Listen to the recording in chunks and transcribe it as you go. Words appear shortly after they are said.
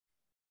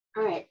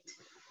All right.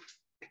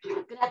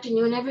 Good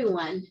afternoon,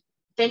 everyone.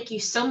 Thank you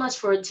so much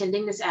for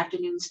attending this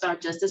afternoon's Star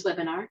Justice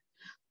webinar,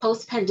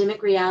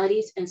 Post-Pandemic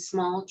Realities in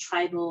Small,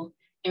 Tribal,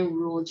 and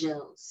Rural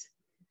Jails.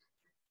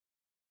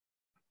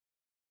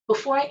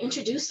 Before I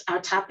introduce our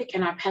topic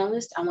and our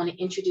panelists, I want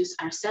to introduce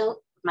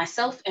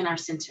myself and our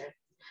center.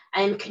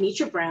 I am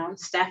Kenitra Brown,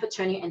 Staff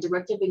Attorney and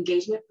Director of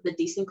Engagement for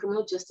the Deason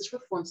Criminal Justice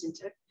Reform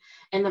Center,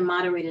 and the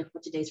moderator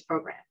for today's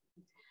program.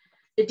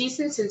 The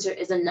Deason Center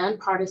is a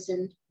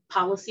nonpartisan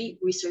policy,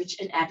 research,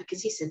 and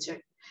advocacy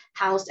center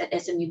housed at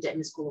SMU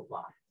Deaton School of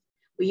Law.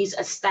 We use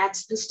a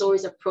stats and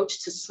stories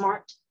approach to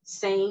smart,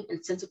 sane,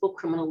 and sensible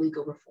criminal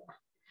legal reform.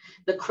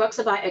 The crux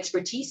of our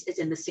expertise is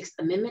in the Sixth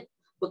Amendment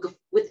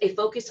with a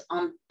focus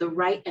on the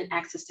right and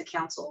access to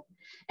counsel,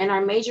 and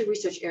our major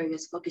research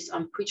areas focus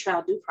on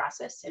pretrial due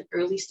process and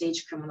early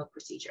stage criminal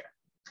procedure.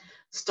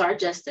 Star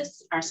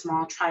Justice, our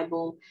small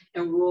tribal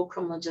and rural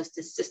criminal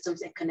justice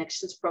systems and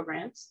connections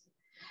programs,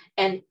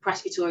 and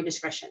prosecutorial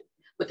discretion,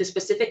 with a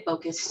specific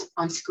focus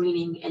on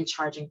screening and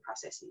charging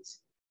processes.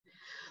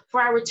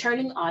 For our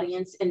returning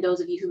audience and those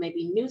of you who may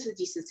be new to the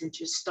Deason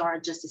Center's Star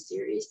Justice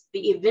series,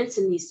 the events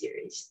in these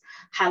series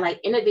highlight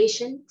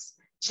innovations,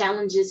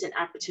 challenges, and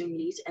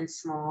opportunities in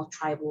small,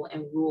 tribal,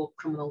 and rural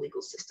criminal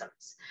legal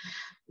systems.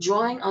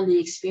 Drawing on the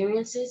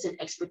experiences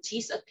and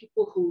expertise of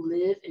people who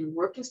live and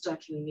work in STAR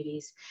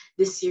communities,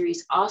 this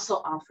series also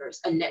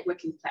offers a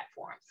networking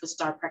platform for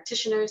STAR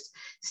practitioners,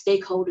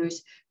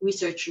 stakeholders,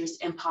 researchers,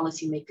 and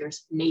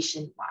policymakers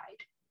nationwide.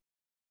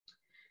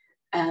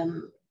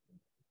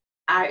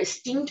 Our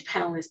esteemed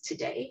panelists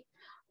today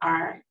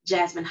are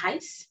Jasmine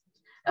Heiss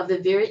of the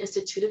Vera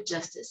Institute of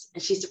Justice,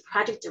 and she's the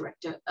project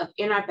director of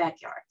In Our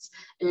Backyards,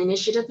 an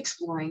initiative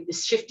exploring the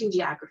shifting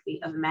geography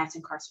of mass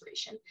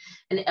incarceration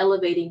and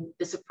elevating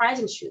the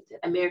surprising truth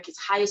that America's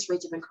highest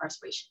rates of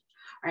incarceration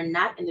are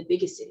not in the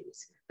biggest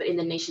cities, but in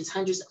the nation's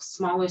hundreds of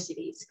smaller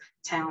cities,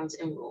 towns,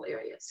 and rural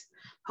areas.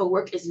 Her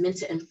work is meant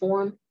to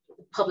inform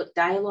public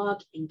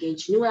dialogue,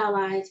 engage new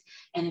allies,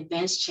 and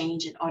advance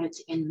change in order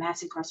to end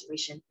mass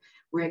incarceration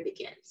where it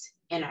begins,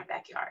 in our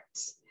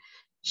backyards.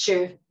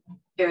 Sheriff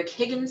Eric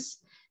Higgins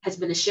has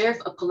been the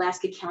sheriff of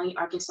Pulaski County,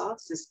 Arkansas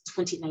since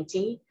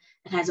 2019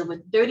 and has over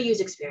 30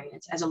 years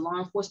experience as a law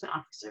enforcement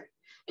officer,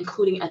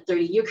 including a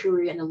 30-year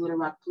career in the Little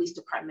Rock Police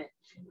Department,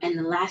 and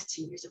the last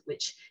 10 years of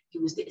which he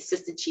was the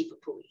assistant chief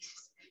of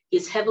police. He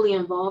is heavily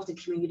involved in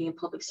community and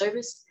public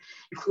service,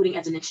 including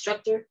as an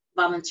instructor,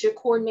 volunteer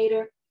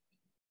coordinator,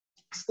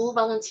 school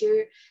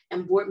volunteer,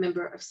 and board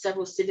member of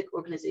several civic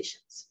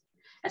organizations.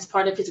 As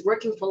part of his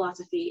working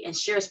philosophy and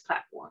sheriff's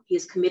platform, he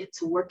is committed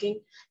to working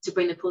to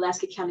bring the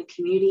Pulaski County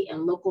community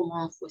and local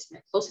law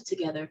enforcement closer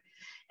together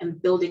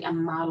and building a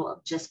model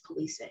of just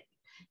policing.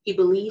 He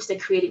believes that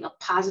creating a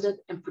positive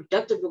and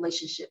productive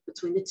relationship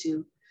between the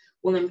two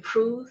will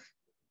improve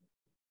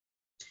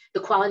the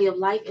quality of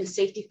life and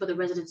safety for the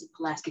residents of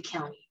Pulaski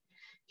County.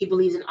 He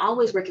believes in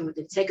always working with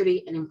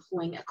integrity and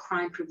employing a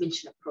crime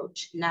prevention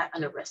approach, not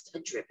an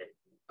arrest-driven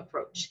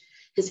approach.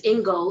 His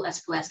end goal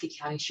as Pulaski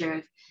County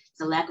Sheriff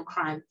is a lack of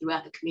crime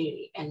throughout the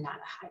community and not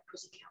a high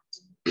prison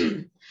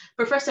count.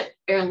 Professor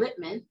Aaron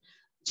Littman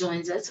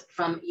joins us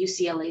from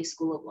UCLA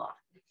School of Law.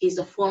 He's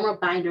a former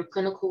Binder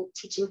Clinical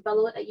Teaching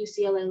Fellow at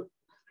UCLA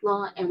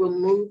Law and will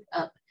move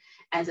up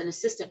as an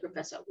assistant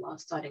professor of law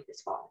starting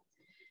this fall.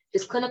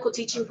 His clinical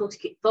teaching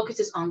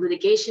focuses on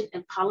litigation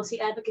and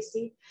policy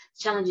advocacy,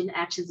 challenging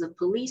actions of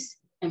police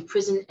and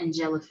prison and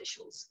jail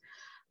officials.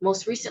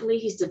 Most recently,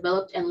 he's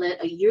developed and led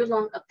a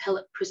year-long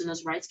appellate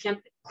prisoners' rights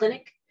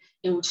clinic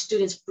in which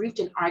students briefed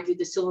and argued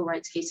the civil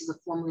rights cases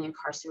of formerly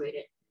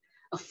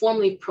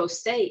pro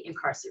se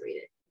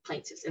incarcerated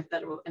plaintiffs in the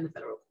Federal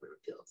Court of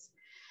Appeals.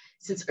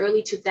 Since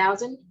early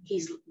 2000,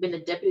 he's been the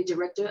deputy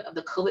director of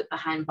the COVID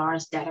Behind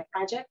Bars Data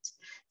Project,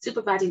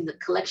 supervising the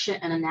collection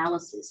and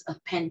analysis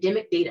of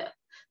pandemic data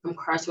from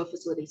carceral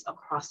facilities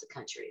across the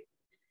country,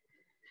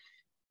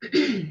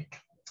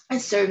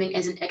 and serving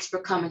as an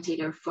expert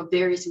commentator for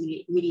various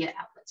media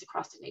outlets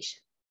across the nation.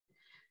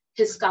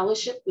 His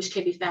scholarship, which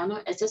can be found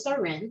on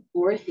SSRN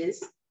or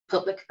his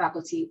public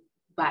faculty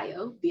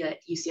bio via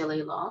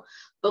UCLA Law,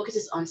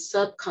 focuses on the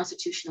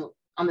sub-constitutional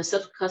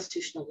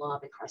law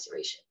of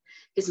incarceration.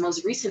 His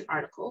most recent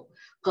article,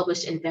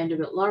 published in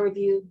Vanderbilt Law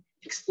Review,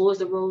 explores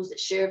the roles that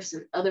sheriffs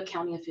and other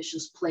county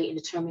officials play in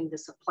determining the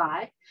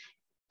supply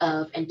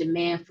of and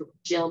demand for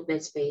jail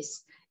bed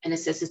space and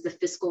assesses the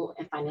fiscal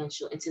and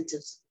financial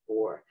incentives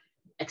for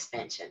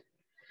expansion.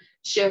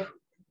 Sheriff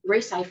Ray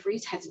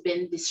Scifres has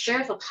been the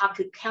sheriff of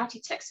Hockley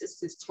County, Texas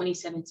since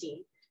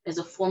 2017 as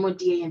a former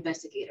DA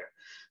investigator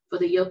for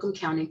the Yoakum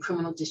County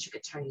Criminal District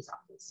Attorney's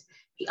Office.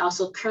 He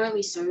also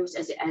currently serves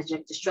as the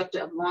adjunct instructor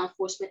of law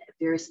enforcement at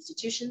various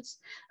institutions,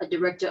 a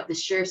director of the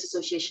Sheriff's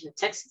Association of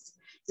Texas,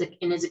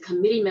 and is a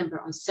committee member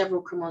on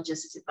several criminal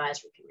justice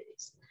advisory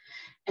committees,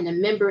 and a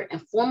member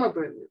and former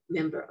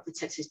member of the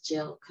Texas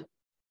Jail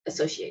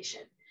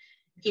Association.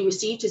 He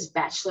received his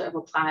Bachelor of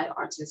Applied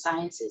Arts and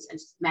Sciences and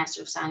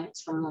Master of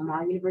Science from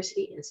Lamar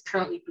University and is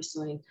currently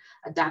pursuing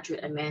a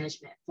doctorate of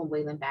management from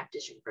Wayland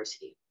Baptist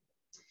University.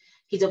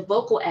 He's a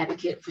vocal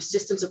advocate for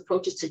systems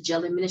approaches to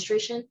jail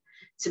administration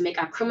to make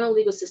our criminal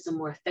legal system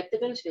more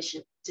effective and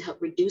efficient, to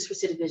help reduce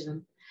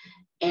recidivism,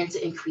 and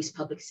to increase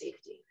public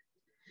safety.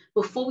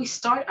 Before we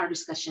start our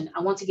discussion,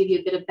 I want to give you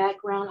a bit of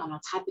background on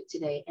our topic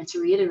today and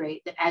to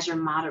reiterate that as your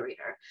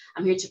moderator,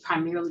 I'm here to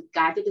primarily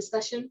guide the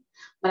discussion,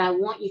 but I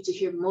want you to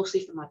hear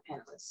mostly from our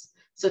panelists.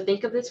 So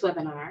think of this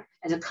webinar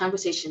as a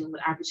conversation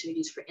with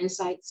opportunities for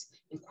insights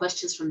and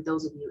questions from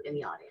those of you in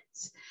the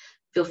audience.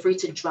 Feel free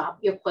to drop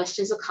your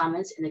questions or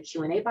comments in the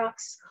Q&A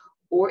box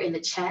or in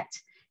the chat,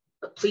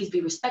 but please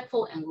be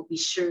respectful and we'll be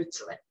sure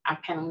to let our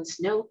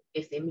panelists know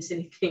if they miss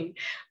anything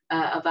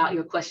about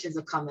your questions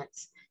or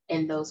comments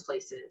in those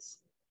places.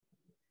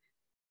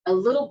 A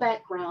little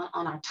background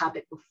on our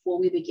topic before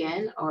we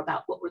begin, or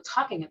about what we're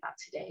talking about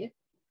today,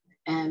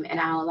 and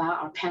I'll allow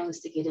our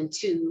panelists to get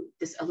into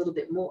this a little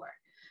bit more.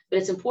 But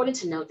it's important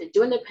to note that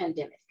during the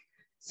pandemic,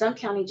 some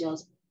county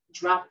jails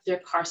dropped their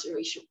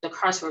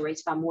carceral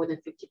rates by more than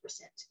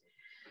 50%.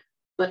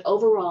 But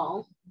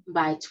overall,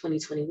 by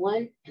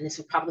 2021, and this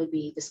will probably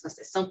be discussed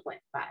at some point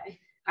by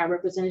our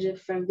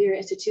representative from Vera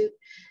Institute,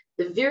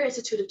 the Vera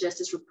Institute of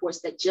Justice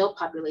reports that jail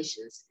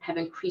populations have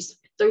increased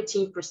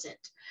 13%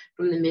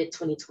 from the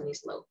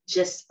mid-2020s low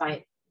just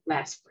by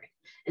last spring.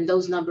 And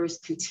those numbers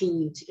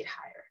continue to get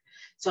higher.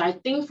 So our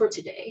theme for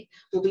today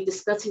will be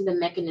discussing the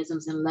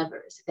mechanisms and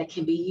levers that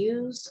can be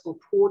used or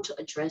pulled to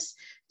address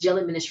jail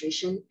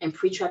administration and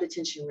pretrial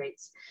detention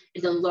rates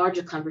in the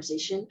larger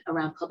conversation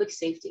around public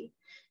safety,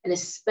 and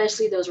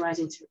especially those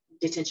rising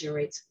detention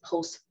rates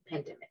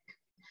post-pandemic.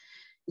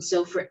 And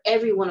so for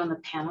everyone on the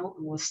panel,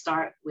 and we'll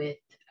start with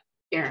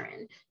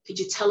Erin, could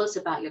you tell us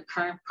about your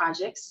current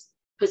projects,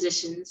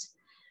 positions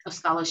of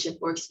scholarship,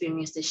 or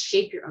experience that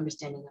shape your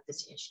understanding of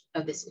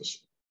this issue?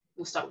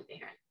 We'll start with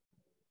Erin.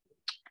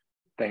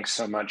 Thanks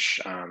so much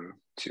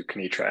to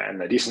Kenitra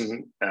and the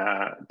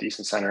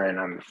Deason Center, and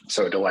I'm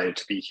so delighted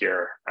to be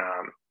here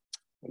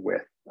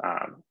with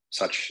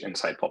such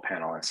insightful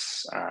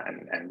panelists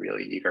and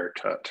really eager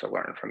to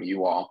learn from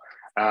you all.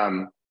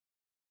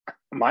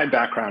 My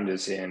background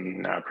is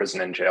in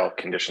prison and jail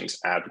conditions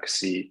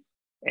advocacy,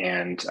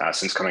 and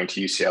since coming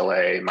to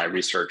UCLA, my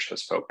research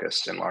has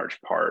focused in large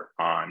part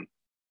on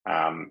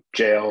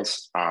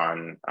jails,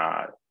 on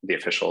the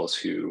officials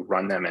who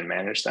run them and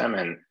manage them,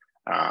 and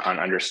on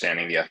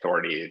understanding the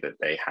authority that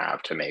they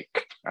have to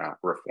make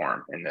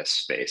reform in this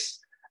space.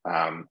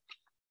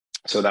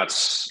 So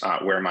that's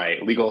where my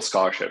legal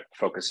scholarship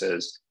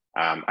focuses.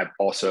 I've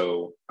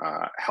also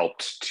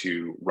helped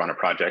to run a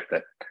project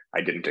that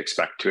I didn't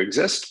expect to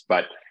exist,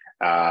 but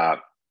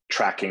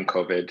tracking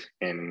COVID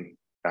in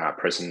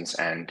prisons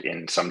and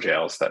in some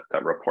jails that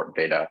report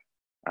data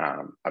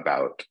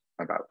about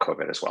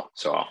COVID as well.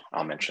 So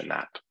I'll mention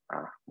that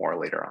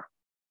more later on.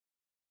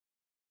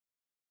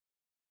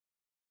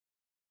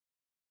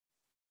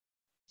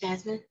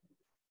 Jasmine?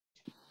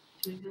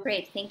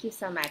 Great, thank you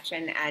so much.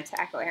 And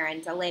to echo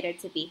Erin, delighted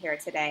to be here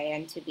today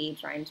and to be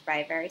joined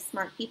by very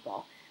smart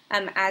people.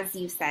 As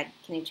you said,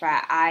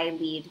 Kenitra, I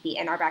lead the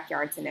In Our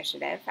Backyards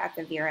initiative at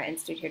the Vera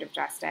Institute of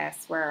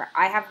Justice, where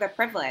I have the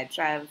privilege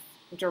of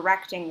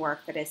directing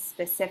work that is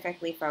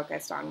specifically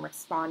focused on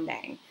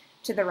responding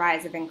to the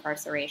rise of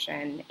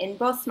incarceration in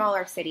both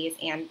smaller cities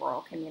and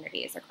rural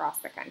communities across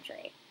the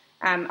country.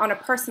 On a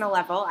personal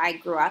level, I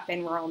grew up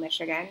in rural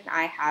Michigan.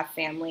 I have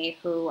family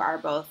who are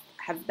both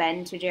have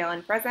been to jail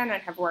and prison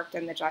and have worked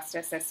in the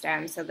justice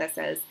system. So this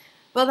is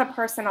both a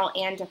personal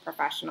and a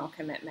professional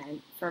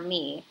commitment for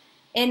me.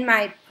 In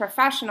my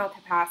professional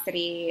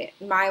capacity,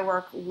 my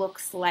work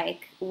looks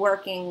like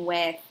working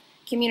with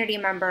community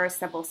members,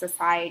 civil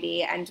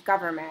society, and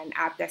government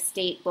at the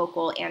state,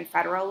 local, and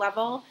federal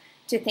level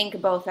to think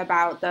both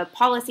about the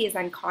policies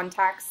and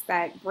contexts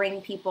that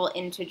bring people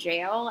into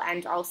jail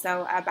and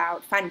also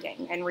about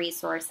funding and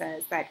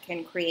resources that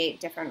can create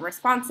different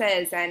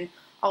responses and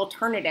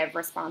alternative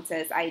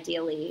responses,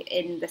 ideally,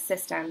 in the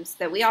systems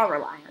that we all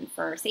rely on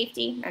for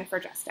safety and for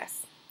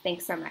justice.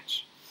 Thanks so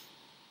much.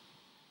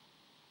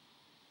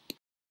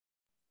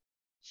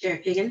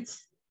 Sheriff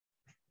Higgins.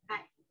 Hi.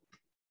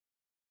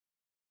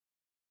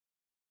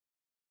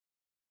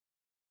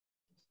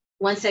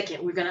 One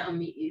second, we're gonna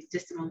unmute you,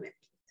 just a moment.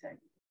 Sorry.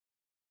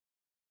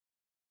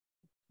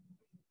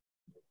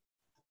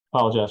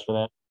 Apologize for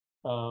that.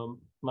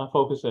 My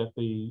focus at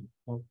the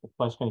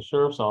Pulaski County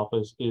Sheriff's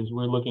Office is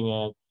we're looking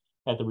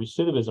at the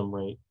recidivism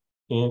rate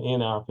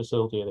in our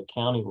facility at a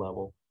county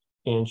level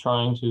and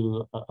trying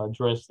to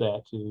address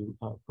that to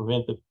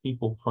prevent the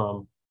people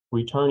from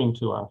returning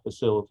to our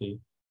facility.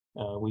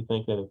 We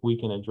think that if we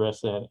can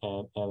address that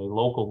at a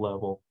local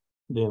level,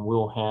 then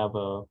we'll have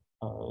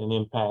an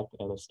impact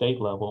at a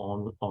state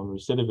level on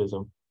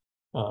recidivism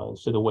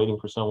instead of waiting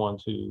for someone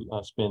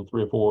to spend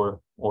 3 or 4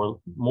 or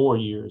more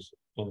years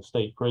in a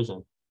state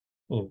prison.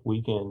 If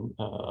we can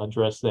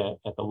address that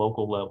at the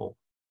local level,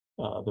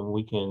 then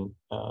we can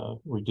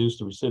reduce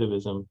the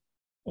recidivism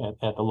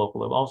at the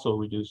local level, also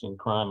reducing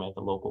crime at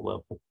the local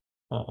level,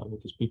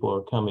 because people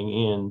are coming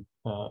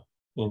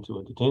into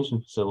a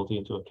detention facility,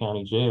 into a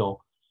county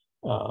jail,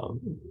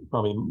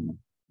 probably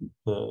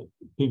the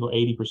people,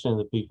 80% of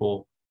the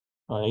people,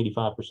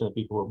 85% of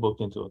people who are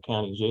booked into a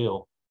county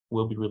jail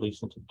will be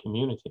released into the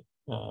community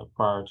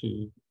prior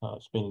to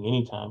spending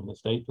any time in the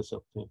state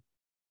facility.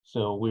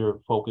 So we're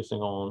focusing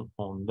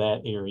on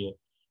that area.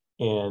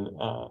 And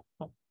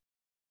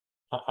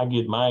I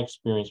get my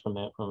experience from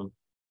that from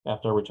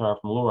after I retired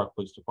from Little Rock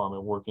Police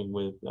Department, working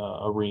with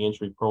a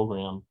reentry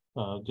program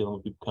dealing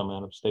with people coming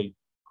out of state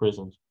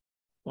prisons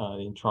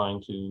and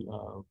trying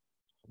to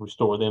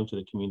restore them to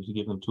the community,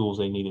 give them tools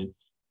they needed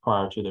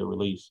prior to their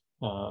release,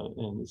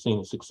 and seeing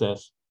the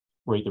success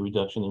rate, the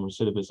reduction in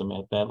recidivism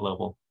at that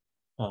level.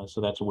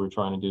 So that's what we're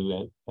trying to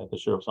do at the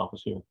Sheriff's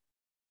Office here.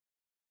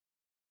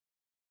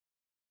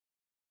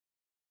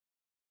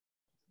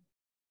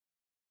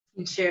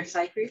 And Sheriff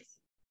Scifres.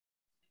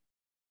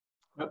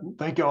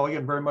 Thank you all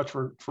again very much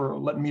for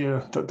letting me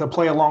to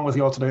play along with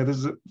you all today. This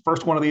is the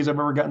first one of these I've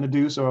ever gotten to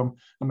do, so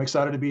I'm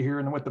excited to be here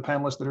and with the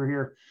panelists that are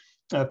here.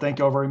 Thank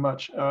you all very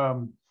much.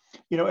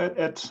 You know,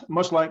 at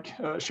much like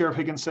Sheriff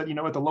Higgins said, you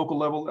know, at the local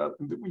level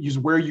is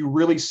where you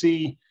really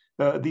see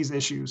these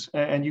issues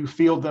and you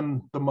feel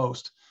them the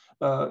most.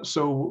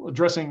 So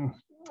addressing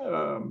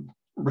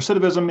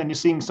recidivism, and you're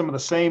seeing some of the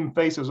same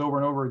faces over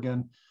and over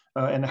again,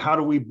 and how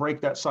do we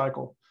break that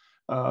cycle?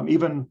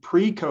 Even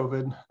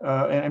pre-COVID,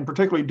 and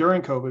particularly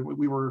during COVID,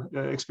 we were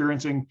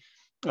experiencing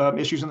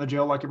issues in the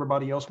jail like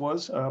everybody else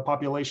was.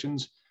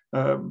 Populations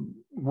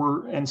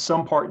were in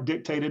some part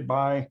dictated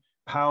by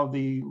how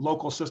the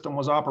local system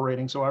was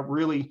operating. So I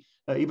really,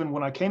 even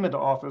when I came into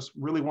office,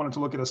 really wanted to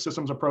look at a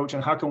systems approach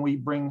and how can we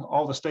bring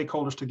all the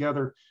stakeholders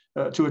together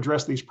to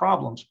address these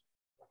problems.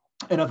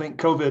 And I think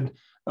COVID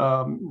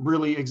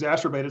really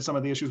exacerbated some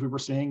of the issues we were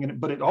seeing,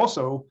 but it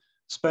also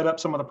sped up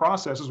some of the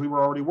processes we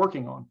were already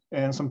working on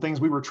and some things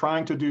we were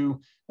trying to do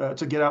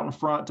to get out in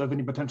front of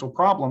any potential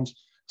problems.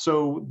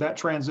 So that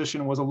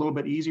transition was a little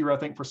bit easier, I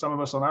think, for some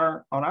of us on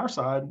our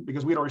side,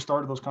 because we'd already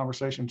started those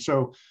conversations.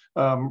 So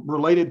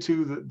related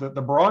to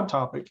the broad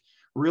topic,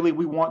 really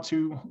we want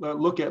to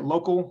look at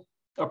local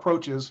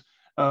approaches,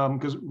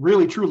 because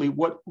really, truly,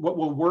 what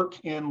will work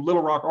in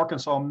Little Rock,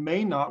 Arkansas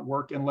may not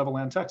work in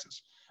Levelland,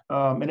 Texas,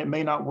 and it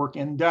may not work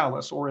in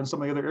Dallas or in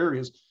some of the other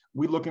areas.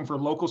 We're looking for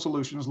local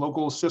solutions,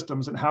 local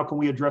systems, and how can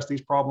we address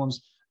these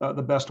problems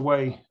the best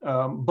way.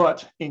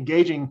 But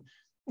engaging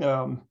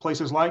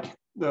places like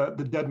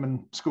the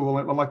Deadman School,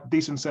 like the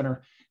Deason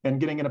Center, and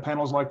getting into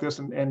panels like this.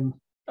 And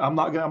I'm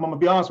gonna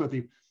be honest with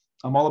you,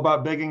 I'm all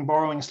about begging,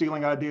 borrowing,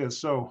 stealing ideas.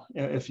 So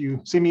if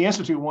you see me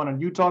institute one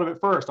and you thought of it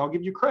first, I'll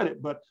give you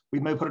credit, but we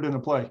may put it into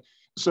play.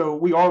 So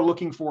we are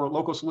looking for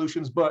local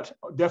solutions, but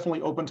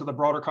definitely open to the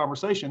broader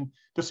conversation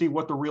to see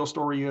what the real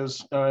story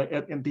is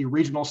at the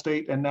regional,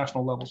 state, and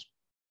national levels.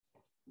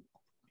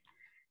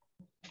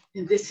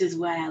 And this is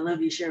why I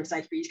love you, Sheriff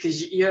Scifres,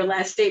 because your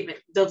last statement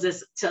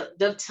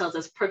dovetails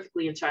us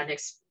perfectly into our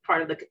next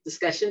part of the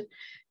discussion.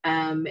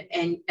 And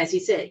as he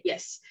said,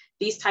 yes,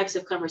 these types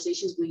of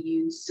conversations we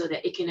use so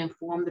that it can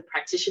inform the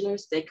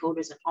practitioners,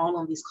 stakeholders, and all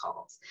on these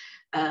calls.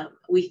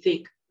 We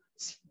think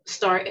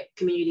STAR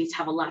communities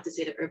have a lot to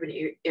say to urban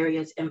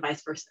areas and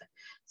vice versa.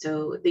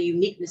 So the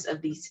uniqueness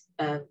of these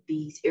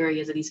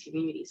areas, of these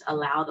communities,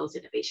 allow those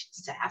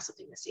innovations to have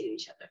something to say to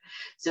each other.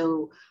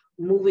 So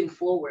moving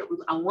forward,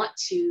 I want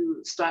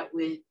to start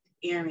with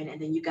Aaron,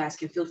 and then you guys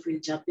can feel free to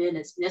jump in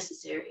as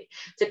necessary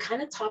to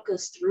kind of talk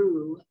us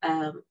through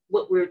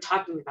what we're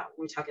talking about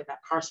when we're talking about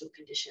carceral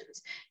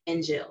conditions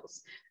in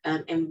jails,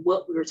 and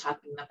what we were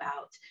talking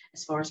about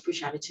as far as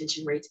pretrial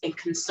detention rates and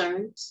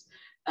concerns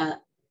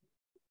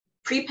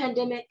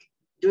pre-pandemic,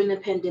 during the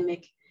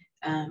pandemic,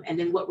 and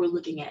then what we're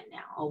looking at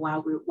now, or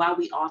why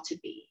we ought to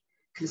be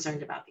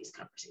concerned about these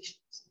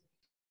conversations.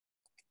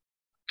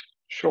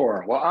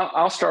 Sure. Well,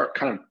 I'll start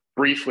kind of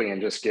briefly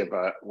and just give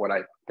what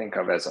I think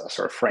of as a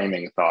sort of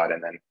framing thought,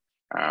 and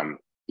then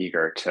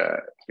eager to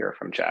hear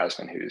from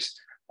Jasmine, who's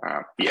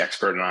the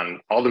expert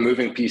on all the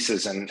moving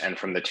pieces, and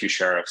from the two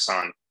sheriffs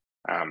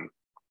on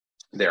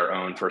their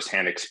own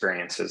firsthand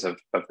experiences of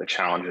the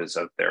challenges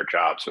of their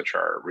jobs, which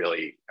are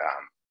really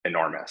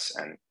enormous,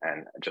 and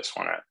I just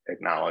want to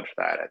acknowledge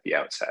that at the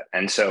outset.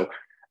 And so,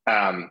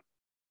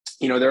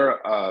 you know,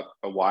 there are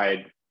a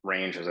wide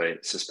range, as I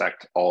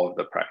suspect all of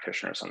the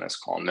practitioners on this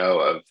call know,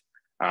 of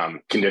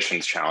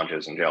conditions,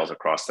 challenges in jails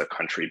across the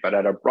country. But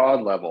at a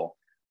broad level,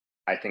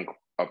 I think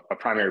a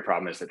primary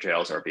problem is that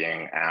jails are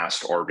being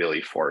asked or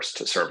really forced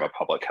to serve a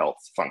public health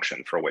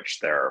function for which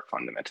they're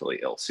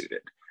fundamentally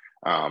ill-suited.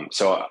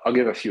 So I'll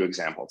give a few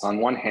examples. On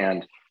one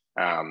hand,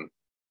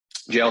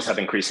 jails have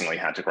increasingly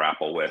had to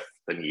grapple with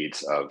the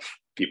needs of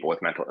people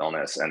with mental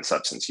illness and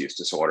substance use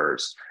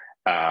disorders.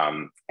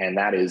 And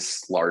that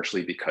is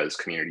largely because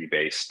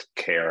community-based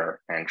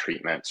care and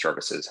treatment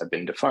services have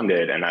been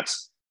defunded, and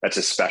that's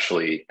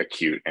especially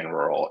acute in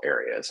rural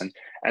areas.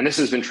 And this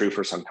has been true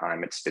for some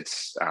time.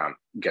 It's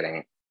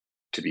getting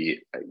to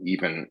be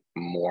even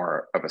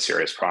more of a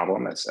serious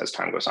problem as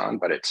time goes on,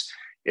 but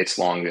it's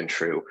long been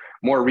true.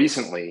 More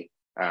recently,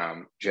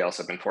 jails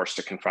have been forced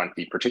to confront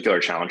the particular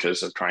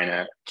challenges of trying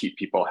to keep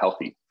people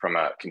healthy from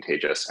a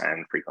contagious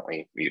and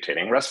frequently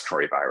mutating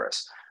respiratory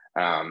virus.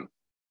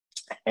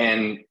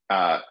 And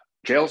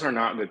jails are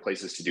not good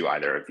places to do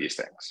either of these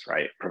things,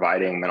 right?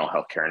 Providing mental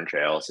health care in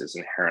jails is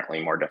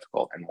inherently more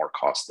difficult and more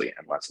costly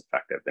and less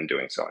effective than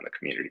doing so in the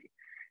community.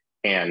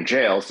 And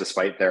jails,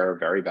 despite their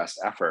very best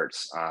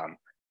efforts,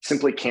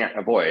 simply can't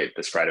avoid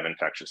the spread of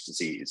infectious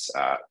disease.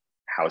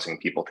 Housing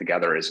people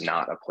together is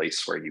not a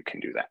place where you can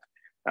do that.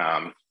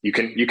 You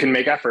can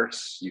make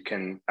efforts. You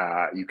can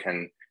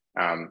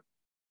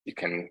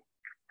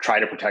try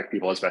to protect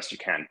people as best you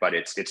can, but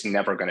it's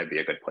never going to be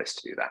a good place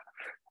to do that.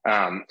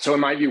 So in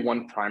my view,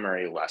 one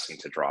primary lesson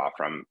to draw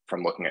from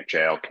looking at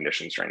jail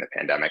conditions during the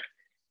pandemic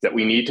is that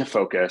we need to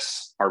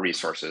focus our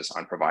resources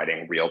on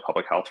providing real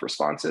public health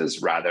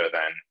responses rather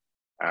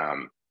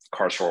than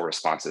carceral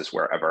responses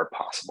wherever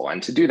possible.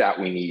 And to do that,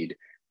 we need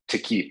to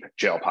keep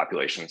jail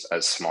populations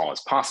as small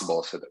as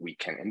possible so that we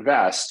can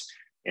invest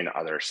in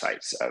other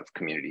sites of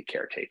community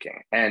caretaking.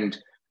 And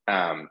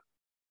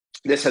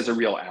this has a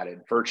real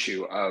added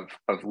virtue of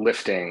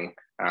lifting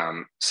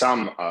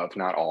some of,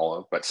 not all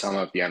of, but some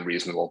of the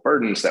unreasonable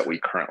burdens that we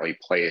currently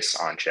place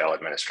on jail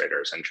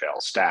administrators and jail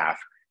staff,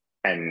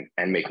 and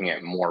making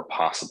it more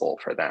possible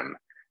for them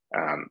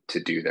to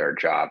do their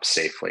job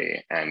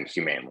safely and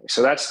humanely.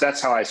 So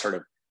that's how I sort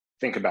of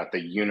think about the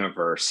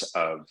universe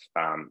of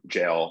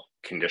jail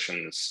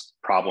conditions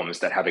problems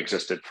that have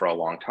existed for a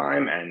long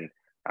time and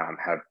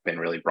have been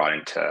really brought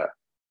into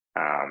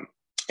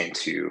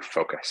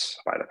focus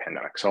by the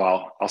pandemic. So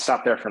I'll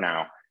stop there for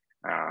now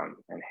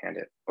and hand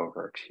it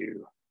over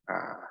to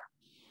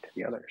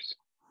the others.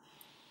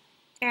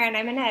 Erin,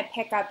 I'm going to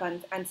pick up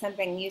on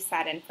something you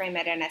said and frame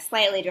it in a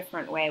slightly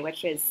different way,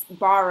 which is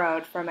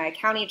borrowed from a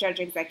county judge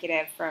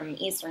executive from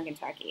Eastern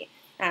Kentucky,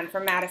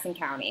 from Madison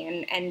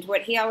County. And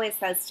what he always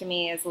says to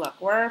me is, look,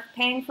 we're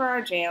paying for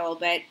our jail,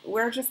 but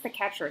we're just the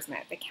catcher's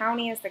mitt. The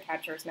county is the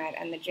catcher's mitt,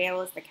 and the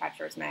jail is the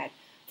catcher's mitt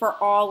for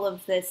all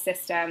of the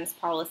systems,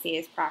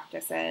 policies,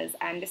 practices,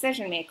 and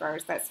decision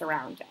makers that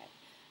surround it.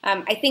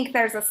 I think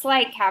there's a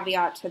slight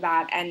caveat to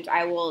that, and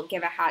I will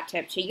give a hat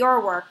tip to your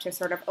work to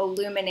sort of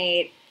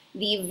illuminate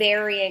the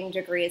varying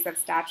degrees of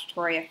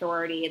statutory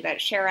authority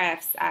that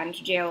sheriffs and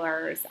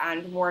jailers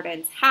and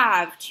wardens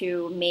have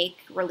to make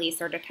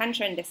release or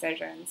detention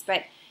decisions.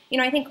 But,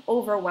 I think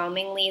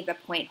overwhelmingly the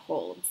point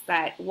holds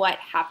that what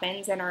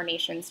happens in our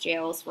nation's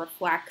jails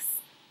reflects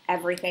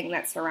everything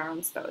that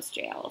surrounds those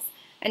jails.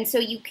 And so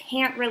you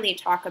can't really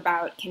talk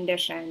about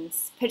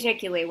conditions,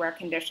 particularly where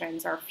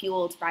conditions are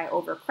fueled by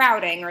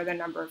overcrowding or the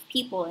number of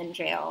people in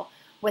jail,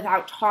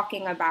 without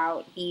talking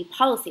about the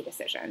policy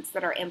decisions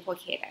that are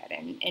implicated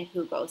in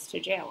who goes to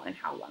jail and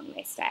how long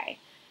they stay.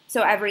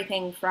 So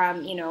everything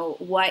from,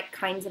 what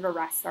kinds of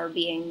arrests are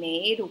being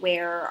made,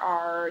 where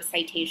are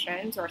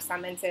citations or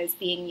summonses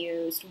being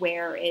used,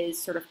 where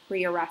is sort of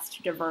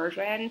pre-arrest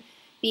diversion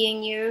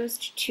being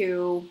used,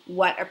 to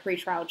what a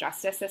pretrial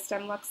justice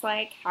system looks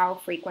like, how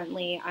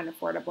frequently an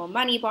affordable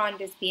money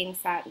bond is being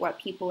set, what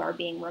people are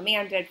being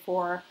remanded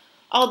for,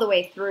 all the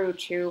way through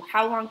to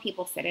how long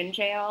people sit in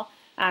jail,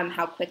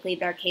 how quickly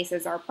their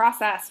cases are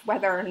processed,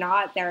 whether or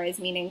not there is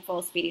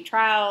meaningful speedy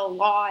trial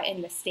law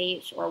in the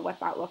state or what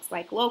that looks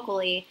like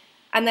locally.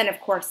 And then,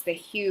 of course, the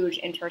huge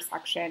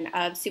intersection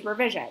of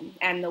supervision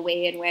and the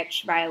way in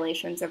which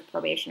violations of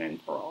probation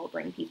and parole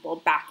bring people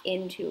back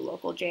into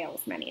local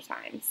jails many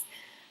times.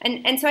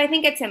 And so I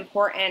think it's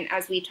important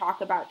as we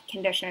talk about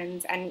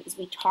conditions and as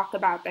we talk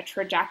about the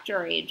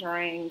trajectory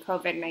during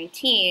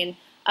COVID-19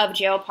 of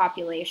jail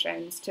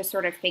populations to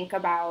sort of think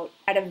about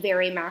at a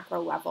very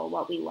macro level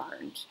what we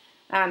learned.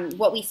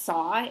 What we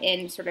saw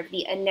in sort of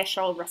the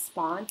initial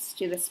response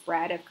to the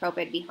spread of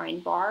COVID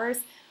behind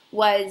bars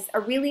was a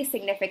really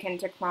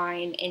significant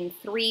decline in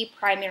three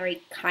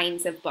primary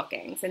kinds of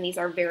bookings. And these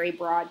are very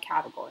broad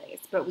categories,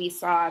 but we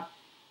saw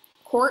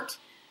court,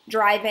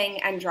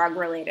 driving, and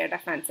drug-related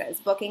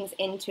offenses. Bookings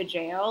into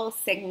jail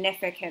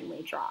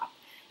significantly drop.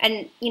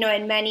 And,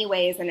 in many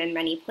ways and in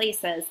many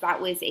places,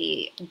 that was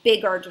a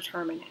bigger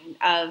determinant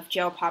of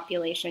jail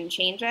population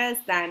changes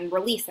than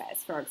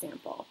releases, for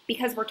example,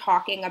 because we're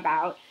talking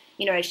about,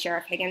 as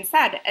Sheriff Higgins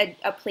said,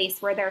 a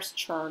place where there's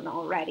churn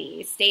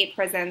already. State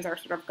prisons are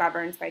sort of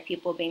governed by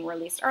people being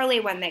released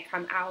early when they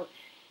come out.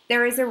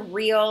 There is a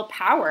real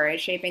power in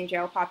shaping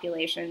jail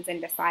populations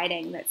and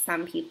deciding that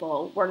some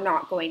people were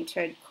not going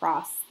to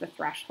cross the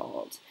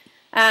threshold.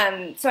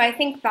 So I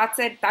think that's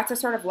a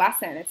sort of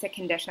lesson. It's a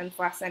conditions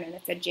lesson and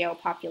it's a jail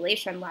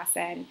population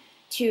lesson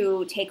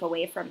to take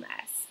away from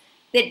this.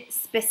 The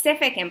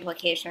specific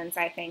implications,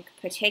 I think,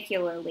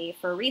 particularly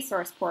for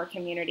resource poor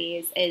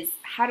communities, is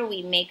how do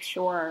we make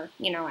sure,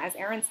 as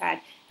Erin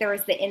said, there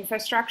is the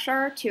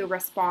infrastructure to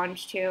respond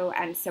to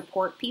and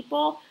support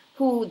people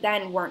who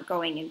then weren't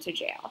going into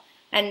jail.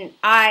 And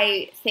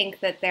I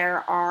think that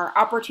there are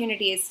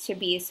opportunities to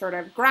be sort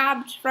of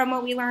grabbed from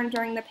what we learned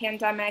during the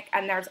pandemic,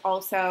 and there's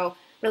also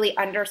really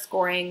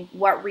underscoring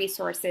what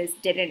resources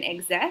didn't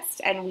exist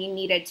and we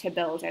needed to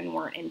build and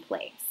weren't in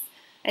place.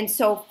 And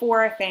so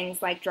for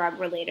things like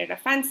drug-related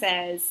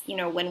offenses,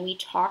 when we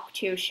talk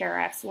to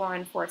sheriffs, law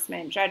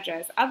enforcement,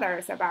 judges,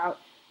 others about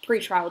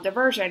pretrial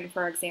diversion,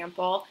 for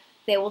example,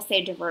 they will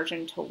say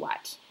diversion to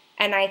what?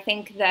 And I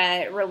think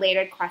the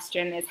related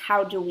question is,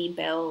 how do we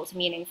build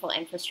meaningful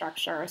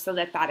infrastructure so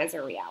that that is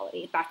a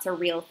reality? That's a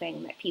real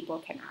thing that people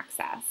can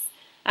access.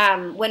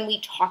 When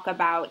we talk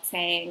about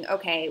saying,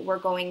 okay, we're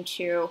going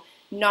to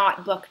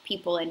not book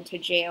people into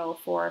jail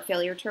for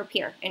failure to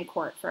appear in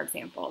court, for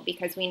example,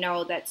 because we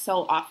know that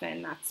so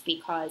often that's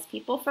because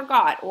people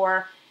forgot,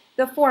 or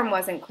the form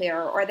wasn't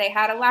clear, or they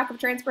had a lack of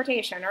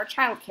transportation or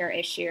childcare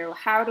issue.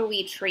 How do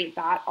we treat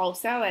that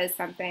also as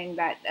something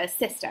that a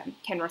system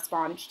can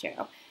respond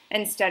to,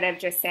 instead of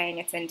just saying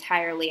it's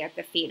entirely at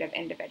the feet of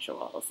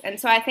individuals? And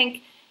so I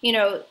think,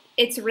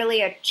 it's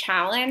really a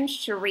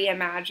challenge to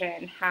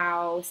reimagine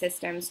how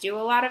systems do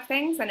a lot of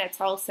things, and it's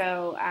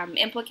also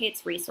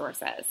implicates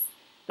resources.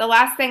 The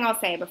last thing I'll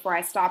say before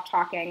I stop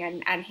talking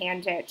and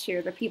hand it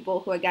to the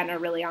people who, again, are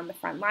really on the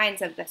front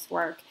lines of this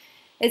work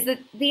is that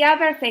the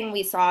other thing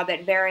we saw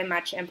that very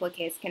much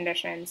implicates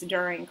conditions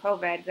during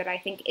COVID that I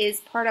think is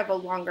part of a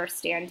longer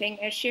standing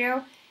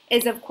issue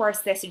is, of course,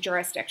 this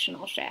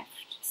jurisdictional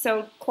shift.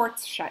 So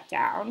courts shut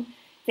down,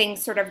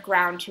 things sort of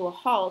ground to a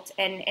halt,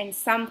 and in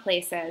some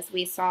places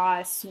we saw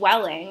a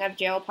swelling of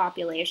jail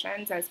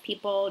populations as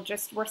people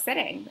just were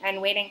sitting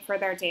and waiting for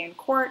their day in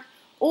court,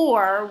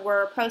 or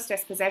were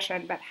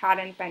post-disposition but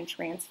hadn't been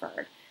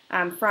transferred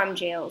from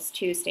jails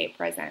to state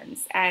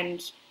prisons,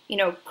 and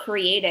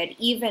created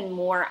even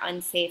more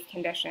unsafe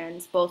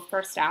conditions, both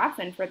for staff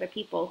and for the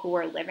people who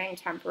were living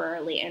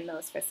temporarily in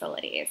those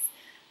facilities.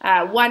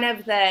 One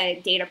of the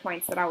data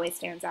points that always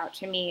stands out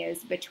to me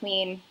is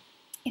between,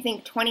 I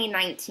think,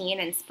 2019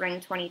 and spring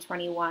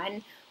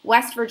 2021,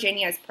 West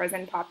Virginia's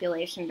prison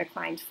population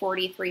declined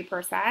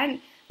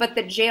 43%, but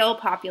the jail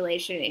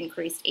population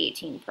increased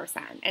 18%.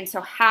 And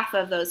so half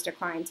of those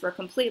declines were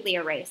completely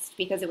erased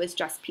because it was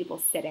just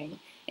people sitting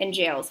in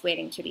jails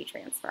waiting to be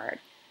transferred.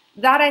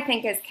 That, I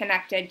think, is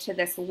connected to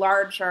this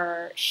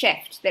larger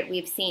shift that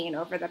we've seen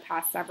over the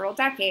past several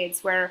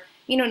decades where,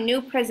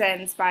 new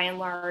prisons, by and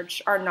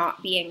large, are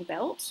not being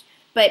built,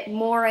 but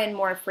more and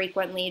more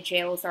frequently,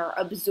 jails are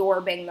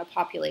absorbing the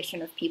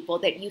population of people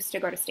that used to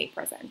go to state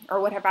prison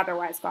or would have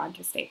otherwise gone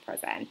to state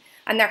prison.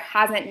 And there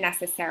hasn't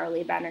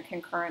necessarily been a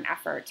concurrent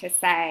effort to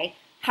say,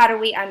 how do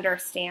we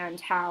understand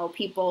how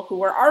people who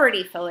were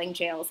already filling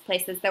jails,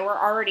 places that were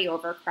already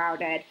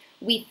overcrowded,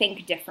 we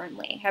think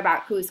differently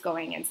about who's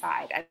going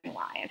inside and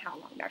why and how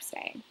long they're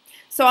staying.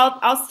 So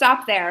I'll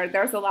stop there.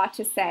 There's a lot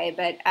to say,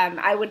 but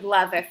I would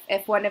love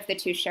if one of the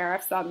two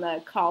sheriffs on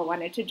the call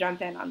wanted to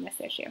jump in on this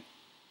issue.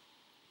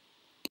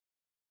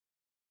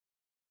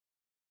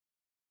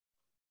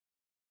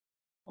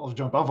 I'll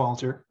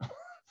volunteer.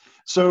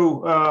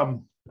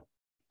 So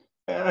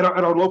at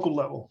our local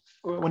level,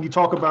 when you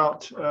talk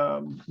about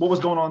what was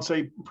going on,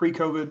 say,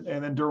 pre-COVID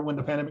and then during when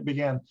the pandemic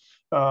began,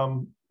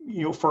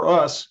 for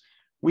us,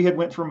 we had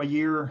went from a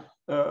year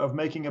of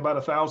making about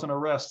 1,000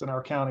 arrests in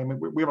our county. I mean,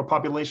 we have a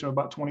population of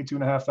about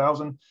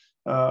 22,500.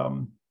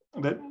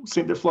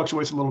 That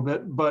fluctuates a little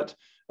bit, but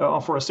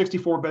for a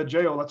 64-bed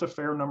jail, that's a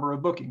fair number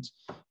of bookings.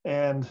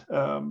 And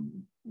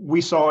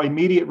we saw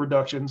immediate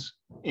reductions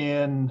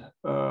in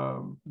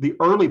the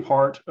early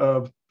part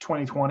of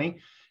 2020.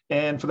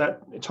 And for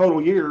that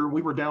total year,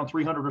 we were down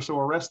 300 or so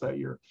arrests that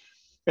year.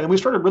 And we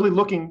started really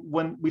looking,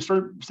 when we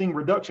started seeing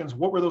reductions,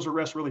 what were those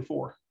arrests really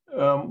for?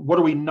 What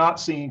are we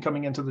not seeing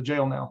coming into the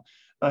jail now?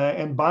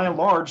 And by and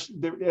large,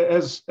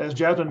 as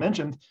Jasmine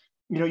mentioned,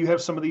 you have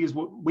some of these,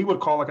 what we would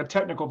call like a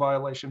technical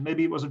violation.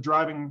 Maybe it was a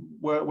driving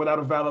without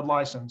a valid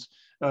license,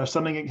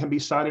 something it can be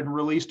cited and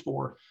released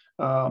for.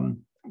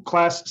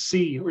 Class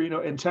C, or,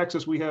 in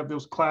Texas, we have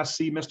those Class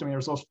C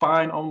misdemeanors, those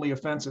fine-only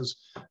offenses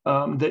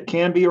that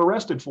can be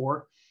arrested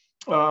for.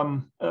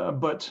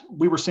 But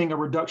we were seeing a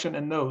reduction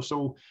in those.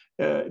 So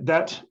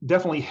that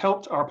definitely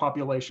helped our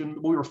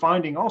population. We were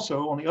finding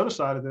also on the other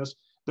side of this,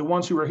 the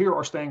ones who are here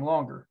are staying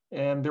longer.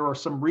 And there are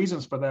some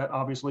reasons for that,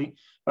 obviously,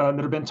 that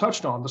have been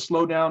touched on. The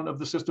slowdown of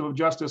the system of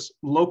justice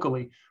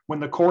locally. When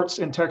the courts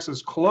in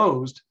Texas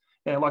closed,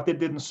 and like they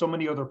did in so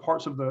many other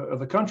parts of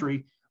the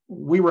country,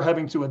 we were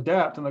having to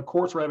adapt, and the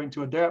courts were having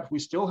to adapt. We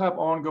still have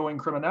ongoing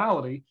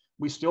criminality.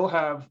 We still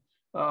have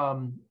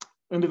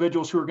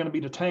individuals who are going to be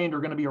detained or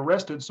going to be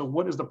arrested. So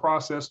what is the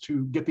process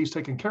to get these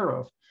taken care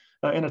of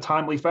in a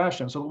timely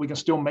fashion so that we can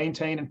still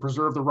maintain and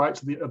preserve the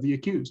rights of the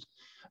accused?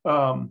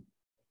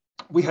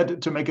 We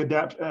had to make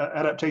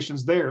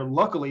adaptations there.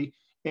 Luckily,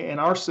 in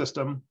our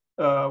system,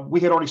 we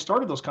had already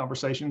started those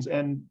conversations,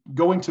 and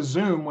going to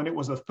Zoom when it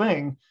was a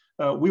thing,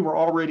 we were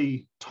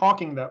already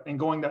talking that and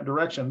going that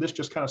direction. This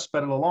just kind of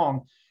sped it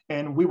along,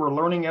 and we were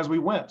learning as we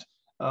went.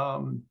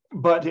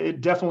 But it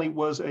definitely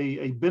was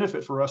a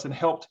benefit for us and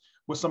helped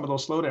with some of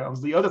those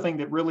slowdowns. The other thing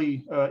that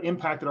really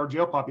impacted our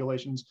jail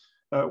populations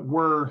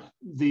were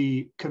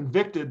the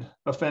convicted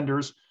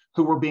offenders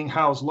who were being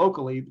housed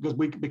locally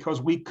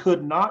because we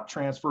could not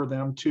transfer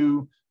them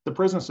to the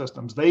prison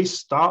systems. They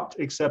stopped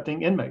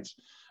accepting inmates.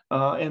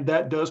 And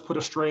that does put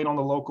a strain on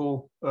the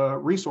local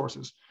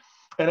resources.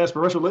 And as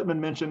Professor Littman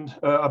mentioned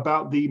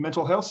about the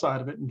mental health side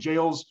of it, in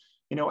jails,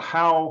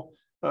 how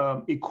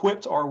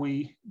equipped are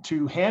we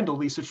to handle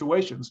these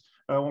situations?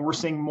 when we're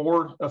seeing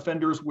more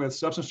offenders with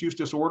substance use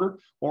disorder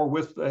or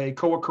with a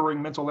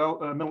co-occurring mental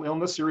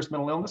illness, serious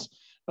mental illness,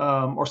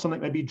 or something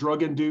that may be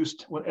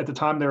drug-induced at the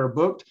time they're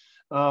booked,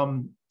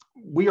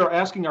 we are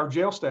asking our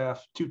jail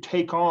staff to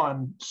take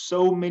on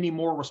so many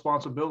more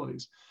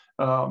responsibilities.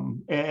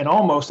 And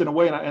almost in a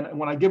way, and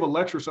when I give a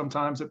lecture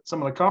sometimes at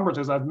some of the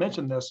conferences, I've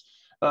mentioned this,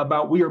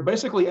 about we are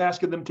basically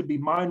asking them to be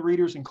mind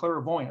readers and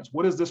clairvoyants.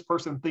 What is this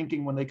person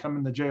thinking when they come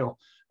into jail?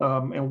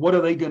 And what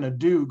are they going to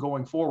do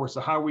going forward?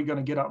 So how are we going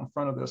to get out in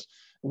front of this?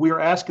 We are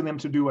asking them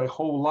to do a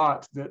whole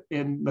lot that,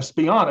 and let's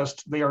be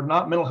honest, they are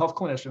not mental health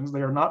clinicians.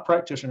 They are not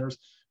practitioners.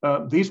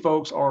 These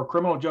folks are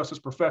criminal justice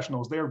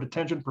professionals. They are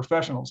detention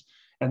professionals,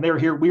 and they're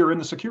here. We are in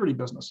the security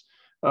business,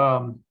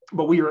 but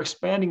we are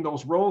expanding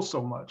those roles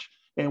so much.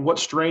 And what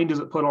strain does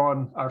it put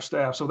on our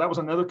staff? So that was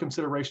another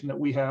consideration that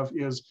we have,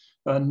 is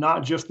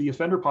not just the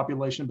offender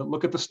population, but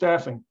look at the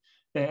staffing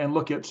and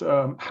look at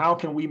how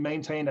can we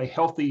maintain a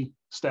healthy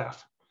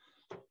staff.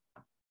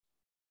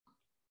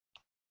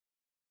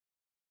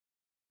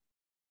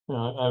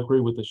 I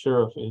agree with the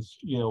sheriff. Is,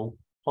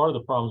 part of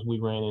the problems we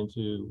run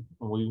into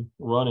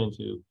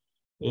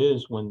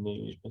is when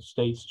the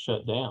states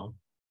shut down,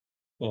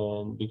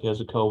 and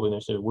because of COVID,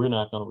 they said we're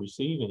not going to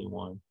receive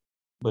anyone.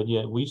 But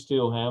yet we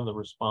still have the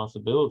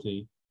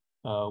responsibility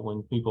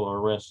when people are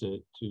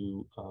arrested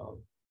to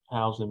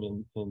house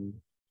them in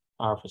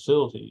our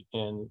facility.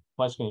 And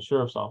Pulaski County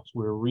Sheriff's Office,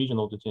 we're a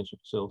regional detention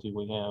facility.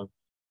 We have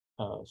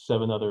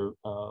 7 other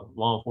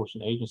law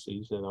enforcement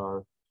agencies that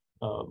are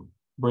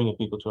bringing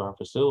people to our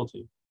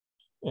facility.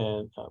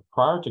 And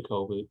prior to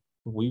COVID,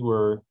 we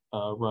were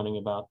running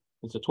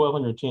it's a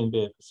 1,210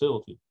 bed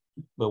facility,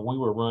 but we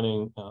were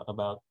running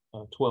about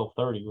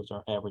 1,230 was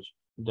our average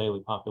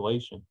daily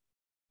population.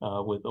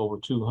 With over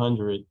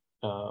 200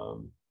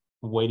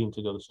 waiting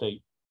to go to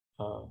state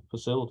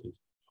facilities.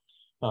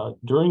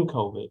 During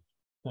COVID,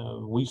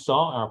 we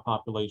saw our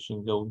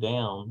population go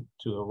down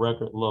to a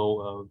record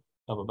low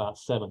of about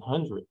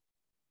 700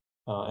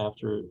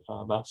 after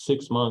about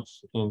 6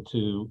 months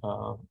into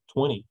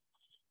 20.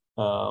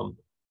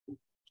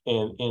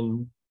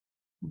 And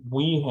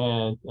we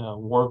had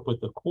worked with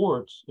the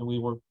courts, and we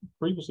worked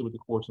previously with the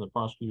courts and the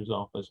prosecutor's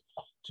office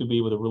to be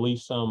able to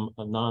release some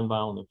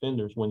nonviolent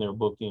offenders. When they're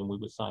booked in, we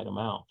would cite them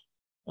out.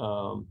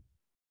 And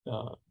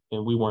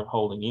we weren't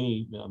holding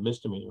any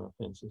misdemeanor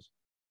offenses.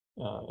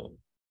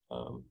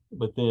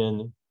 But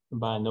then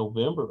by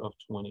November of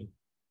 20,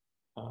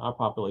 our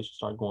population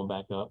started going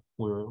back up.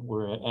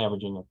 We're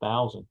averaging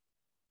 1,000.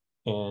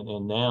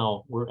 And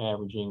now we're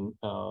averaging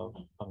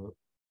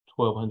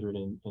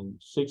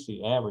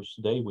 1,260 average.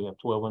 Today we have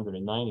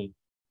 1,290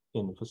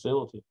 in the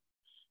facility.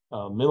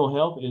 Mental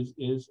health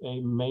is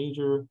a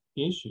major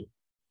issue,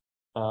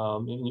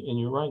 and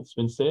you're right. It's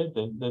been said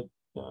that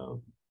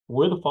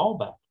we're the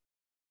fallback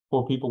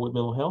for people with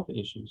mental health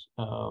issues.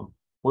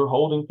 We're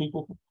holding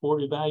people for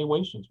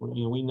evaluations.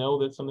 We know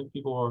that some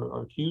people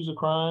are accused of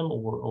crime,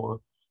 or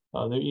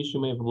their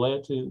issue may have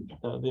led to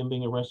them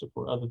being arrested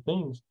for other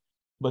things,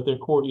 but their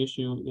core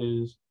issue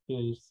is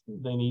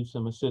they need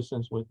some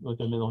assistance with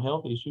their mental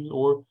health issues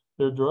or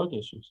their drug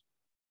issues.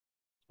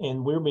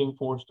 And we're being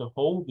forced to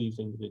hold these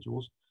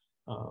individuals.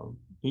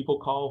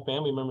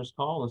 Family members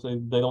call and say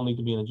they don't need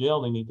to be in a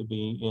jail, they need to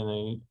be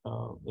in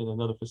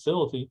another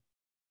facility,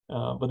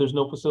 but there's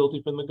no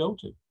facility for them to go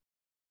to.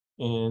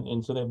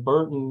 And so that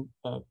burden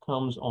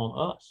comes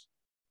on us.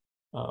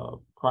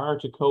 Prior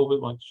to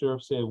COVID, like the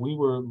sheriff said, we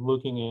were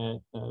looking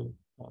at, the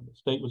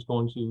state was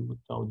going to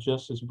what's called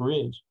Justice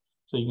Bridge.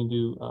 So you can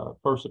do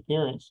first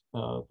appearance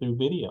through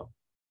video.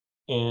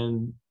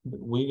 And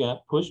we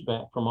got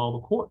pushback from all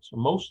the courts, or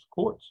most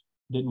courts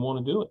didn't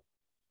want to do it.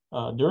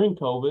 During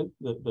COVID,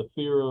 the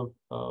fear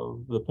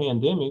of the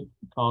pandemic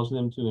caused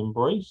them to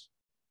embrace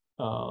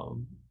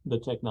the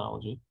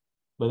technology.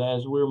 But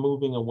as we're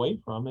moving away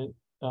from it,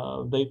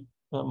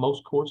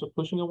 most courts are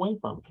pushing away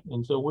from it.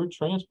 And so we're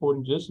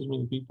transporting just as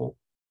many people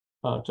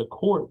to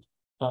court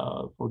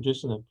for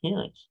just an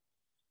appearance.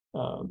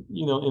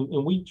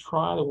 And we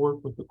try to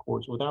work with the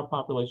courts. With our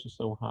population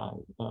so high,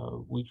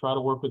 we try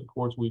to work with the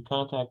courts. We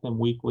contact them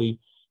weekly,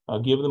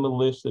 give them a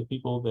list of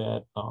people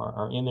that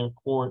are in their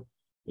court.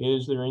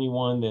 Is there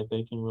anyone that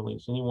they can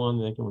release, anyone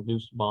that they can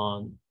reduce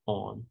bond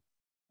on?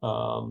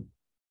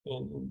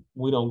 And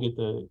we don't get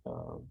the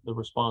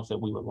response that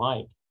we would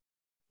like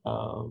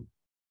to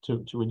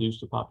reduce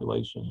the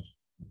population.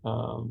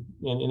 And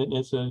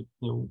it's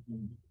you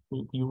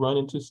run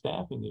into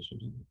staffing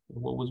issues.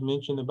 What was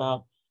mentioned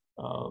about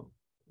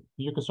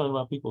you're concerned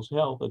about people's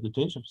health, a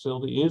detention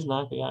facility is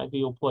not the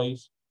ideal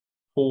place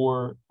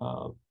for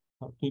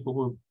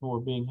people who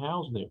are being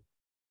housed there.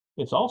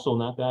 It's also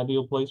not the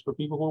ideal place for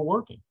people who are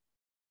working.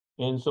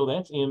 And so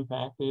that's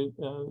impacted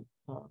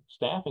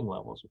staffing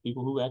levels of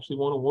people who actually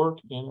want to work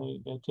in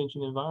a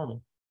detention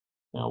environment.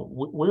 Now,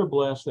 we're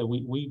blessed that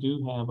we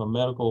do have a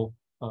medical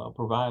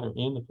provider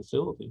in the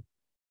facility,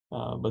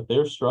 but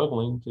they're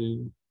struggling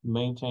to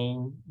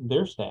maintain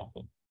their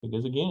staffing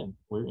because, again,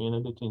 we're in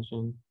a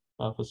detention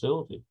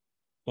facility,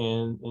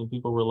 and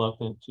people are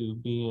reluctant to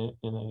be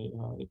in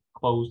a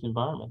closed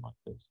environment like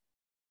this.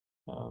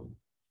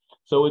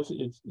 So it's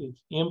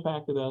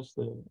impacted us.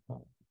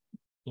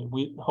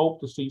 We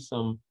hope to see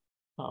some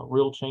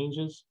real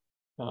changes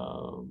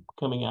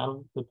coming out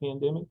of the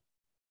pandemic,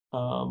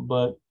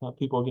 but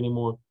people are getting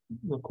more.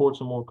 The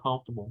courts are more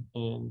comfortable,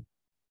 and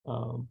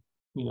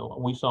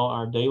we saw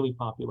our daily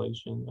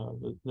population.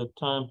 The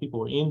time people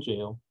were in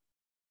jail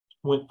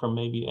went from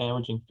maybe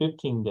averaging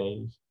 15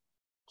 days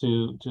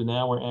to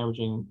now we're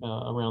averaging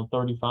around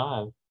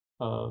 35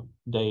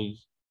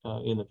 days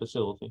in the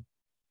facility.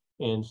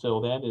 And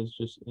so that is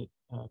just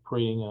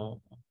creating a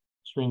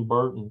extreme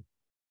burden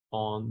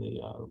on the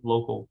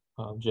local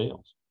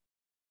jails.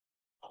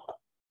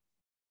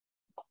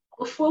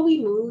 Before we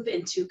move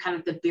into kind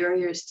of the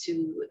barriers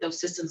to those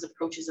systems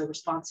approaches or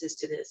responses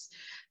to this,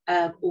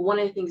 one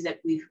of the things that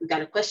we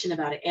got a question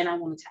about it, and I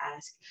wanted to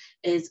ask,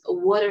 is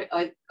what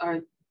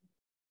are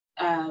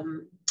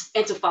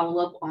and to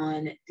follow up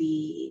on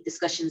the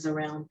discussions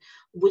around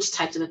which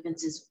types of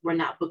offenses were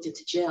not booked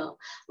into jail,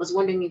 I was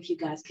wondering if you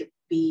guys could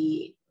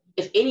be,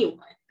 if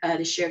anyone,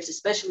 the sheriffs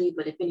especially,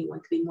 but if anyone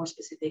could be more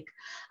specific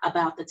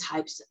about the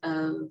types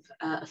of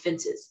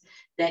offenses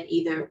that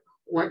either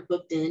weren't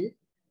booked in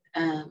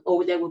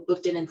or that were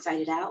booked in and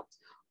cited out,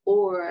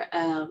 or,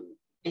 and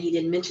he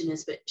didn't mention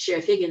this, but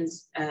Sheriff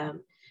Higgins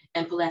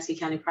and Pulaski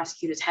County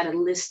prosecutors had a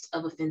list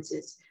of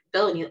offenses,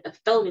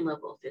 felony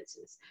level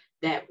offenses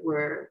that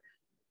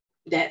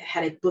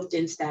had a booked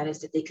in status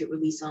that they could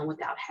release on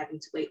without having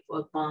to wait for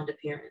a bond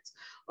appearance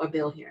or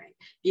bail hearing.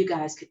 You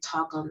guys could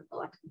talk on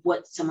like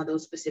what some of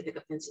those specific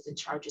offenses and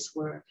charges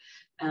were.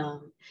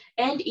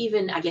 And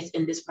even, I guess,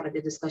 in this part of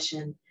the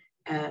discussion,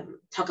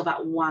 talk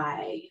about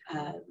why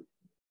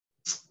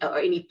or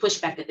any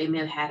pushback that they may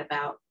have had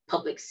about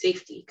public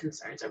safety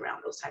concerns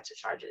around those types of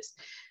charges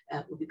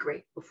would be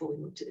great before we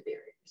move to the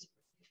barriers.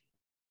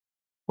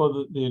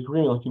 Well, the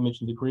agreement, like you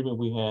mentioned, the agreement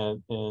we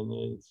had, and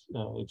it's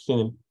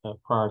extended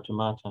prior to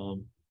my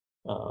time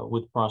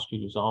with the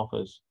prosecutor's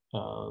office,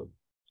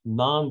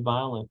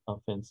 non-violent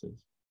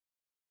offenses,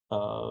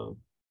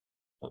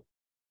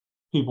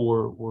 people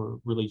were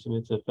releasing.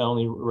 It's a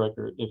felony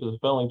record. If it's a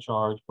felony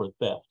charge for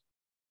theft,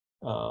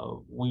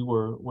 we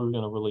were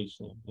going to release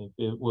them. If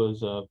it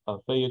was a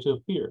failure to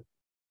appear,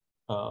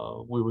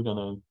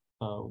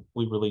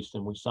 we released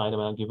them. We cite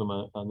them out, give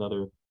them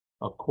another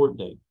court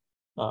date.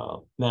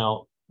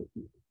 Now,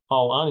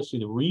 all honesty,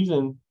 the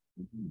reason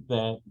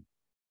that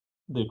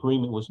the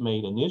agreement was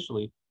made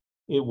initially,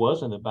 it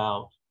wasn't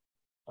about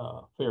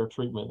fair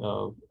treatment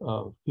of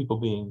people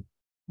being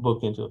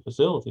booked into a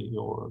facility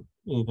or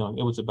anything.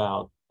 It was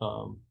about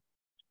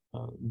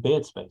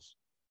bed space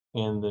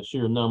and the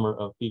sheer number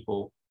of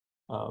people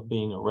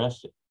being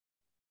arrested.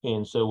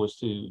 And so was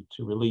to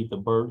relieve the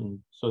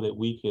burden so that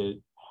we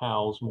could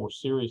house more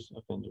serious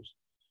offenders.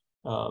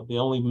 The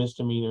only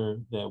misdemeanor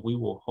that we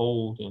will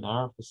hold in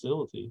our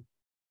facility,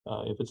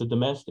 if it's a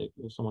domestic,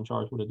 if someone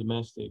charged with a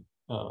domestic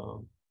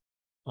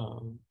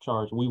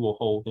charge, we will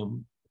hold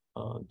them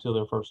till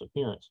their first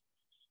appearance.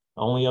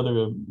 The only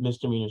other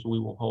misdemeanors we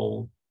will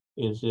hold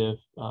is if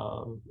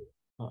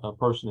a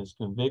person is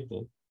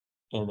convicted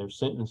and they're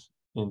sentenced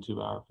into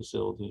our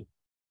facility,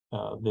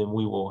 then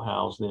we will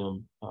house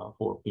them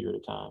for a period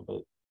of time.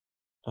 But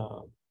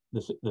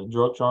the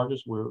drug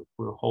charges, we're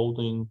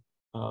holding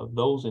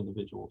those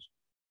individuals.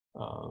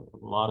 A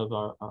lot of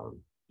our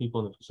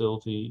people in the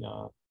facility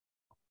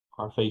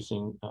are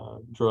facing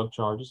drug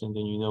charges, and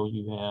then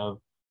you have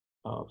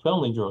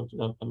felony drugs.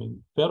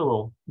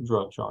 Federal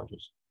drug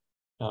charges.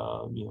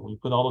 When you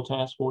put all the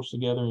task force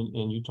together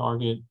and you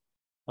target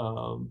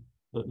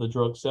the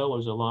drug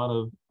sellers, a lot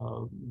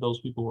of those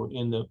people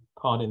who are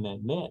caught in that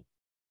net.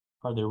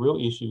 The real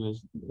issue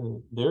is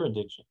their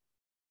addiction,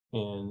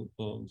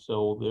 and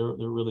so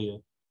they're really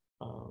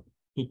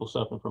people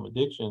suffering from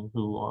addiction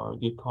who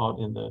get caught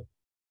in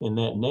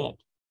that net,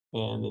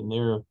 and then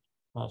they're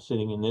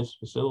sitting in this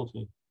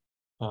facility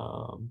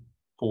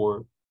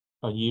for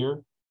a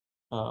year,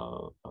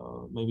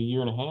 maybe a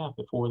year and a half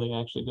before they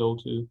actually go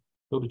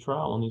to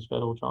trial on these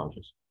federal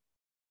charges.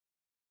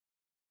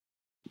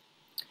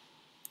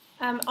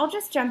 I'll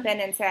just jump in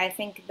and say I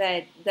think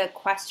that the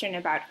question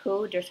about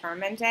who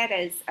determined it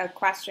is a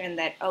question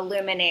that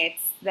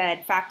illuminates the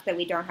fact that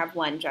we don't have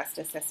one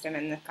justice system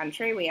in the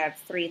country. We have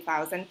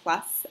 3,000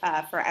 plus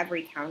for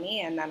every county,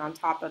 and then on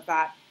top of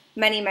that,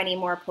 many, many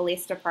more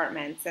police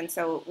departments. And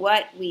so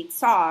what we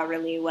saw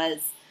really was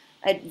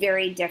a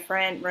very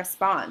different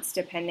response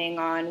depending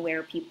on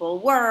where people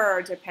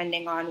were,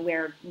 depending on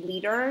where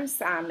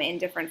leaders in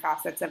different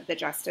facets of the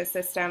justice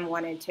system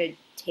wanted to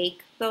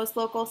take those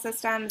local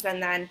systems.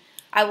 And then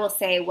I will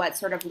say what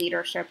sort of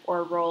leadership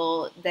or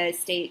role the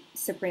state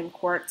Supreme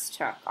Courts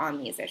took on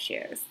these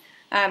issues.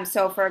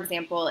 So, for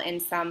example, in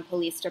some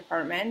police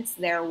departments,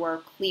 there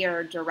were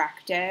clear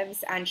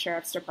directives and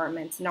sheriff's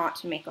departments not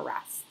to make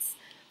arrests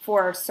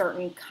for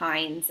certain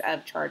kinds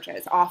of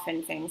charges,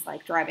 often things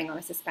like driving on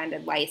a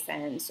suspended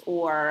license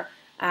or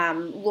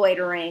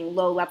loitering,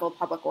 low-level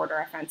public order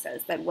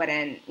offenses that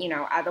wouldn't,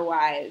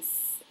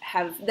 otherwise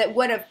that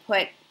would have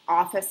put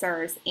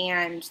officers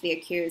and the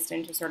accused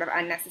into sort of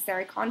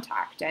unnecessary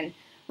contact and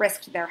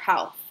risked their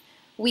health.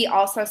 We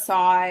also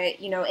saw,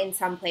 in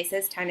some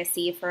places,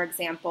 Tennessee, for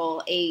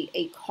example,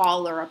 a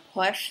call or a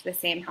push. The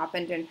same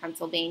happened in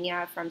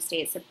Pennsylvania from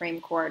state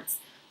Supreme Courts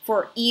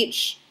for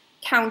each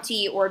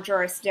county or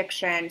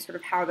jurisdiction, sort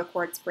of how the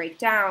courts break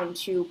down,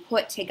 to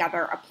put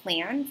together a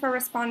plan for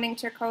responding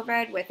to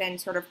COVID within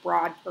sort of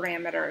broad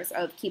parameters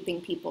of keeping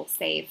people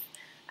safe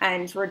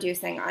and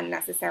reducing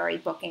unnecessary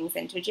bookings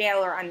into jail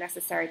or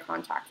unnecessary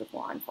contact with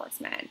law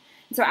enforcement.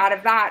 So out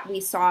of that, we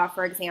saw,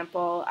 for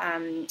example,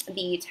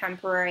 the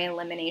temporary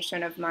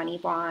elimination of money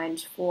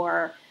bond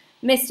for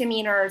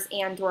misdemeanors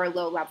and or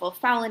low-level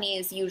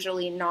felonies,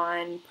 usually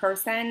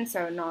non-person,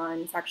 so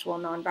non-sexual,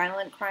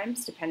 non-violent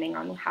crimes, depending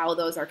on how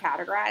those are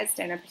categorized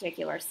in a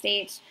particular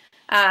state.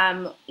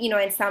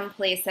 In some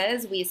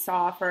places, we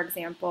saw, for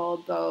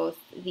example, both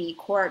the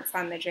courts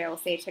and the jail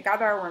stay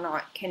together. We're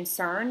not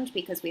concerned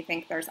because we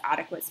think there's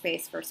adequate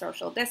space for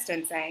social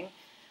distancing.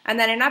 And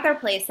then in other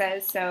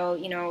places, so,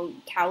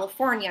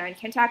 California and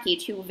Kentucky,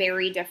 two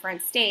very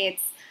different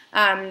states,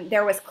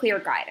 there was clear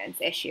guidance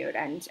issued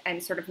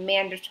and sort of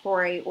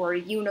mandatory or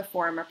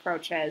uniform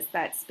approaches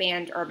that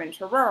spanned urban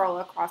to rural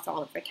across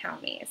all of the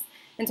counties.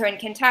 And so in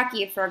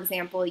Kentucky, for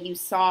example, you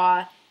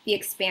saw the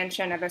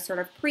expansion of a sort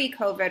of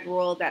pre-COVID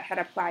rule that had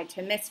applied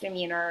to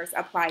misdemeanors,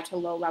 applied to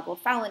low-level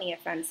felony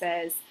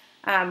offenses,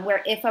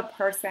 where if a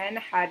person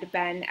had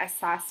been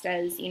assessed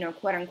as,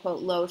 quote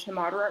unquote, low to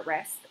moderate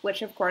risk,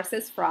 which of course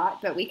is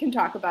fraught, but we can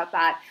talk about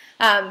that,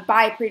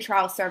 by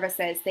pretrial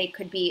services, they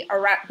could be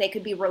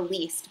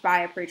released by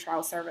a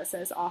pretrial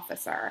services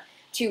officer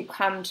to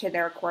come to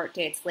their court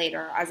dates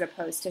later, as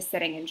opposed to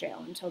sitting in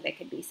jail until they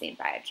could be seen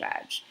by a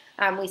judge.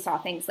 We saw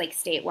things like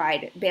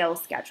statewide bail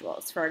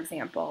schedules, for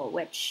example,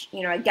 which,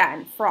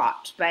 again,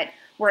 fraught, but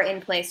were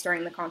in place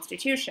during the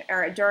Constitution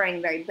or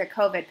during the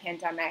COVID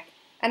pandemic.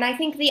 And I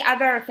think the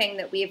other thing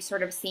that we've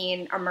sort of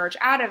seen emerge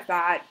out of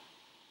that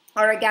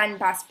are, again,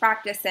 best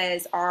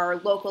practices, are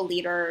local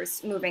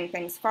leaders moving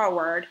things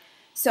forward.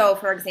 So,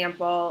 for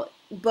example,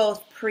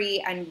 both pre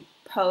and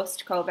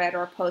post-COVID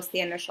or post the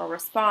initial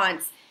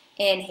response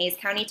in Heiss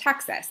County,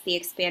 Texas, the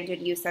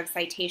expanded use of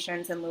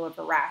citations in lieu of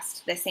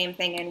arrest. The same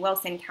thing in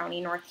Wilson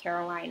County, North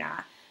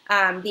Carolina.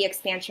 The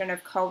expansion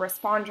of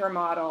co-responder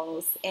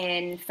models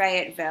in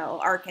Fayetteville,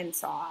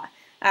 Arkansas.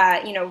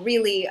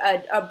 Really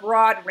a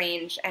broad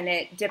range, and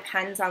it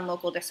depends on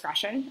local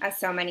discretion, as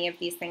so many of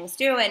these things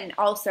do, and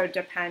also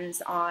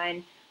depends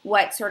on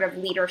what sort of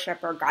leadership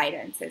or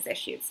guidance is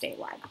issued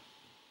statewide.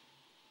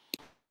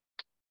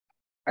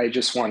 I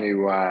just want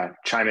to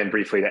chime in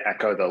briefly to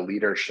echo the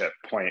leadership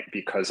point,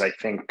 because I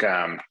think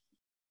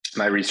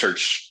my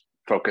research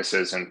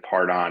focuses in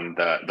part on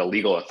the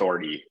legal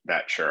authority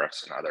that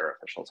sheriffs and other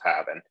officials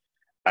have. And,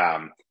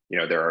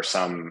 there are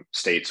some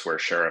states where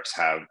sheriffs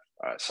have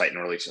cite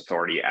and release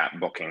authority at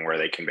booking, where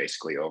they can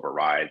basically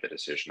override the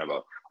decision of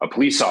a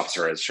police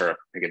officer. As Sheriff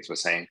Higgins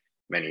was saying,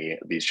 many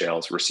of these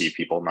jails receive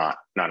people not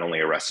only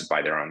arrested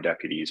by their own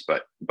deputies,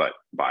 but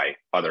by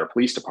other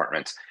police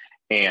departments.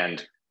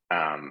 And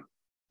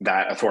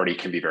that authority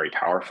can be very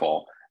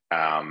powerful,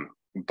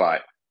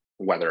 but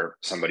whether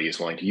somebody is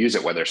willing to use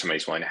it, whether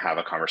somebody's willing to have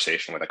a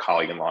conversation with a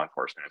colleague in law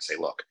enforcement and say,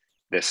 look,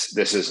 this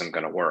isn't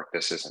going to work,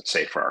 this isn't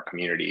safe for our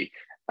community,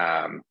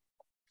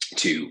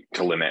 to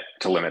limit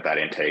that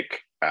intake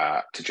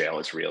to jail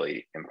is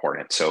really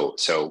important.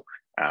 So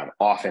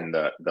often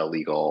the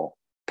legal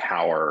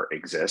power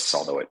exists,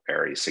 although it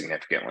varies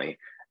significantly,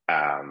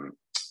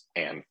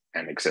 and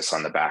exists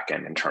on the back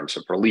end in terms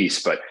of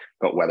release, but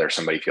whether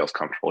somebody feels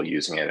comfortable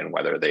using it and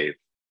whether they've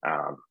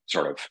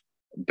sort of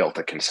built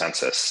a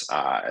consensus,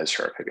 as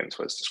Sheriff Higgins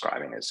was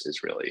describing, is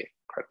really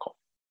critical.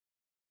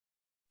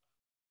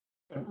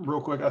 And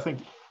real quick, I think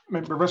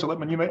Professor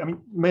Littman,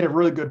 you made a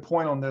really good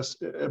point on this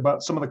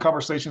about some of the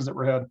conversations that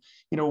were had.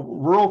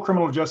 Rural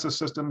criminal justice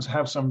systems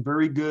have some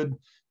very good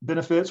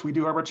benefits. We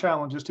do have our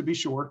challenges, to be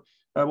sure,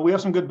 but we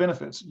have some good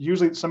benefits.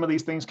 Usually some of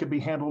these things could be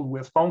handled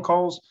with phone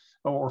calls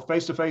or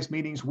face-to-face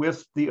meetings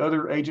with the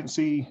other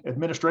agency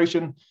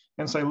administration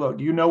and say, look,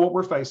 what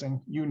we're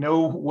facing,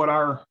 what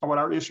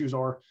our issues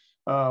are,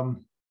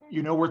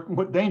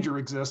 what danger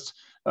exists.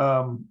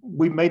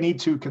 We may need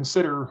to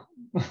consider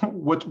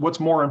what's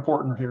more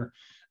important here.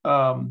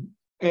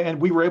 And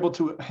we were able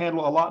to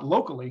handle a lot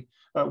locally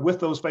with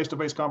those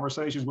face-to-face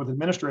conversations with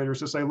administrators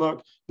to say,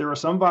 look, there are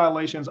some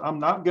violations. I'm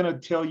not going to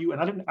tell you,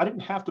 and I didn't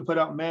have to put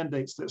out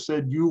mandates that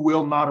said you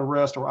will not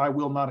arrest or I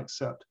will not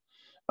accept.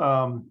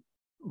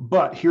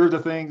 But here are the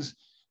things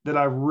that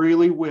I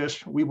really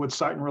wish we would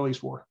cite and release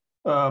for.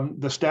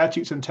 The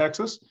statutes in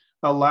Texas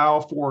allow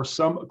for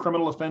some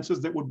criminal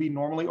offenses that would be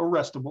normally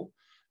arrestable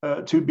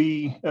to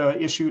be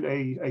issued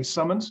a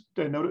summons,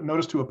 a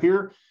notice to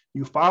appear.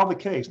 You file the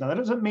case. Now, that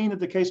doesn't mean that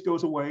the case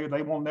goes away.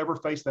 They will never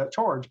face that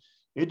charge.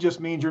 It just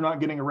means you're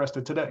not getting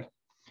arrested today.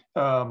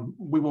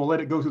 We will let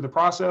it go through the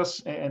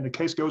process, and the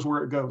case goes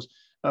where it goes.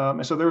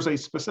 And so there's a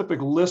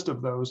specific list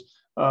of those.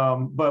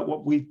 But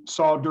what we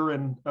saw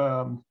during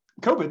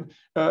COVID,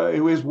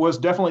 it was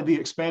definitely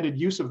the expanded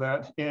use of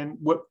that. And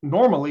what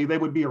normally they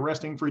would be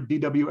arresting for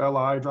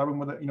DWLI, driving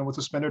with a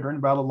suspended or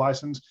invalid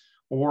license,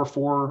 or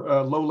for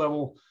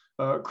low-level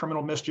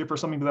criminal mischief or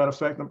something to that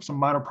effect, some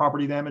minor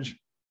property damage,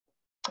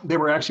 they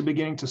were actually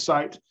beginning to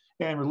cite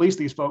and release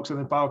these folks and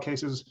then file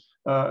cases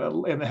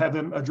and have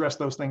them address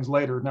those things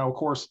later. Now, of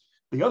course,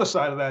 the other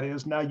side of that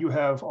is now you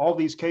have all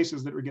these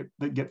cases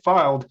that get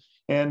filed,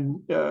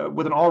 and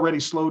with an already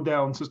slowed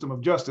down system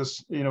of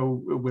justice,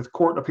 with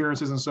court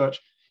appearances and such,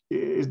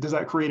 does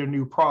that create a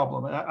new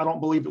problem? And I don't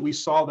believe that we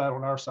saw that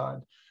on our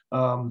side.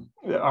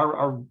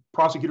 Our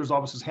prosecutor's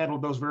offices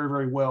handled those very,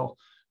 very well.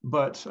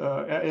 But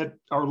at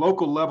our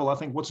local level, I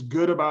think what's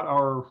good about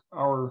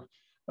our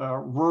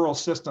rural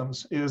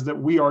systems is that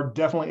we are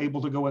definitely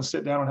able to go and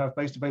sit down and have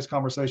face-to-face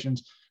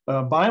conversations.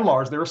 By and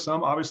large, there are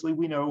some, obviously,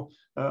 we know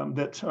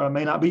that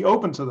may not be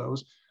open to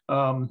those.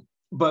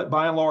 But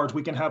by and large,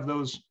 we can have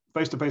those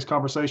face-to-face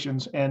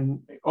conversations and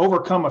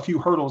overcome a few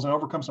hurdles and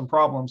overcome some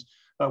problems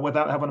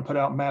without having to put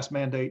out mass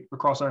mandate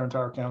across our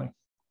entire county.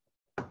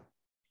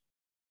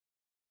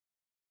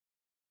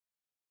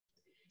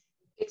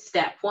 It's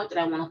that point that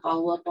I want to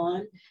follow up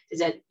on, is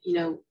that,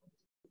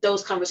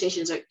 those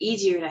conversations are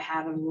easier to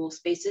have in rural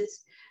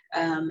spaces,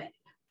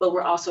 but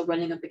we're also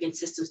running up against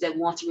systems that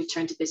want to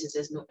return to business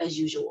as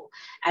usual.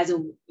 As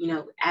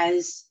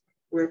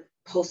we're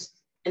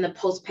in the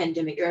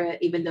post-pandemic era,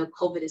 even though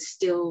COVID is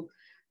still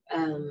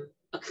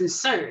a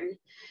concern,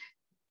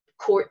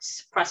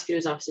 courts,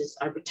 prosecutors' offices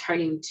are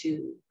returning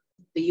to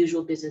the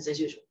usual business as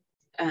usual,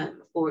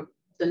 or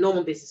the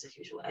normal business as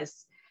usual.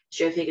 As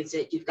Sheriff Higgins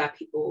said, you've got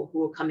people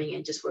who are coming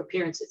in just for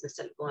appearances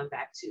instead of going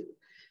back to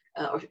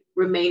or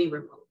remaining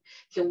remote.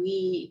 Can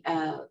we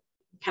kind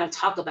of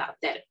talk about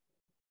that,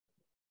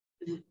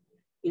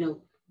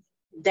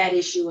 that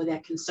issue or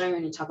that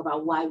concern, and talk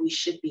about why we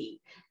should be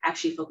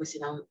actually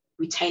focusing on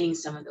retaining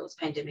some of those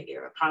pandemic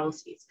era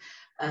policies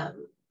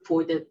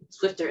for the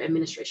swifter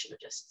administration of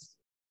justice?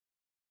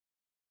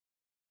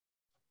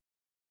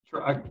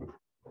 Sure.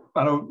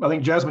 I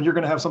think, Jasmine, you're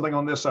going to have something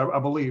on this, I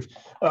believe.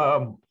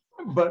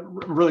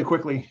 But really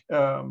quickly,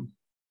 I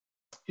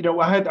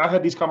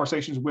had these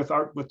conversations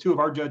with two of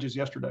our judges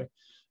yesterday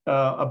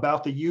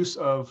about the use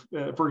of,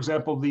 for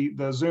example,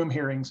 the Zoom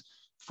hearings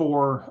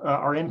for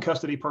our in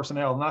custody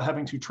personnel, not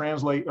having to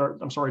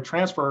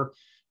transfer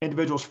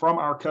individuals from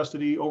our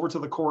custody over to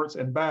the courts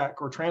and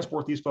back, or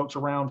transport these folks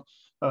around,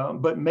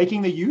 but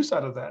making the use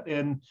out of that.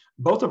 And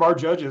both of our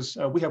judges,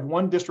 we have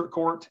one district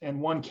court and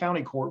one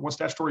county court, one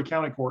statutory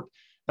county court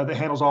that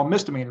handles all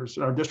misdemeanors.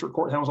 Our district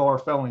court handles all our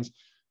felonies.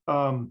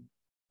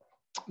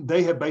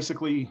 They have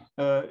basically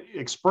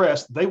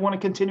expressed they want to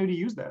continue to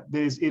use that.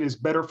 It is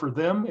better for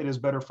them. It is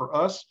better for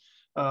us.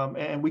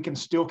 And we can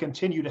still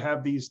continue to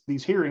have these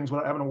hearings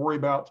without having to worry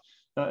about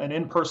an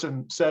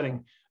in-person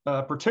setting,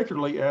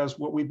 particularly as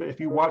if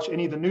you watch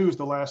any of the news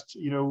the last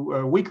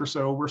week or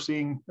so, we're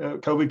seeing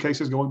COVID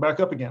cases going back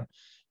up again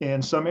in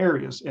some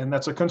areas. And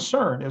that's a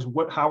concern, is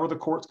how are the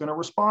courts going to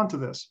respond to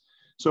this?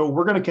 So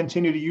we're going to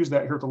continue to use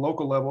that here at the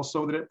local level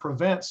so that it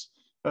prevents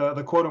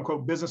the quote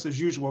unquote business as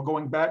usual,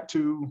 going back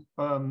to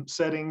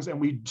settings, and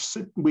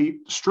we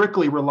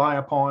strictly rely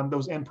upon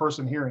those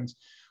in-person hearings.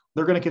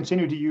 They're going to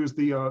continue to use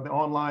the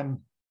online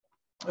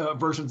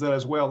versions of that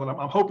as well, and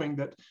I'm hoping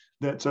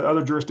that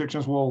other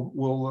jurisdictions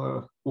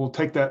will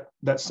take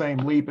that same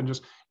leap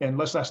and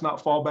let's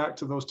not fall back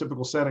to those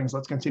typical settings.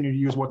 Let's continue to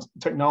use what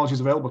technology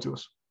is available to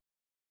us.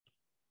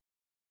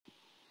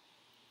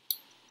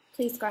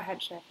 Please go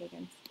ahead, Sheriff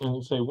Higgins.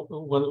 And say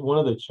one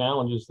of the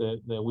challenges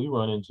that we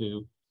run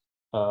into.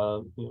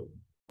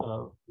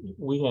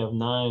 We have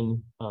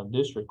 9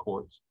 district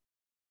courts,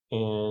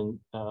 and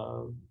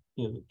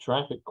the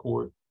traffic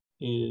court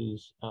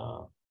is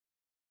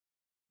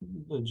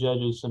the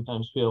judges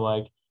sometimes feel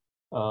like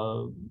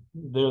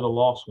they're the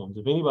lost ones.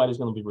 If anybody's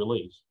going to be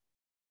released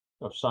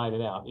or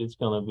cited out, it's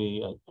going to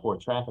be for a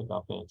traffic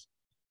offense,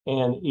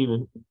 and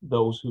even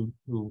those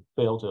who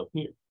fail to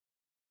appear.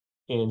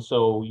 And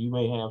so you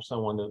may have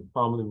someone that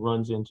probably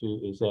runs into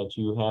is that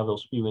you have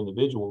those few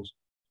individuals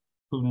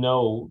who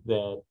know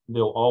that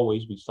they'll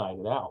always be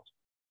cited out,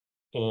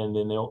 and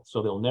then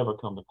they'll never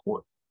come to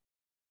court,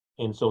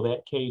 and so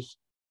that case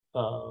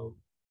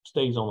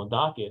stays on the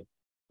docket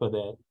for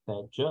that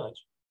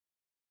judge,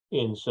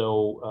 and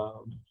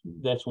so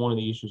that's one of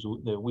the issues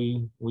that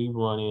we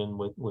run in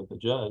with the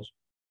judge,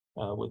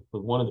 with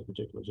one of the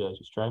particular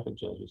judges, traffic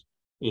judges,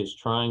 is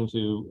trying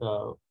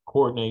to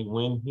coordinate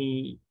when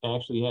he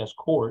actually has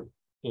court,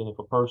 and if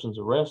a person's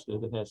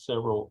arrested that has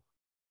several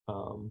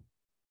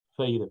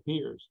failure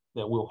appears,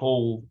 that will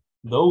hold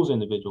those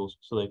individuals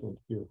so they can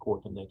appear in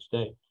court the next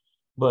day.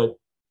 But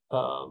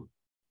talk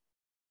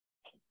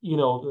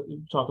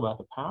about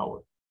the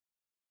power.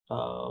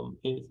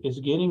 It's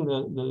getting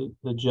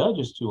the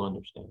judges to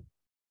understand,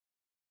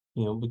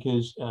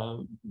 because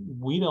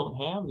we don't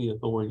have the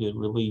authority to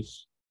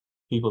release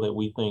people that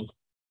we think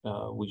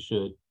we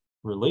should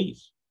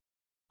release.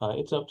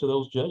 It's up to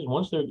those judges.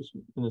 Once they're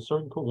in a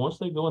certain court, once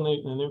they go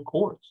in their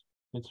courts,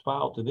 it's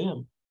filed to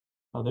them.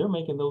 They're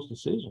making those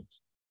decisions,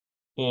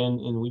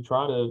 and we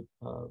try to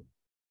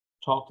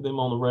talk to them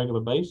on a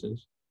regular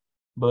basis,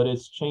 but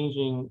it's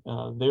changing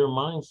their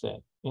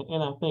mindset.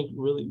 And I think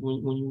really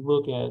when you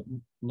look at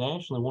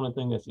nationally, one of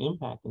the things that's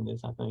impacting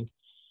this, I think,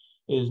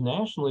 is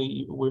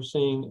nationally we're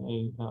seeing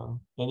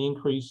an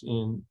increase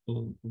in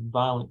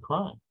violent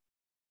crime.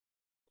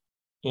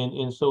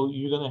 And so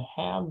you're going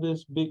to have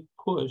this big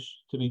push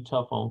to be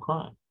tough on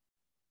crime.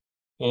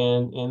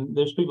 And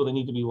there's people that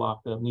need to be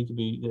locked up, need to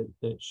be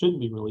that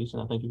shouldn't be released.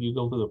 And I think if you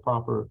go through the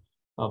proper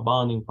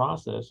bonding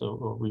process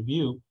or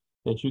review,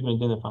 that you can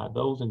identify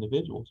those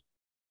individuals.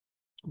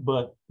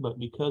 But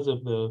because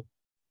of the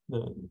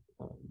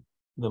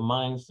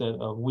mindset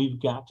of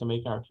we've got to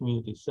make our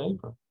community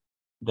safer,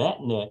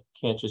 that net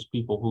catches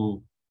people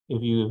who,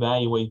 if you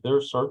evaluate their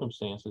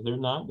circumstances, they're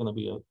not going to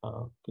be a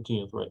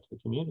continual threat to the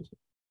community.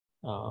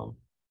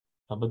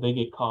 But they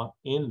get caught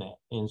in that,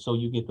 and so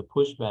you get the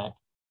pushback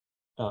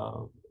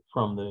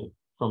from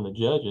the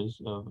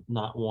judges of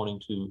not wanting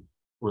to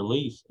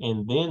release,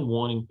 and then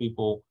wanting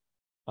people.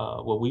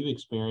 What we've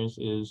experienced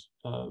is,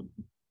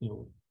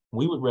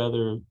 we would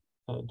rather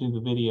do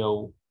the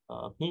video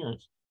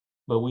appearance,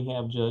 but we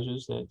have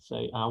judges that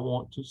say, "I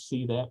want to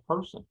see that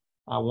person.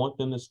 I want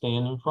them to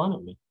stand in front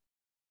of me."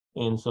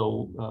 And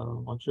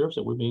so, like Sheriff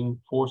said, we're being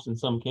forced in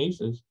some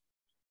cases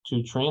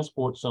to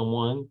transport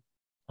someone,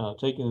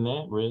 taking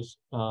that risk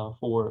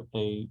for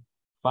a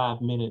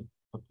 5-minute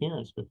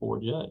appearance before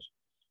a judge.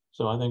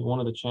 So I think one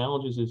of the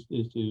challenges is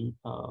to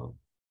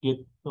get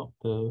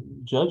the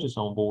judges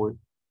on board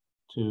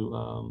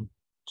to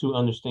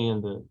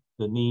understand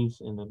the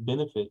needs and the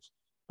benefits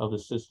of the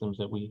systems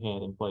that we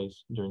had in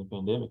place during the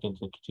pandemic, and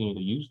to continue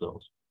to use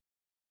those.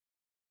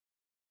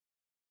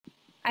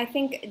 I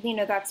think,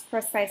 that's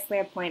precisely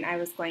a point I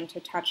was going to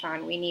touch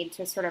on. We need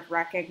to sort of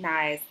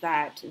recognize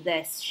that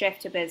this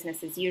shift to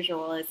business as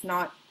usual is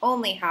not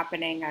only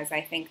happening as I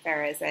think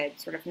there is a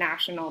sort of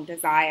national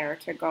desire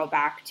to go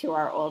back to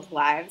our old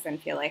lives and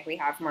feel like we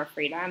have more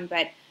freedom,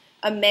 but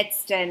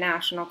amidst a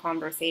national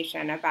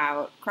conversation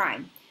about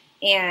crime.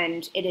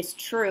 And it is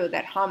true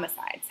that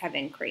homicides have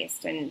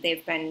increased, and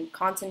they've been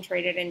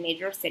concentrated in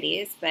major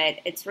cities, but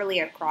it's really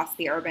across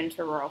the urban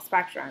to rural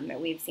spectrum that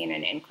we've seen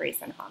an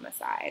increase in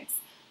homicides.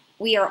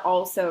 We are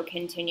also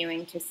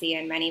continuing to see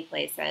in many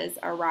places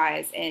a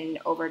rise in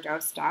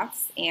overdose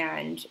deaths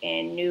and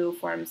in new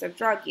forms of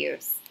drug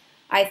use.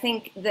 I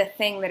think the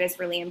thing that is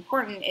really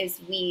important is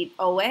we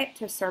owe it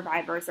to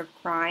survivors of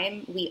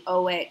crime. We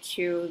owe it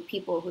to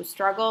people who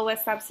struggle with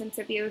substance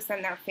abuse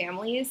and their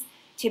families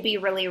to be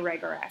really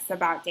rigorous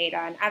about data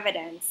and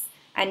evidence.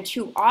 And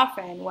too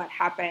often what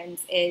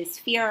happens is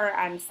fear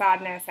and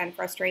sadness and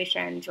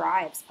frustration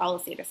drives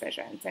policy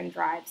decisions and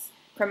drives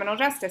criminal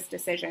justice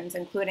decisions,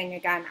 including,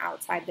 again,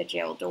 outside the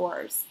jail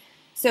doors.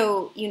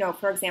 So,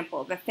 for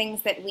example, the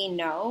things that we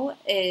know,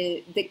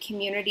 the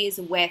communities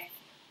with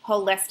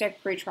holistic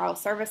pretrial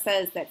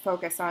services that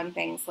focus on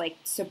things like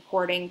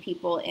supporting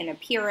people in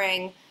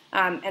appearing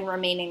and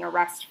remaining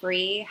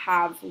arrest-free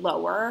have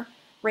lower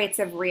rates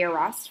of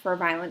rearrest for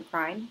violent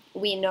crime.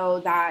 We know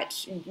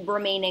that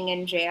remaining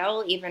in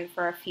jail, even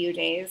for a few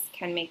days,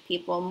 can make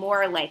people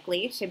more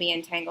likely to be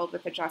entangled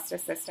with the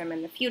justice system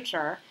in the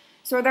future.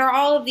 So there are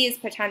all of these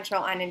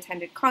potential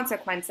unintended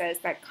consequences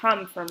that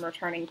come from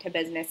returning to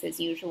business as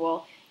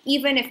usual,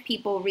 even if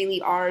people really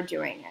are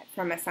doing it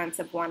from a sense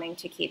of wanting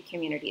to keep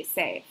communities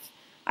safe.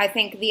 I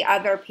think the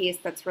other piece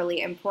that's really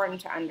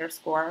important to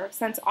underscore,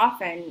 since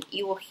often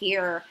you will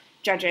hear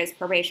judges,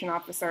 probation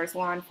officers,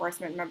 law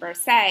enforcement members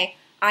say,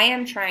 "I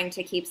am trying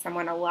to keep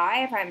someone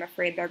alive. I'm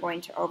afraid they're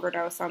going to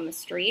overdose on the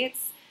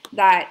streets,"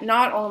 that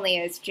not only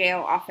is jail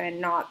often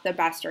not the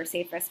best or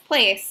safest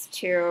place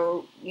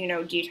to,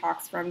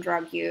 detox from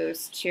drug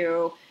use,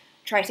 to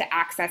try to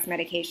access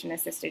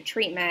medication-assisted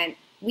treatment,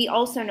 we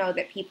also know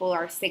that people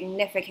are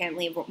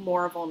significantly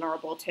more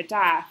vulnerable to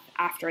death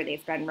after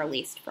they've been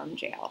released from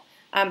jail,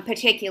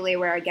 particularly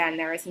where, again,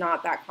 there is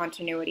not that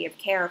continuity of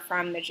care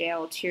from the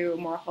jail to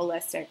more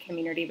holistic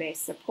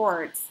community-based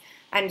supports.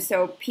 And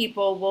so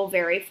people will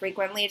very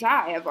frequently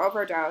die of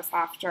overdose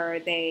after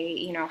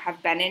they,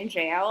 have been in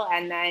jail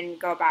and then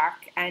go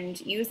back and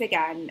use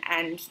again,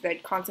 and the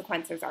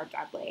consequences are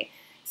deadly.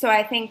 So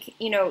I think,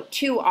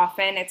 too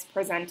often it's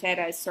presented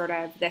as sort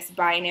of this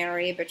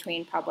binary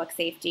between public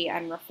safety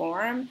and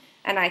reform.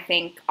 And I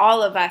think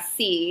all of us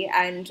see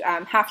and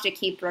have to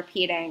keep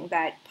repeating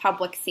that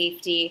public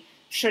safety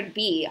should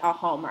be a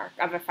hallmark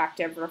of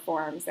effective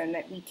reforms, and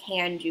that we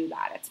can do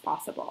that. It's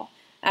possible.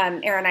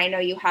 Aaron, I know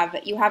you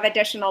have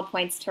additional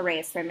points to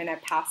raise, so I'm going to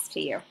pass to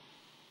you.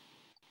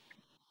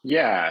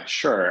 Yeah,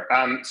 sure.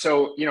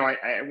 So,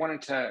 I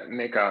wanted to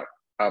make a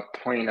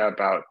point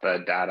about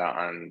the data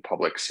on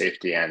public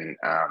safety, and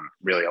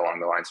really along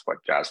the lines of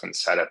what Jasmine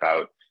said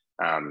about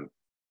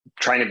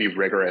trying to be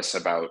rigorous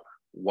about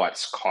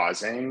what's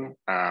causing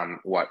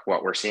what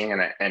we're seeing,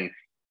 and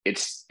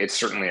it's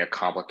certainly a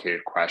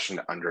complicated question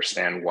to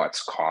understand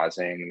what's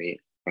causing the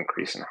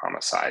increase in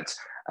homicides.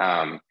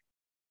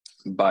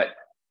 But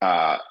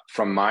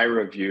from my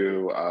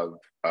review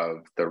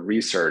of the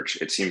research,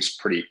 it seems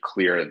pretty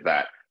clear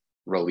that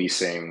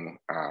releasing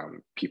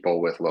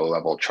people with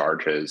low-level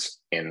charges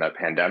in the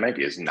pandemic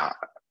is not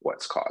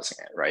what's causing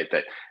it, right?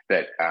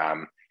 That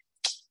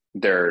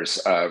there's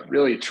a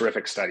really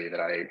terrific study that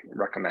I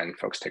recommend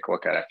folks take a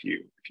look at if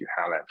you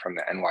haven't, from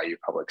the NYU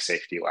Public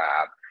Safety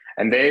Lab.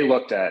 And they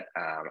looked at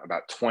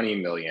about 20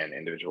 million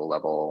individual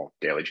level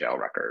daily jail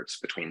records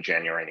between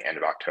January and the end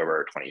of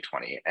October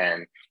 2020.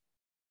 And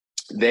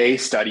they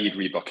studied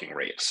rebooking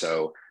rates.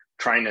 So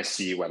trying to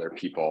see whether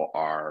people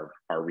are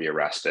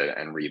rearrested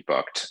and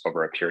rebooked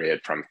over a period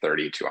from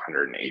 30 to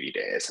 180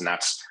 days. And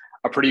that's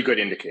a pretty good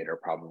indicator,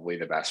 probably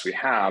the best we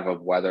have,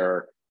 of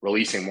whether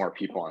releasing more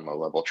people on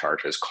low-level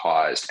charges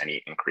caused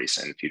any increase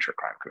in future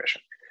crime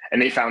commission.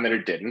 And they found that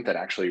it didn't, that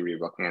actually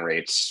rebooking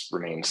rates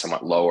remained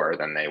somewhat lower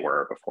than they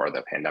were before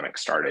the pandemic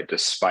started,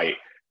 despite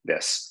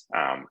this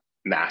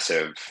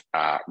massive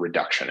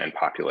reduction in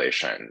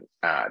population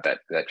that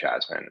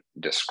Jasmine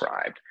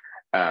described.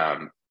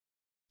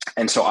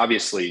 And so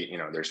obviously,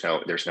 there's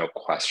no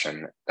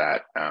question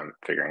that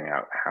figuring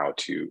out how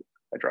to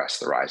address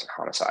the rise in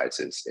homicides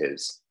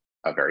is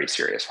a very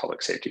serious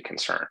public safety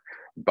concern.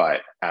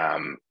 But I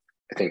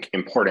think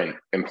important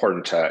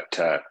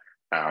to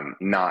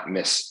not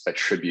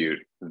misattribute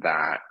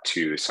that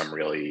to some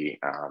really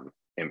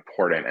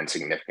important and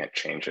significant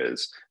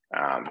changes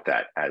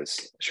that,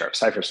 as Sheriff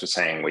Scifres was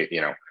saying,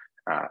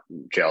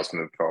 jails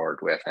moved forward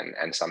with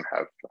and some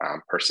have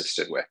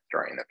persisted with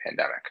during the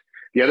pandemic.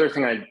 The other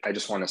thing I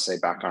just want to say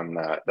back on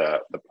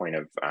the point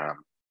of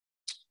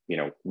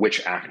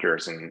which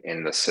actors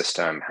in the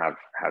system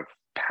have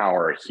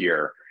power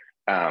here.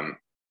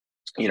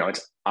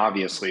 It's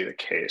obviously the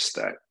case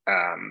that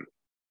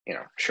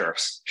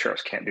sheriffs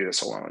can't do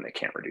this alone. They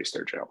can't reduce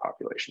their jail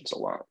populations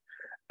alone.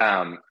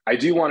 I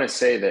do want to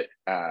say that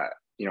I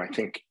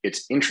think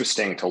it's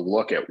interesting to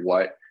look at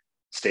what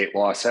state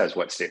law says,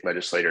 what state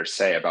legislators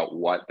say about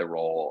what the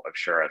role of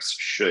sheriffs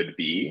should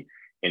be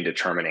in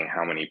determining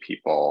how many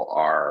people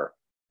are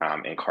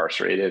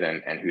incarcerated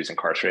and who's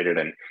incarcerated.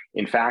 And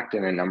in fact,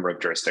 in a number of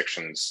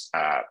jurisdictions,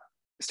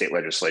 state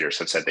legislators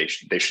have said they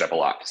should have a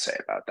lot to say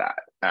about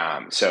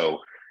that. So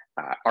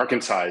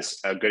Arkansas is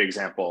a good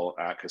example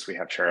because we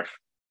have Sheriff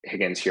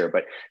Higgins here,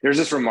 but there's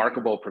this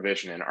remarkable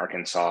provision in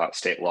Arkansas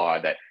state law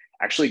that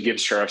actually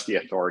gives sheriffs the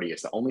authority.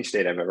 It's the only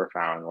state I've ever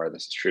found where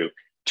this is true,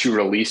 to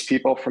release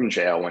people from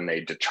jail when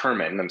they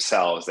determine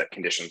themselves that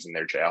conditions in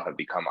their jail have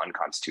become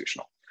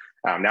unconstitutional.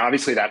 Now,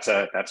 obviously, that's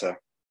a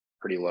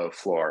pretty low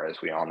floor,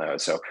 as we all know.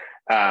 So,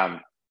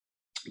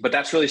 but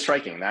that's really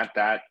striking. That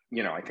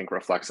I think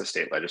reflects the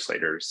state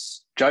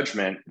legislators'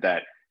 judgment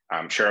that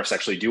sheriffs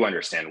actually do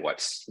understand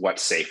what's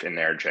safe in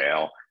their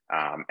jail,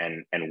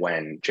 and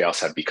when jails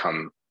have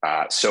become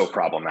so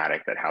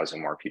problematic that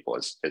housing more people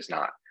is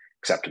not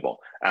acceptable.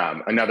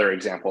 Another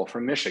example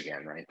from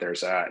Michigan, right?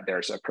 There's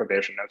a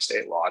provision of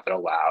state law that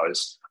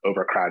allows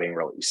overcrowding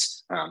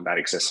release that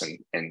exists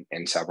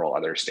in several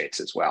other states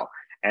as well.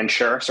 And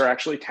sheriffs are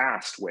actually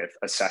tasked with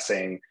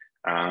assessing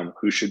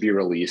who should be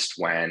released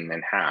when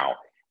and how.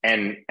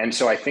 And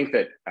so I think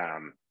that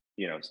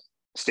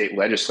state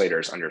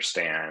legislators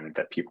understand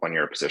that people in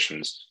your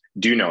positions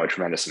do know a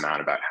tremendous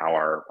amount about how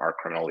our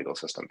criminal legal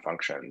system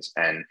functions,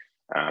 and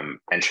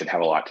should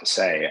have a lot to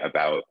say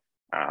about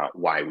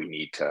why we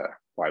need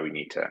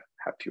to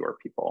have fewer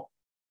people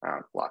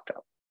locked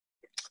up.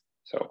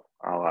 So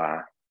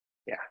I'll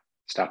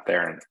stop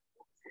there and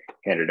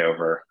hand it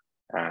over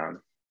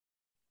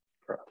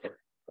for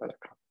other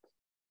comments.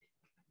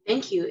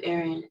 Thank you,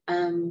 Aaron.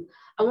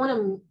 I want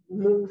to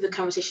move the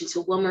conversation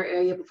to one more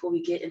area before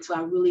we get into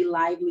our really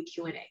lively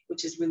Q&A,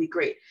 which is really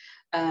great.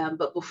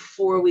 But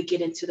before we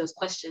get into those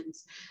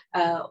questions,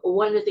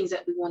 one of the things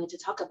that we wanted to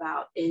talk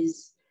about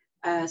is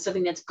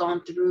something that's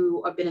gone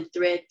through or been a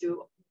thread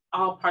through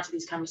all parts of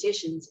these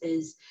conversations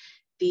is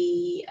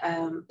the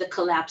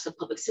collapse of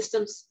public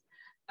systems,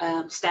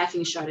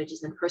 staffing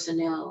shortages and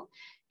personnel,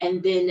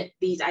 and then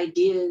these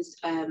ideas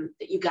that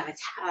you guys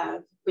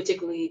have,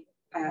 particularly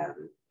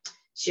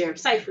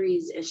Sheriff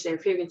Scifres and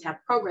Sheriff Higgins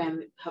have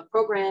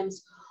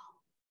programs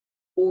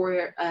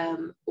or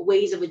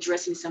ways of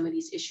addressing some of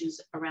these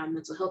issues around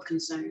mental health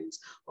concerns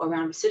or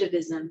around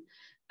recidivism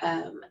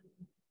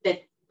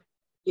that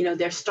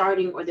they're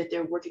starting or that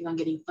they're working on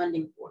getting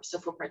funding for. So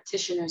for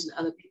practitioners and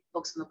other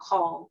folks on the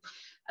call,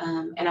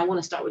 and I want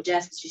to start with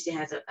Jasmine. She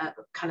has a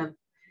kind of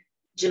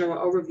general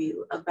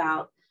overview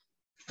about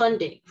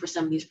funding for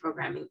some of these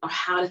programming or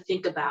how to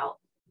think about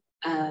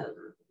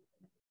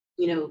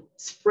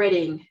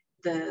spreading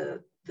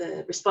the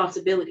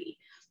responsibility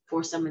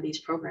for some of these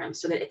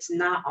programs so that it's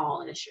not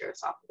all in a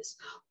sheriff's office,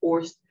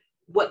 or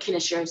what can a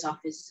sheriff's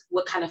office,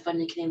 what kind of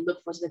funding can they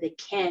look for so that they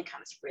can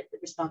kind of spread the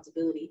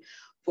responsibility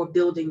for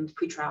building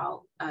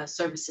pretrial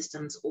service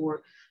systems,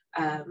 or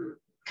kind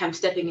of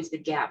stepping into the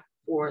gap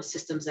for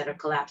systems that are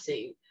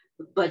collapsing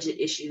with budget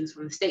issues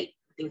from the state,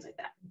 things like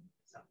that.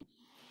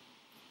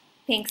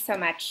 Thanks so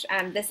much.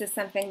 This is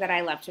something that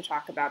I love to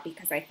talk about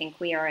because I think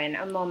we are in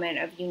a moment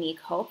of unique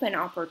hope and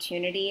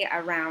opportunity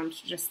around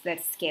just the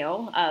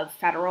scale of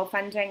federal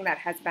funding that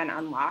has been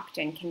unlocked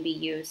and can be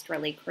used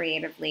really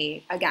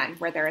creatively, again,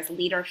 where there is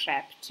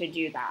leadership to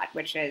do that,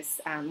 which is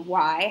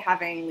why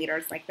having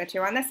leaders like the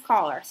two on this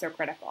call are so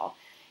critical.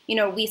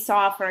 We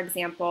saw, for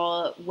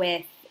example,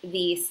 with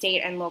the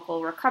state and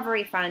local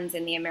recovery funds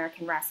in the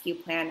American Rescue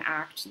Plan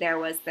Act, there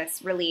was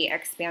this really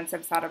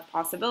expansive set of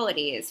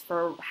possibilities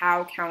for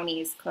how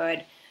counties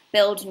could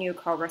build new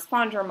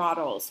co-responder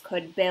models,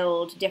 could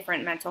build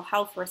different mental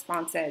health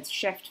responses,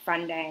 shift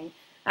funding.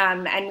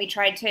 And we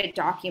tried to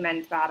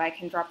document that. I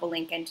can drop a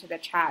link into the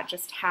chat,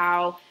 just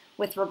how,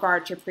 with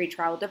regard to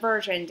pretrial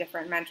diversion,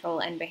 different mental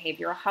and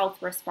behavioral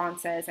health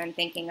responses, and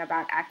thinking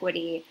about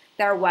equity,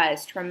 there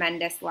was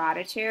tremendous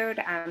latitude,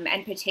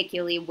 and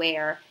particularly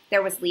where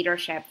there was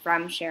leadership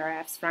from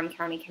sheriffs, from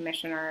county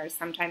commissioners,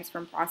 sometimes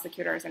from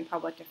prosecutors and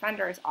public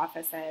defenders'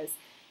 offices.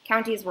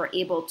 Counties were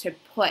able to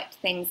put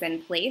things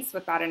in place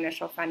with that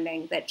initial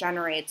funding that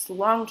generates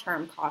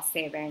long-term cost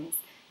savings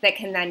that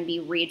can then be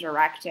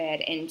redirected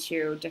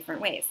into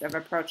different ways of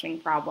approaching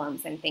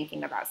problems and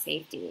thinking about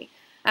safety.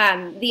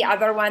 The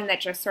other one that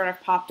just sort of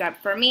popped up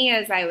for me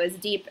as I was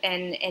deep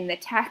in the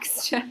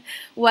text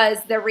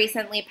was the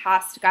recently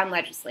passed gun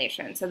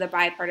legislation. So the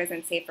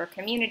Bipartisan Safer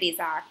Communities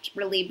Act,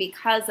 really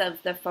because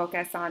of the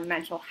focus on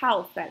mental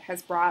health that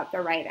has brought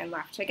the right and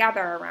left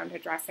together around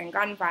addressing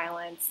gun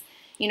violence.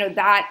 You know,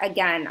 that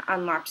again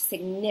unlocked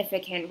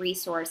significant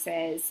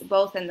resources,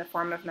 both in the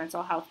form of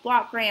mental health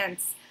block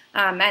grants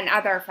and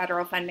other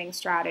federal funding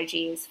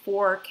strategies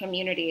for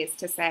communities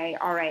to say,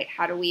 all right,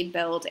 how do we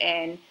build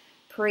in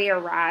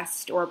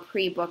pre-arrest or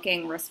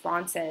pre-booking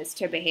responses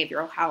to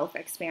behavioral health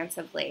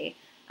expansively?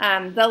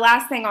 The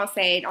last thing I'll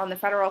say on the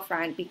federal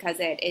front, because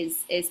it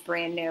is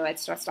brand new,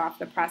 it's just off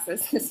the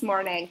presses this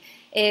morning,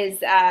 is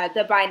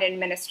the Biden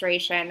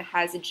administration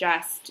has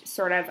just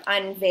sort of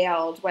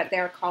unveiled what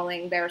they're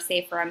calling their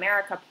Safer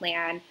America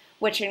plan,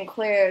 which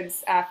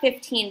includes a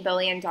 $15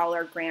 billion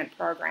grant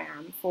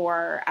program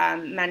for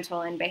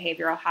mental and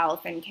behavioral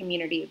health and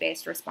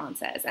community-based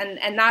responses.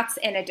 And that's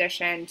in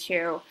addition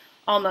to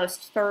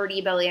almost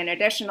 $30 billion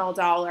additional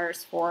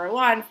dollars for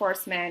law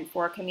enforcement,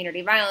 for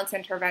community violence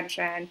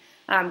intervention,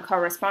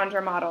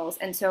 co-responder models.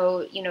 And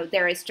so, you know,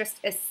 there is just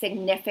a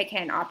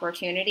significant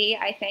opportunity,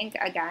 I think,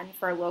 again,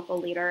 for local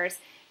leaders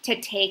to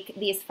take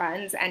these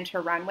funds and to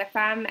run with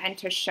them and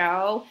to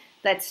show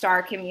that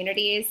STAR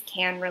communities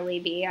can really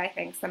be, I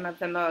think, some of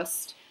the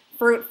most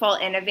fruitful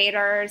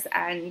innovators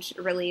and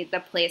really the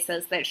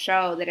places that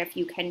show that if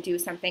you can do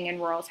something in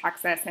rural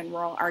Texas and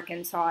rural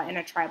Arkansas in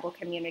a tribal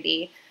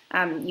community,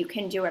 you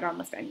can do it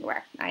almost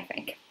anywhere, I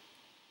think.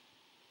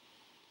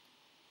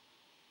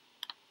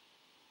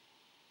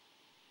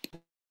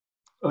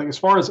 I think as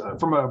far as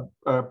from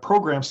a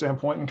program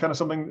standpoint and kind of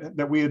something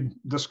that we had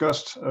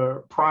discussed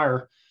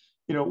prior,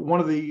 you know, one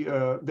of the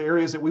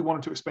areas that we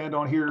wanted to expand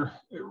on here,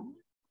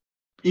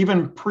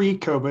 even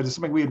pre-COVID, is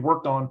something we had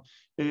worked on,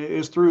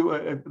 is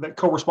through that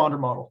co-responder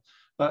model.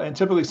 And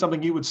typically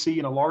something you would see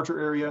in a larger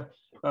area.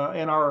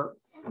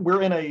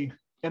 We're in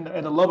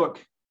the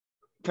Lubbock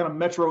kind of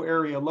metro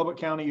area. Lubbock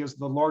County is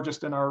the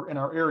largest in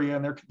our area,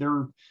 and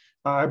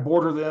I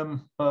border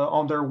them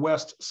on their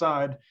west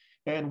side.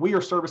 And we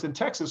are serviced in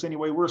Texas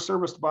anyway. We're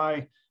serviced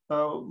by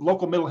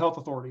local mental health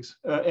authorities,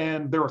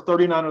 and there are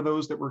 39 of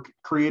those that were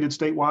created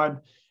statewide.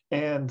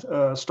 And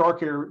Star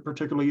Care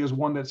particularly is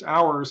one that's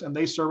ours, and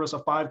they service a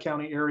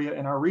 5-county area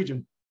in our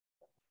region.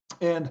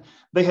 And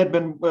they had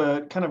been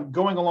kind of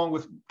going along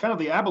with kind of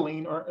the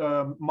Abilene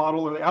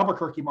model or the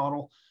Albuquerque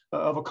model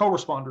of a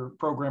co-responder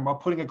program by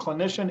putting a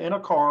clinician in a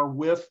car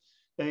with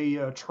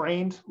a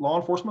trained law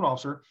enforcement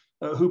officer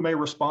who may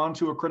respond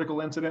to a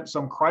critical incident,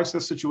 some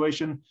crisis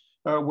situation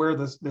where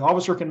the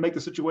officer can make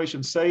the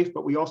situation safe,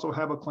 but we also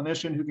have a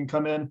clinician who can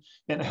come in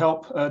and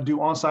help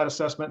do on-site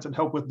assessments and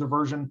help with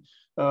diversion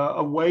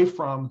away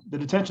from the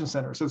detention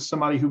center. So it's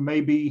somebody who may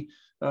be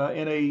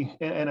in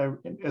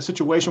a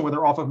situation where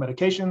they're off of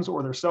medications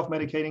or they're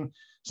self-medicating,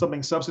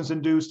 something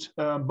substance-induced,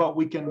 but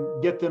we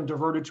can get them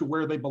diverted to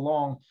where they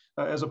belong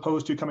as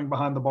opposed to coming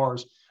behind the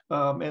bars.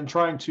 And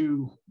trying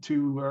to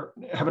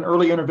have an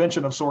early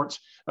intervention of sorts,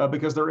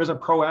 because there is a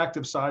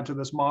proactive side to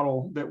this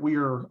model that we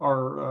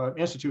are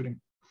instituting.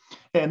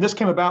 And this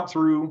came about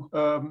through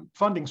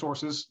funding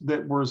sources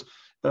that was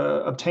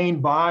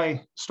obtained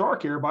by Star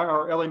Care, by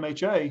our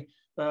LMHA,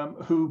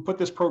 who put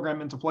this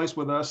program into place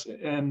with us,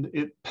 and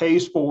it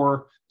pays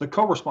for the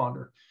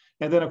co-responder.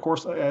 And then, of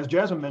course, as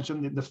Jasmine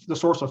mentioned, the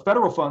source of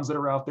federal funds that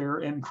are out there,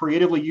 and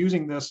creatively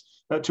using this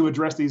to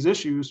address these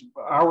issues,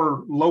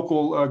 our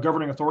local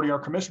governing authority, our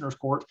commissioner's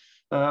court,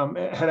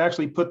 had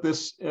actually put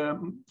this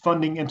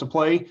funding into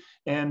play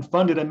and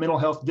funded a mental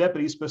health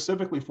deputy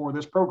specifically for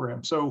this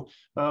program. So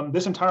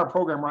this entire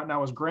program right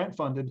now is grant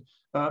funded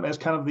as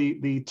kind of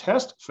the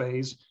test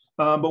phase,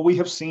 but we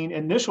have seen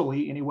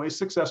initially, anyway,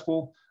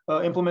 successful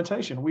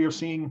implementation. We are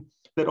seeing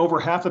that over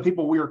half the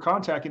people we are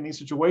contacting in these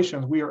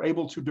situations, we are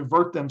able to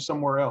divert them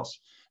somewhere else.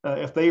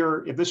 If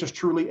this is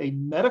truly a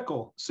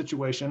medical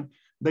situation,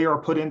 they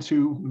are put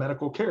into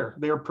medical care.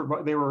 They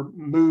are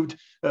moved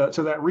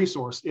to that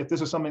resource. If this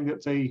is something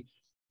that's a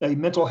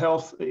mental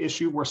health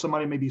issue where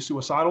somebody may be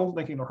suicidal,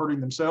 thinking of hurting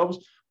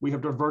themselves, we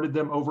have diverted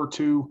them over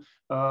to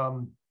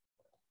the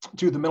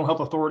mental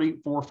health authority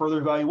for further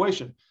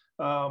evaluation.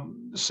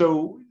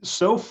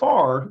 So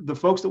far, the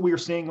folks that we are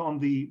seeing on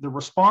the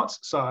response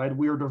side,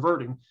 we are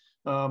diverting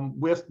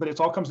but it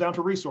all comes down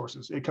to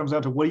resources. It comes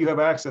down to what do you have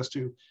access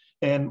to?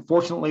 And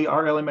fortunately,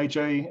 our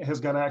LMHA has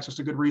got access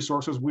to good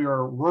resources. We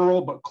are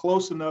rural, but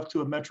close enough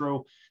to a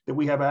metro that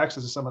we have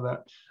access to some of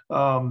that.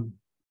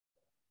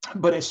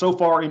 But so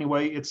far,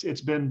 anyway,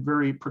 it's been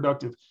very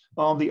productive.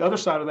 On the other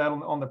side of that,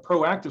 on the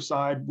proactive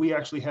side, we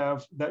actually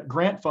have that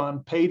grant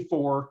fund paid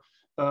for,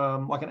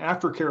 like an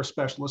aftercare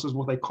specialist is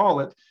what they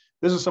call it.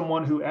 This is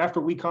someone who, after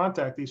we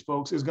contact these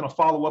folks, is going to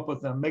follow up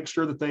with them, make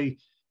sure that they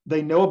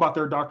know about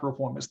their doctor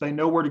appointments, they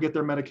know where to get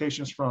their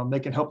medications from,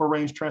 they can help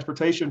arrange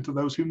transportation to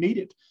those who need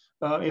it,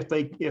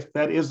 if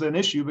that is an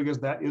issue, because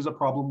that is a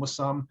problem with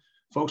some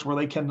folks where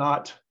they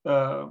cannot,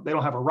 they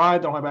don't have a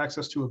ride, don't have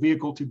access to a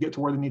vehicle to get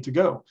to where they need to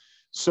go.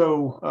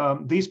 So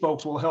these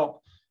folks will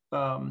help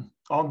on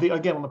the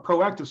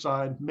proactive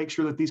side, make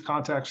sure that these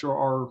contacts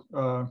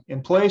are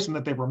in place and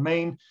that they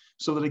remain,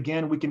 so that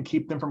again we can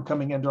keep them from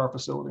coming into our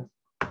facility.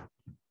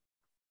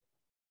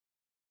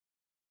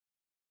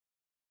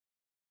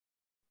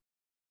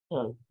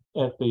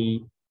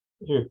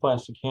 Here at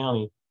Placer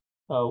County,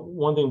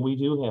 one thing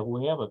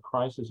we have a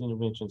crisis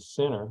intervention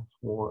center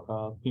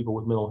for people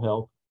with mental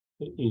health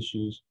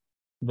issues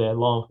that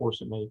law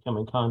enforcement may come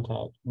in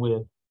contact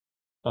with.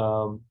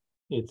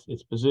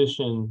 It's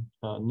positioned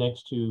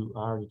next to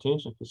our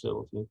detention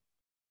facility.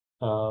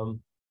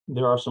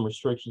 There are some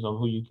restrictions on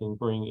who you can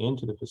bring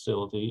into the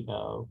facility.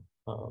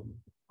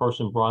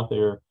 Person brought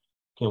there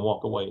can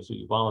walk away. So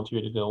you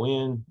volunteer to go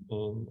in,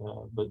 and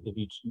but if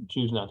you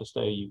choose not to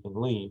stay, you can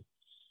leave.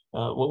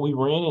 What we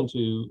ran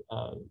into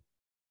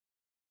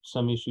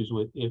some issues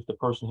with, if the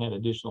person had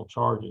additional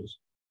charges,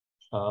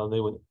 they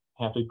would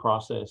have to be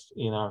processed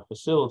in our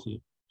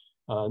facility.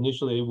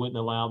 Initially, they wouldn't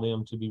allow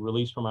them to be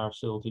released from our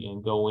facility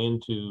and go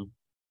into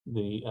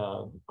the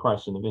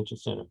crisis intervention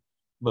center.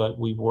 But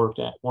we've worked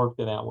it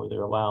out where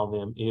they're allowing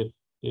them,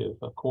 if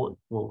a court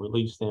will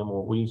release them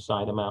or we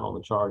cite them out on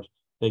the charge,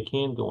 they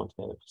can go into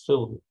that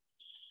facility.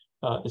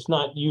 It's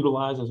not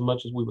utilized as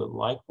much as we would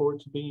like for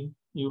it to be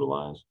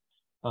utilized.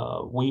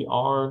 We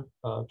are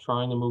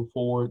trying to move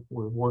forward.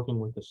 We're working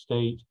with the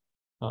state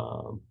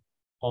on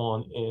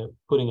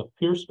putting a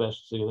peer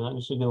specialist together, not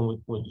just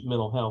dealing with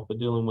mental health, but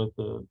dealing with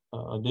the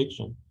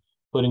addiction,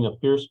 putting a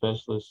peer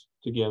specialist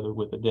together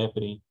with a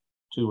deputy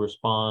to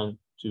respond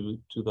to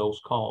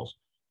those calls.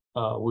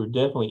 We're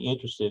definitely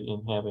interested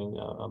in having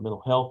a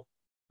mental health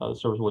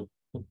service, what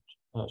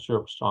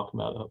Sheriff was talking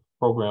about, a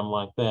program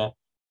like that,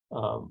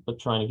 but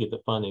trying to get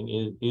the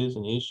funding is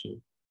an issue.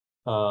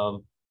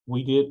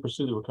 We did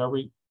pursue the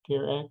Recovery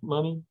Care Act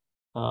money.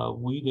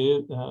 We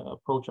did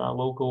approach our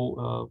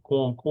local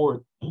quorum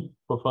court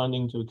for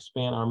funding to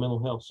expand our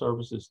mental health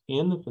services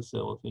in the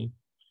facility.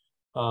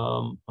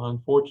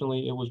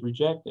 Unfortunately, it was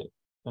rejected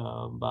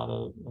by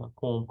the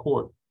quorum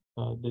court.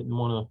 Didn't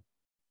want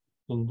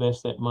to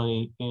invest that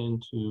money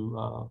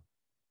into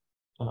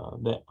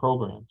that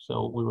program.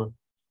 So we were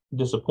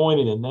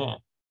disappointed in that.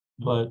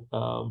 But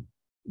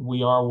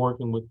we are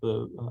working with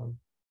the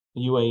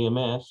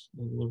UAMS,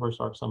 the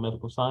University of Arkansas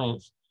Medical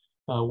Science,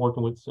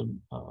 working with some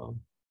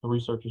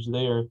researchers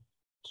there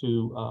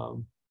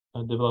to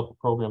develop a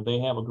program. They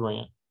have a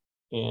grant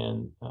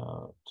and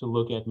to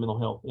look at mental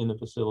health in the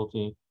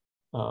facility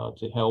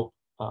to help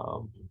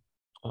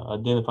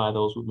identify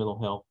those with mental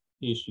health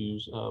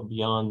issues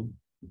beyond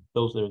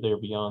those that are there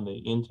beyond the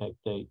intake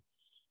date,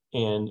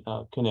 and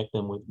connect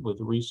them with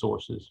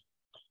resources.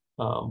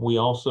 We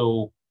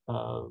also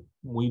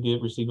we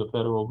did receive a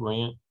federal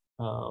grant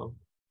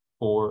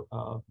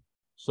for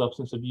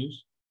substance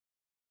abuse,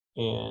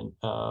 and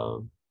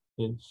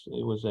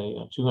it was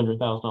a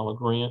 $200,000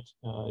 grant.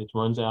 It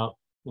runs out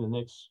in the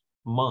next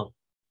month,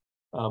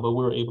 but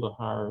we were able to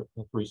hire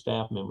 3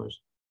 staff members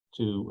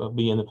to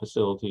be in the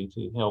facility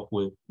to help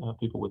with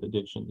people with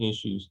addiction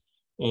issues,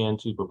 and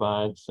to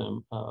provide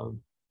some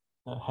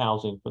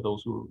housing for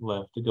those who were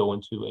left to go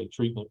into a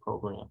treatment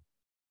program,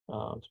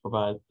 to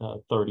provide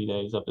 30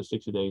 days up to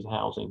 60 days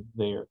housing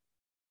there.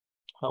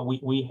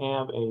 We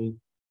have a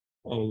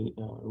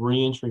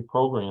reentry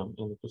program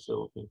in the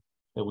facility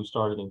that we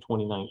started in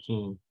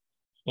 2019,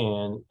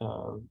 and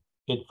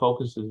it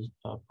focuses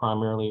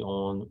primarily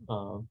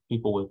on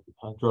people with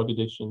drug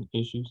addiction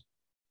issues.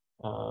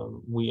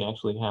 We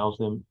actually house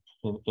them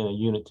in a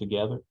unit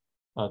together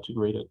to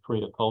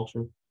create a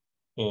culture,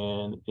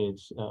 and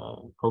it's a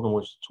program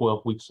which is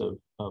 12 weeks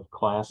of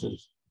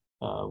classes.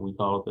 We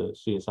call it the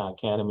CSI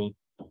Academy,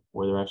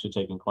 where they're actually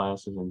taking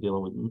classes and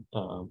dealing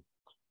with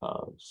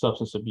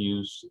substance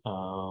abuse,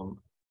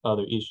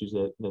 other issues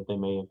that they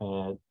may have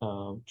had,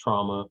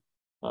 trauma,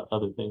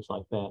 other things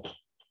like that.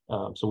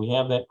 So we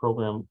have that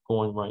program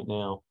going right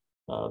now.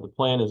 The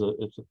plan is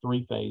it's a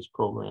 3-phase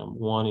program.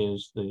 One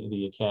is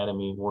the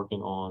academy,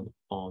 working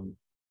on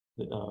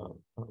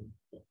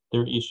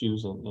their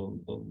issues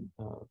and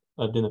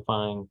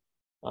identifying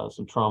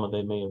some trauma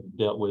they may have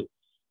dealt with.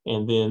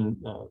 And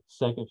then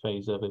second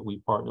phase of it, we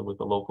partner with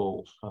the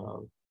local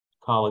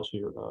college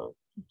here,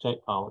 Tech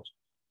College,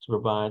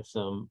 provide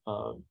some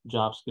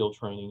job skill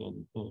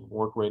training and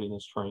work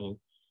readiness training.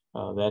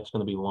 That's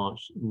going to be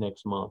launched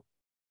next month.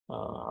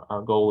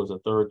 Our goal is a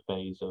third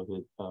phase of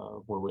it,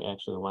 where we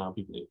actually allow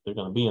people, if they're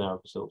going to be in our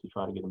facility,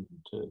 try to get them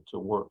to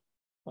work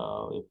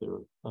if they're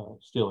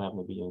still having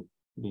to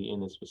be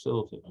in this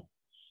facility.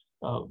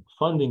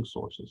 Funding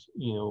sources,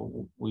 you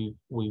know,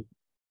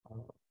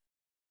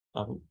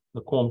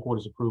 the Quorum Court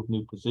has approved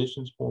new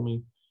positions for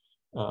me.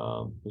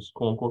 This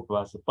Quorum Court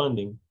provides the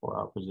funding for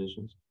our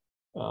positions.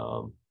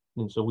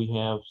 And so we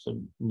have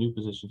some new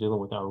positions dealing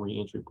with our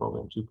reentry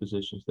program, 2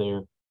 positions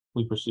there.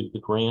 We pursued the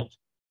grant.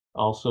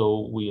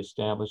 Also, we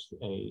established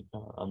a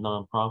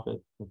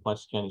nonprofit, the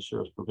Pulaski County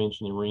Sheriff's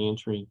Prevention and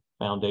Reentry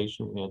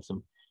Foundation. We had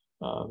some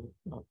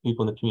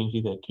people in the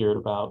community that cared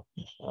about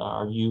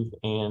our youth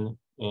and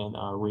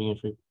our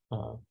reentry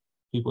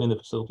people in the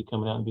facility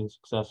coming out and being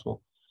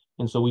successful.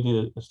 And so we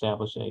did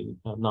establish a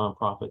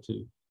nonprofit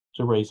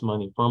to raise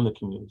money from the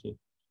community.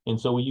 And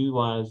so we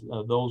utilize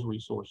those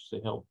resources to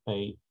help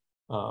pay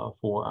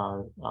for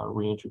our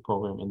reentry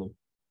program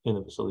in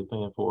the facility,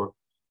 paying for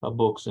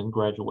books and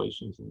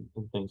graduations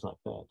and things like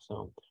that.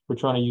 So we're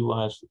trying to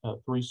utilize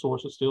 3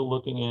 sources, still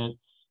looking at,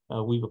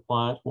 we've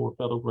applied for a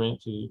federal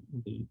grant to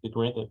the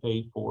grant that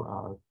paid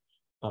for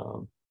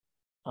our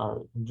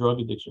drug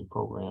addiction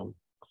program.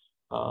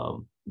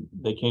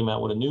 They came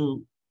out with a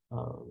new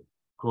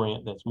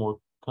grant that's more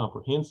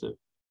comprehensive,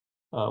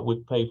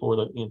 would pay for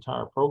the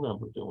entire program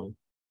we're doing.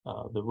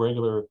 The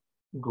regular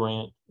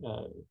grant,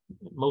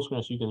 most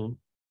grants you can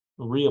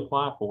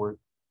reapply for it,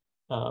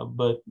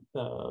 but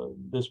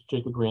this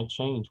particular grant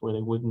changed where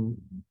they wouldn't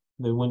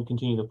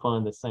continue to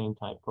fund the same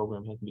type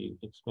program, had to be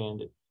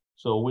expanded.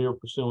 So we are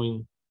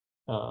pursuing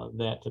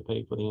that to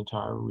pay for the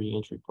entire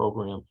reentry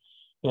program.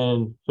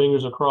 And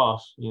fingers are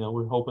crossed, you know,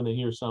 we're hoping to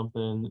hear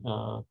something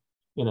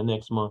in the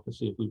next month to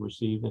see if we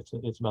receive.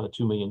 It's about a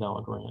 $2 million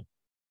grant.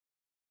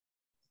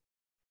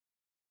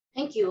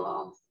 Thank you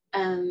all.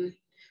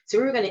 So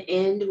we're going to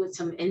end with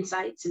some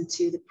insights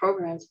into the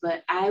programs,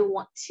 but I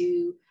want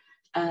to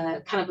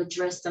kind of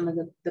address some of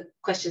the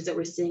questions that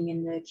we're seeing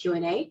in the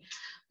Q&A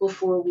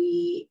before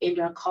we end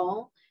our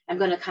call. I'm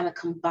going to kind of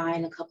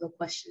combine a couple of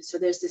questions. So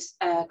there's this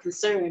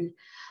concern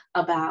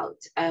about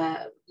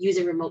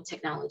using remote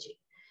technology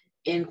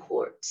in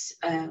courts,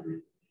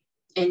 and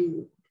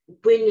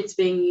when it's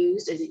being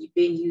used, is it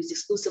being used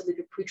exclusively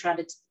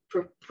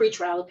for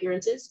pretrial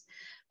appearances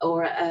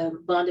or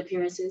bond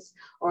appearances,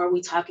 or are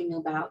we talking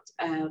about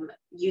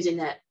using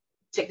that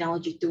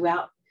technology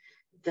throughout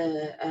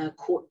the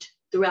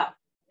throughout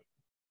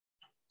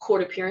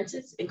court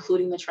appearances,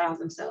 including the trials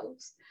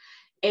themselves?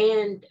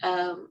 And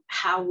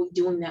how we're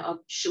doing that, or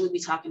should we be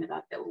talking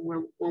about that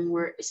when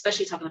we're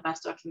especially talking about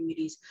star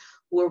communities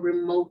where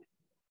remote,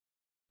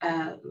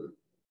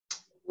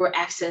 where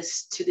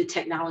access to the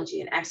technology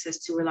and access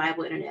to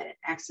reliable internet and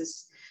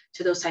access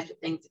to those types of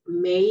things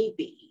may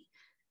be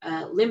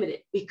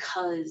limited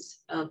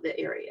because of the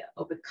area,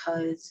 or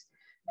because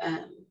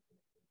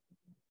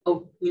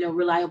of, you know,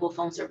 reliable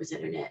phone service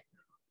internet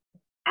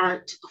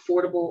aren't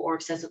affordable or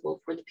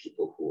accessible for the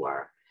people who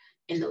are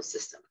in those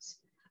systems.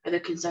 Are there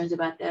concerns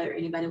about that, or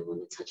anybody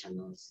want to touch on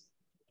those?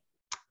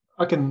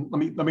 I can,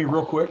 let me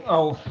real quick.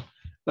 I'll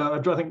I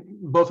think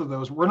both of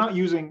those. We're not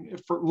using,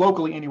 for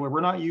locally anyway,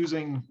 we're not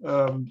using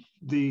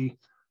the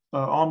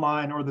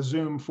online or the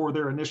Zoom for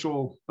their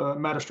initial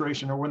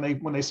magistration, or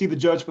when they see the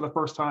judge for the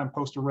first time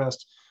post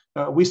arrest.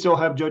 We still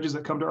have judges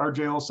that come to our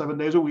jail 7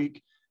 days a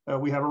week.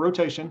 We have a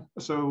rotation,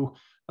 so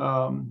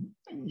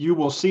you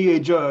will see a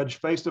judge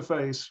face to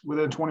face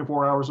within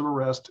 24 hours of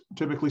arrest,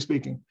 typically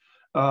speaking,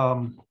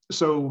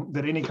 so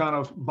that any kind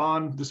of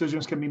bond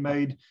decisions can be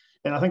made.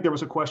 And I think there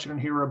was a question in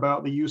here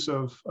about the use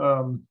of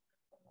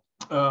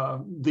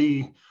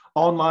the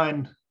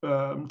online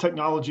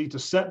technology to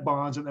set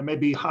bonds, and that may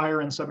be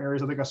higher in some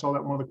areas. I think I saw that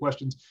in one of the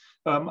questions.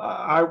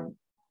 I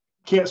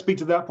can't speak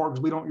to that part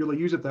because we don't really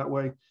use it that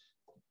way.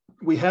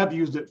 We have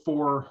used it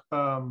for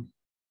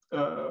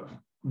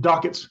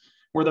dockets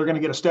where they're going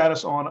to get a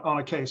status on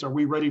a case. Are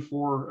we ready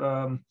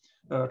for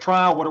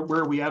trial? Where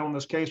are we at on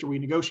this case? Are we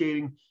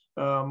negotiating?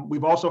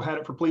 We've also had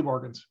it for plea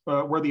bargains,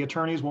 where the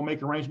attorneys will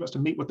make arrangements to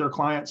meet with their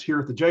clients here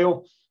at the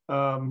jail,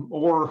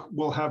 or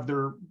we'll have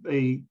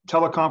a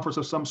teleconference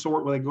of some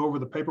sort where they go over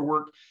the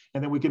paperwork,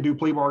 and then we can do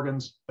plea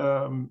bargains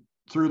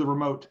through the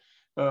remote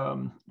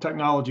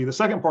technology. The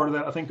second part of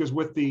that, I think, is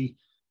with the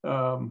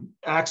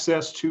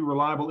access to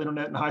reliable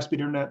internet and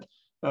high-speed internet.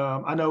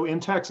 I know in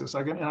Texas,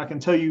 I can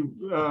tell you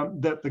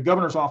that the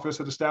governor's office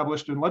had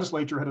established, and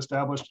legislature had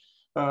established,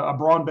 a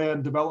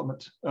broadband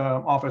development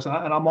office,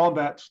 and I'm on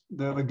that,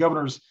 the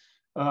governor's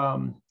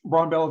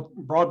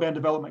broadband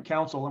development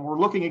council, and we're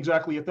looking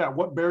exactly at that.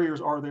 What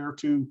barriers are there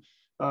to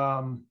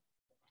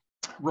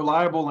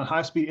reliable and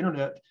high-speed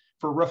internet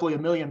for roughly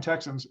 1 million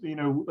Texans,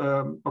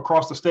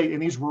 across the state in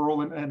these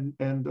rural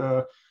and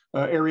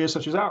areas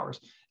such as ours?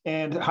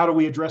 And how do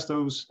we address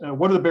those?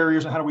 What are the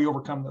barriers, and how do we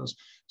overcome those?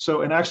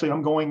 So, and actually,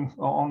 I'm going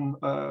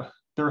on.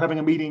 They're having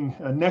a meeting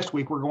next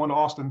week. We're going to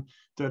Austin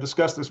to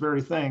discuss this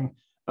very thing.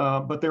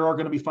 but there are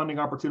going to be funding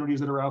opportunities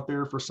that are out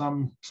there for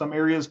some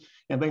areas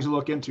and things to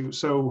look into.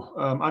 So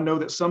I know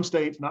that some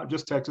states, not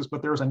just Texas,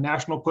 but there's a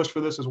national push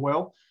for this as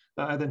well.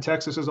 And then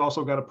Texas has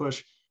also got a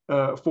push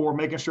for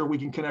making sure we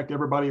can connect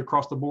everybody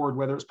across the board,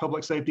 whether it's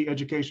public safety,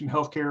 education,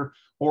 healthcare,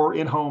 or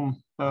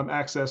in-home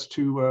access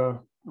to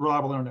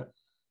reliable internet.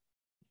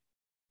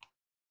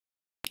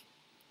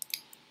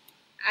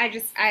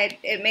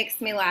 It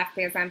makes me laugh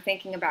because I'm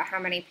thinking about how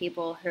many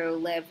people who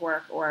live,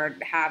 work, or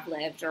have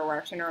lived or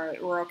worked in a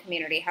rural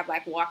community have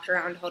like walked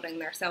around holding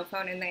their cell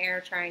phone in the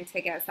air trying to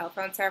get cell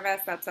phone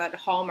service. That's a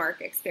hallmark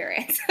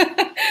experience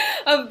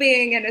of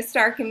being in a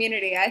star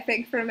community, I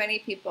think, for many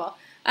people.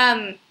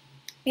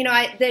 You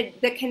know,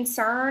 the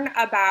concern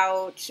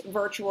about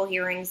virtual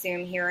hearings,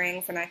 Zoom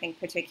hearings, and I think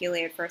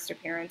particularly at first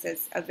appearance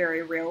is a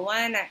very real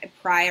one.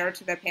 Prior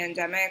to the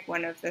pandemic,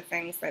 one of the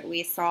things that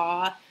we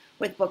saw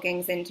with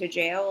bookings into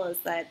jail is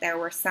that there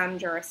were some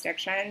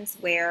jurisdictions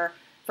where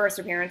first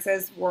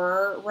appearances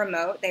were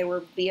remote, they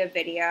were via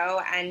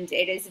video, and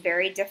it is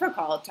very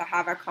difficult to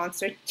have a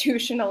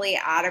constitutionally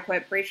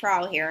adequate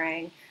pretrial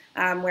hearing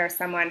where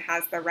someone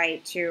has the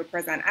right to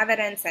present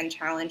evidence and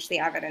challenge the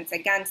evidence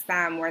against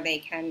them, where they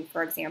can,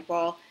 for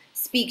example,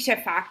 speak to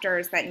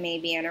factors that may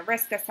be in a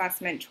risk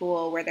assessment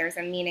tool, where there's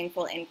a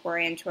meaningful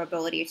inquiry into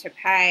ability to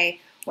pay,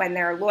 when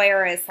their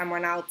lawyer is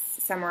somewhere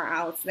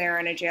else, they're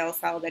in a jail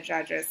cell, the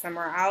judge is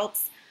somewhere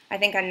else. I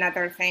think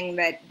another thing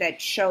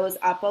that shows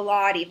up a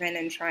lot, even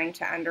in trying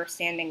to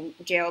understanding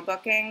jail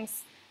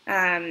bookings,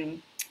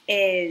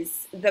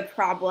 is the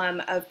problem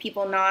of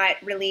people not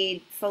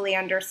really fully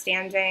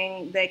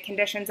understanding the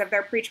conditions of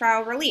their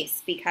pretrial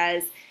release,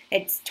 because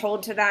it's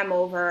told to them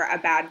over a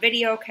bad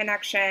video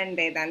connection,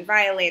 they then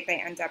violate, they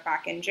end up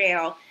back in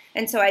jail.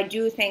 And so I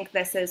do think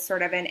this is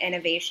sort of an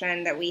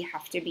innovation that we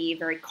have to be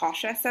very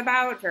cautious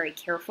about, very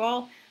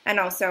careful, and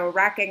also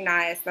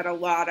recognize that a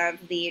lot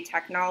of the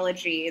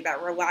technology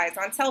that relies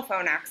on cell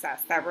phone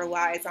access, that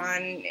relies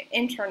on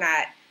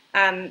internet,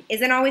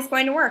 isn't always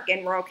going to work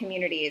in rural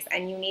communities.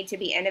 And you need to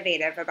be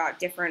innovative about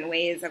different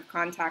ways of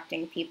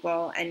contacting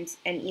people, and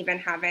even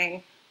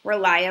having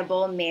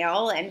reliable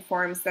mail and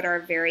forms that are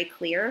very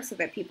clear so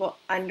that people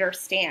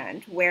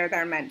understand where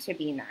they're meant to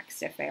be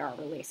next if they are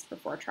released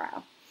before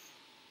trial.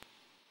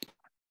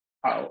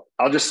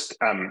 I'll just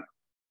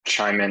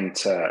chime in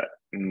to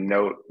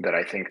note that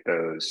I think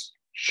those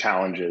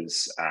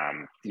challenges,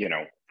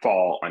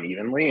 fall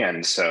unevenly.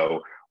 And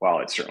so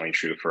while it's certainly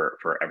true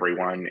for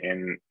everyone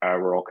in a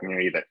rural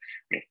community that,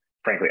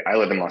 frankly, I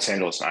live in Los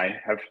Angeles and I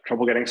have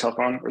trouble getting cell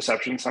phone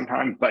reception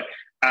sometimes, but,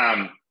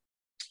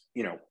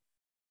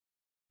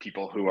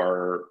 people who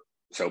are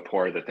so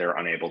poor that they're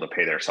unable to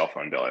pay their cell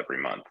phone bill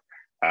every month.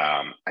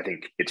 I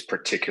think it's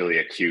particularly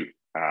acute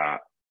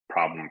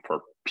problem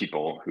for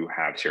people who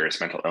have serious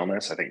mental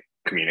illness. I think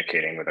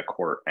communicating with a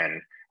court and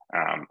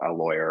a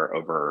lawyer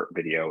over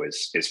video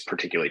is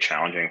particularly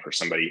challenging for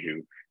somebody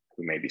who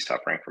may be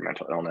suffering from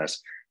mental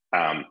illness.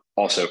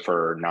 Also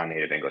for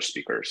non-native English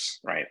speakers,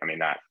 right? I mean,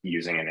 that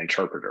using an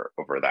interpreter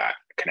over that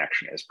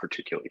connection is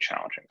particularly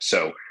challenging.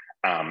 So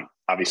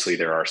obviously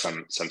there are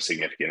some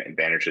significant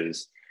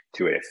advantages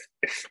to it.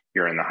 If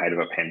you're in the height of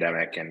a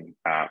pandemic and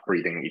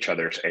breathing each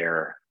other's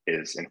air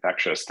is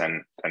infectious,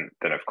 then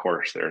of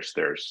course there's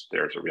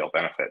a real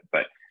benefit.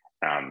 But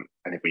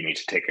I think we need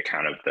to take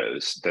account of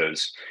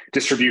those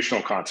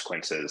distributional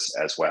consequences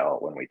as well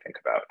when we think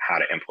about how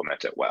to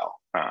implement it well,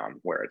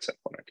 where it's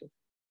implemented.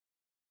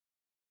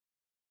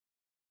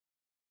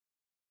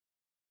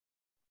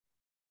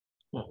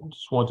 I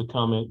just want to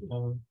comment.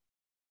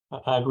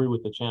 I agree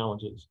with the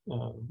challenges.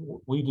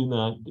 We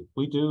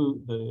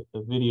do the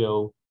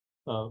video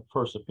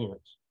first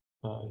appearance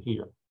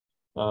here.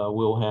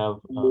 We'll have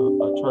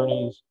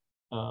attorneys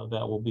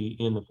that will be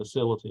in the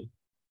facility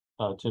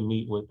to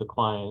meet with the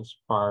clients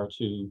prior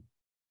to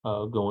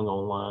going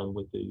online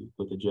with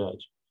the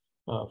judge.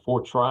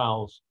 For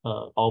trials,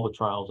 all the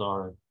trials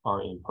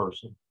are in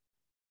person,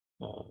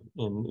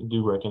 and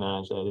do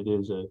recognize that it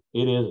is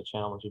a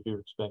challenge if you're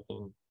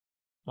expecting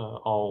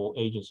all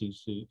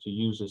agencies to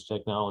use this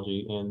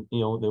technology. And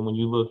then when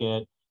you look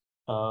at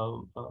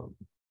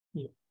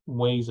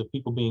ways of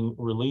people being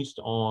released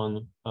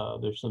on,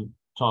 there's some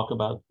talk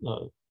about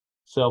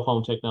cell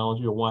phone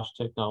technology or watch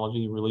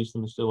technology, release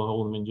them and still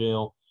hold them in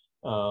jail,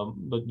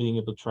 but being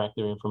able to track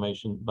their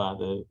information by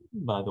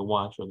the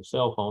watch or the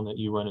cell phone, that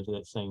you run into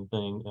that same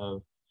thing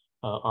of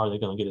are they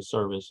going to get a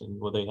service, and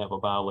will they have a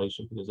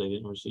violation because they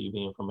didn't receive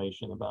the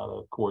information about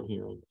a court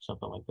hearing or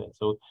something like that.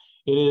 So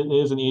it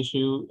is an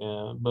issue,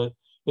 but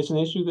it's an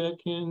issue that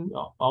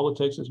all it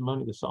takes is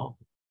money to solve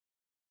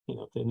it,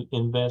 to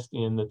invest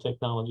in the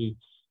technology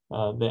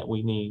that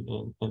we need.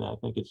 And I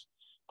think it's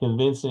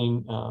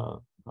convincing,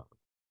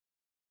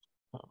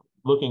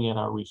 looking at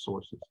our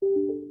resources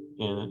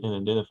and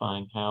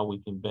identifying how we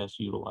can best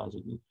utilize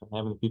it, and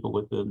having people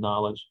with the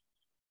knowledge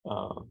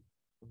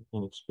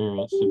and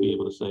experience to be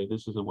able to say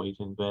this is a way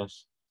to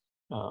invest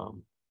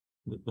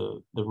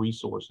the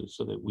resources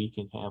so that we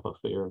can have a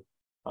fair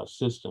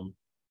system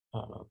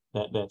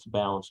that's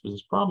balanced, because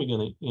it's probably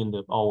going to end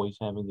up always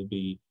having to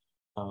be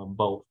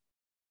both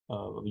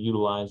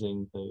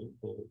utilizing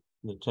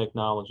the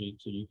technology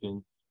so you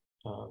can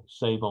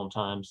save on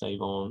time,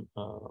 save on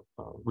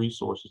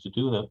resources to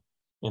do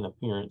an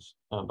appearance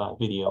by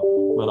video,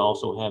 but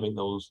also having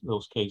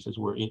those cases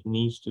where it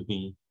needs to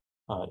be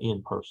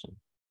in person.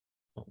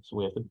 So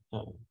we have to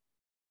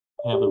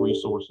have the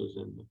resources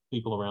and the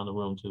people around the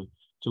room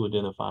to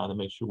identify to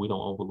make sure we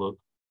don't overlook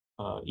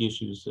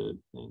issues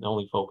and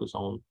only focus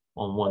on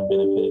one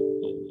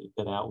benefit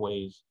that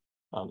outweighs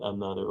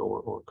another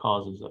or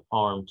causes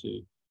harm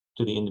to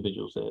the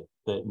individuals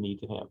that need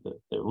to have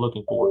they're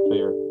looking for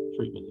fair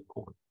treatment in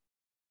court.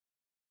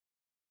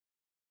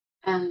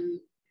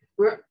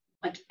 We're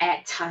like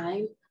at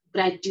time,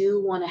 but I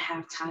do want to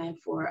have time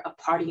for a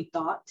parting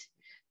thought.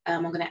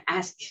 I'm going to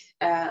ask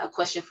a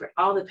question for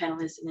all the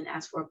panelists and then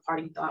ask for a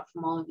parting thought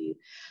from all of you.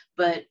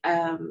 But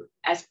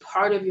as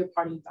part of your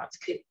parting thoughts,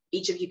 could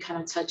each of you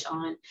kind of touch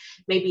on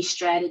maybe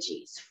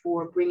strategies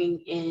for bringing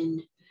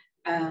in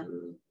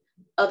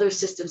other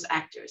systems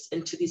actors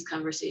into these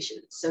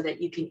conversations so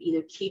that you can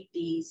either keep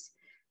these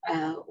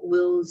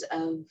wheels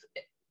of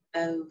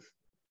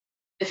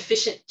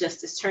efficient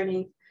justice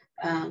turning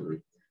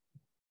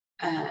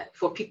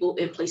for people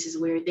in places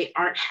where they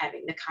aren't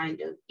having the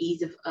kind of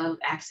ease of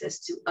access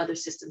to other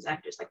systems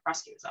actors like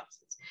prosecutors'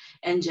 offices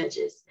and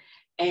judges,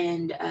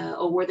 and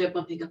or where they're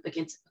bumping up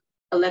against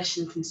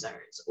election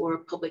concerns or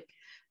public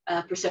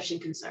perception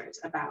concerns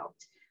about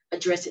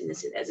addressing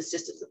this as a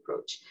systems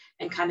approach,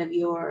 and kind of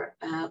your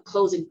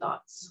closing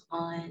thoughts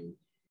on,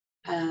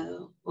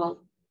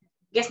 well,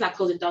 I guess not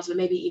closing thoughts, but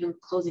maybe even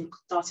closing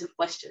thoughts and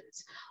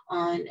questions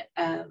on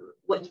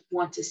what you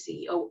want to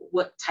see or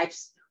what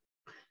types,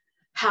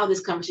 how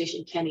this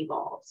conversation can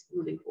evolve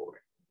moving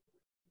forward.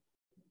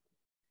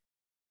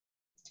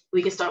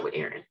 We can start with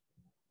Aaron.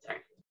 Sorry.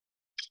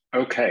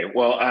 Okay,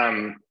 well,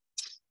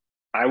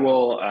 I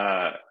will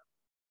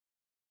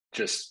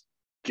just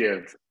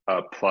give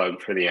a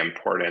plug for the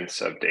importance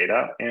of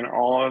data in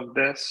all of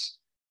this.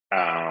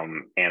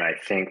 And I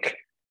think,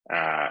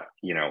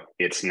 you know,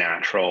 it's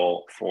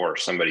natural for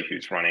somebody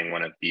who's running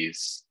one of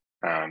these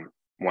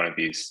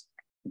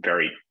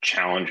very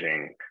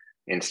challenging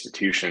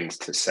institutions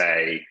to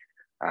say,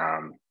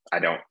 I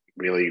don't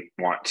really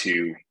want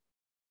to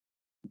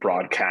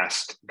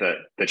broadcast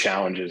the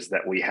challenges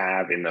that we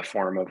have in the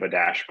form of a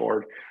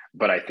dashboard,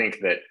 but I think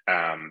that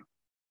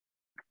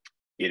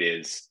it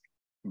is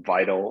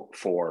vital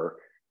for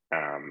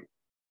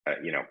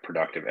you know,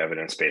 productive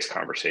evidence-based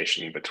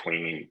conversation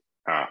between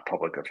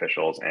public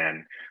officials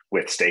and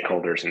with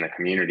stakeholders in the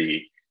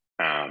community,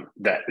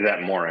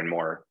 that more and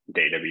more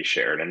data be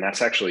shared. And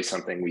that's actually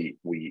something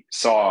we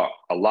saw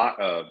a lot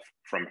of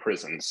from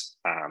prisons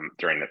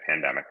during the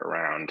pandemic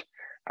around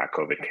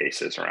COVID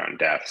cases, around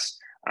deaths,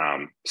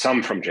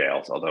 some from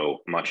jails, although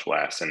much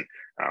less. And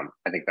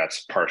I think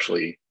that's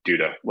partially due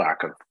to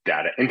lack of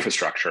data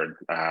infrastructure,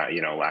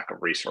 you know, lack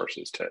of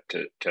resources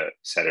to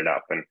set it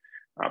up and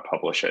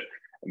publish it.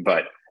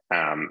 But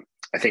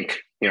I think,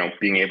 you know,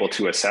 being able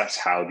to assess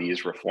how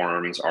these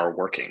reforms are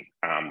working,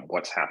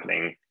 what's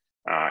happening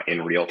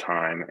in real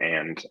time,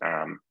 and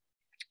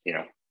you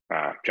know,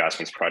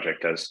 Jasmine's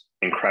project does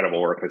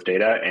incredible work with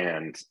data,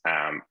 and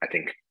I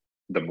think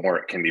the more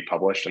it can be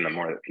published and the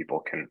more that people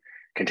can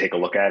take a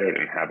look at it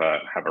and have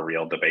a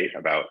real debate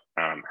about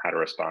how to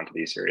respond to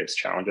these serious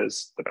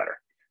challenges, the better.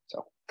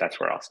 So that's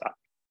where I'll stop.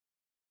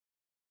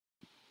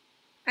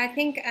 I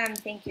think,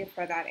 thank you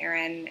for that,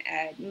 Aaron.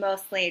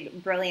 Mostly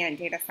brilliant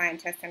data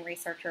scientists and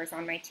researchers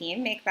on my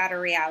team make that a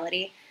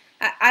reality.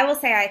 I will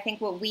say I think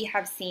what we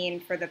have seen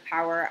for the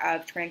power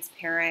of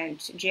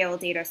transparent jail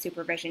data,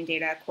 supervision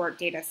data, court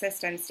data,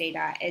 systems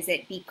data is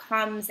it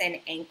becomes an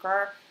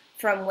anchor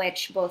from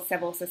which both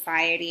civil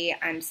society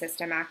and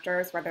system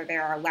actors, whether they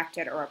are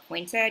elected or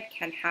appointed,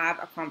 can have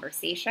a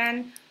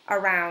conversation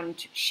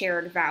around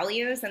shared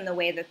values and the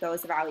way that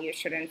those values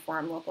should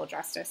inform local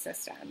justice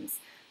systems.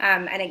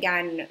 And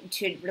again,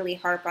 to really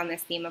harp on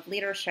this theme of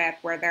leadership,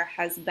 where there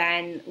has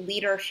been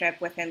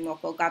leadership within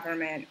local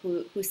government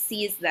who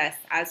sees this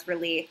as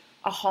really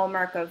a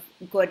hallmark of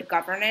good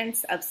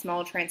governance, of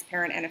small,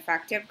 transparent, and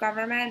effective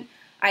government,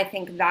 I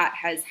think that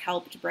has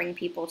helped bring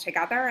people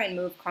together and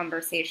move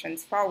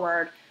conversations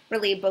forward,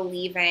 really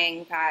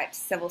believing that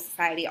civil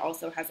society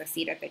also has a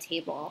seat at the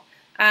table.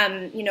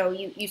 You know,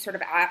 you sort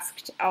of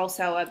asked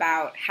also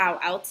about how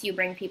else you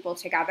bring people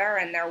together,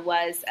 and there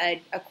was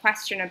a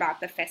question about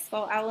the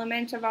fiscal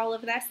element of all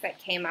of this that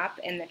came up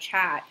in the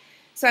chat.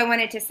 So I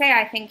wanted to say,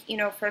 I think, you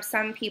know, for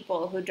some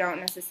people who don't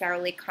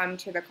necessarily come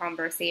to the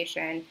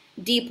conversation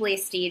deeply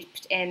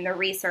steeped in the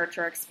research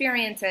or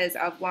experiences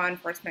of law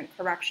enforcement,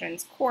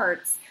 corrections,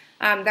 courts,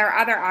 there are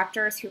other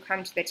actors who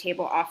come to the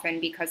table often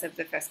because of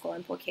the fiscal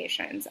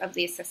implications of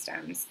these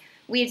systems.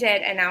 We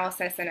did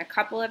analysis in a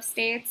couple of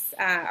states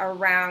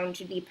around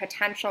the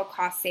potential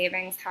cost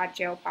savings had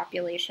jail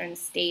populations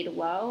stayed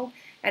low.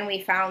 And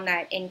we found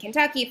that in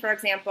Kentucky, for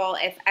example,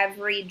 if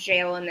every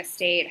jail in the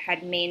state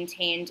had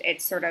maintained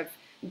its sort of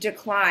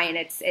decline,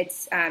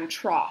 its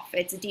trough,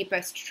 its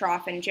deepest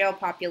trough in jail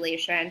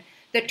population,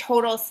 the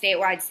total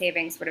statewide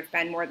savings would have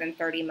been more than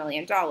 $30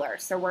 million.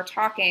 So we're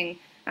talking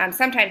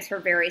sometimes for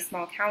very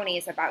small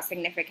counties about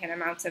significant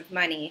amounts of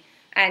money.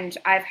 And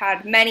I've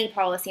had many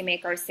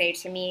policymakers say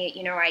to me,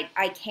 you know,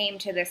 I came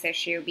to this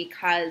issue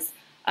because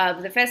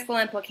of the fiscal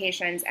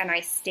implications, and I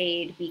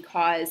stayed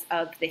because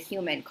of the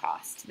human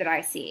cost that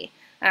I see.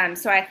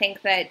 So I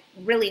think that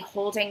really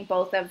holding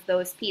both of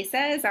those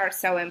pieces are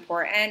so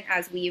important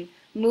as we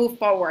move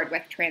forward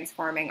with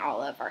transforming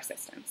all of our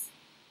systems.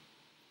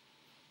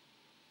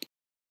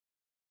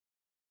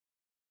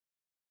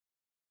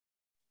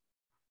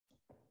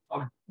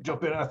 I'll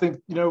jump in. I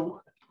think, you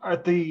know,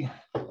 at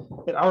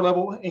our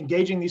level,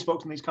 engaging these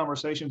folks in these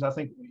conversations, I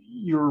think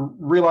you're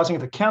realizing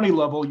at the county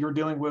level, you're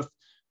dealing with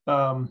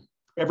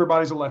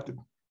everybody's elected.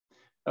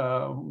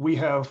 We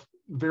have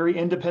very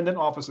independent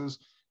offices.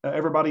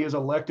 Everybody is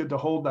elected to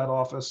hold that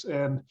office.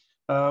 And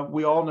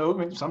we all know, I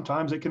mean,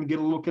 sometimes it can get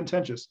a little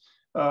contentious.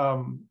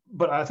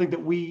 But I think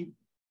that we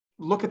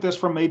look at this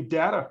from a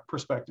data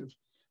perspective.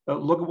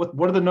 Look at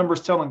what are the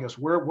numbers telling us?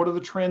 What are the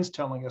trends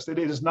telling us? It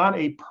is not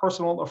a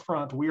personal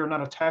affront. We are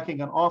not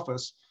attacking an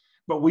office,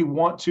 but we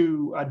want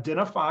to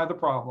identify the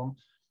problem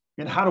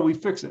and how do we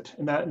fix it?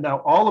 And that now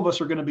all of us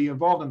are going to be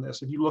involved in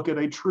this. If you look at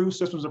a true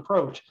systems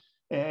approach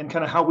and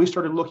kind of how we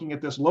started looking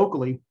at this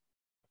locally,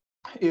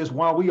 is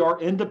while we are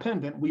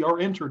independent, we are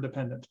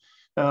interdependent.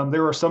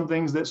 There are some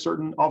things that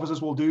certain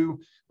offices will do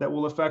that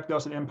will affect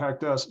us and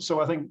impact us.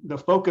 So I think the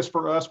focus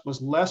for us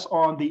was less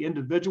on the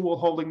individual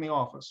holding the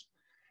office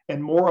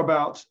and more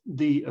about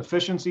the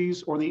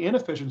efficiencies or the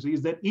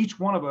inefficiencies that each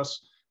one of us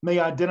may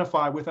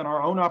identify within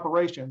our own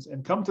operations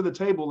and come to the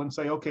table and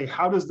say, okay,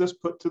 how does this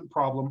put to the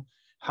problem?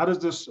 How does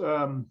this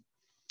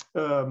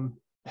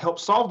help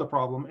solve the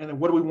problem? And then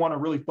what do we want to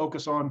really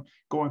focus on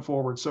going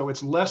forward? So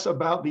it's less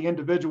about the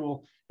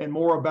individual and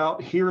more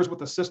about here's what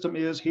the system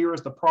is, here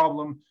is the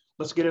problem,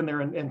 let's get in there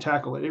and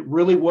tackle it. It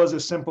really was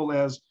as simple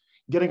as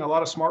getting a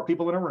lot of smart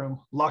people in a room,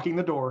 locking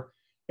the door,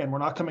 and we're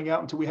not coming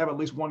out until we have at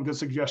least one good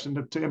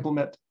suggestion to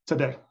implement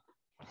today.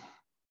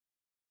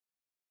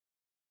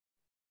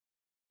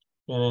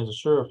 And as a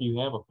sheriff, you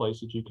have a place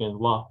that you can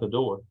lock the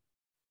door.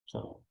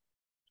 So,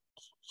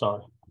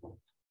 sorry.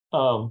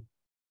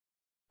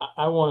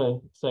 I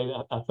want to say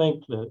that I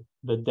think that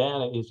the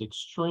data is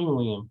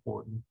extremely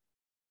important,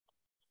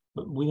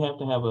 but we have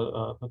to have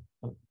a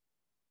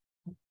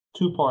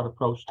two-part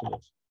approach to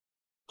this.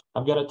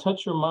 I've got to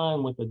touch your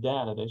mind with the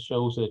data that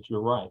shows that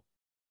you're right,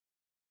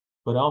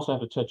 but I also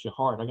have to touch your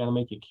heart. I got to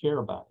make you care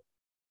about it.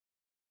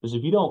 Because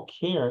if you don't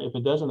care, if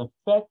it doesn't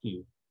affect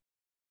you,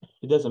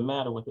 it doesn't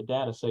matter what the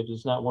data says.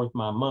 It's not worth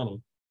my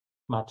money,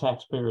 my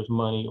taxpayers'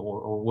 money,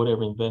 or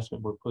whatever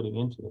investment we're putting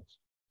into this.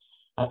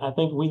 I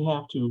think we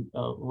have to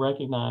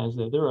recognize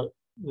that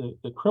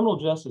the criminal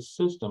justice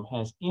system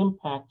has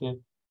impacted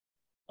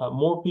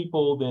more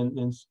people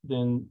than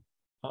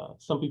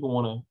some people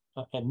want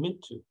to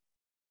admit to.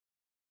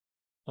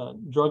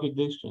 Drug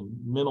addiction,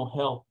 mental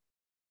health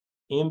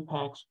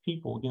impacts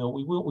people. You know,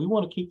 we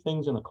want to keep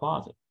things in the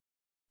closet.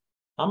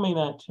 I may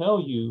not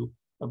tell you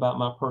about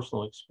my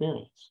personal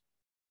experience,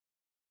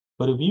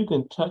 but if you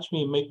can touch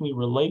me and make me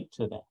relate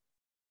to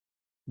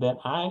that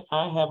I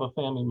have a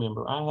family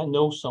member, I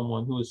know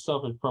someone who has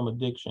suffered from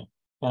addiction,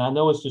 and I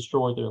know it's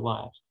destroyed their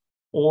lives,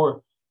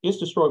 or it's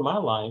destroyed my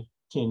life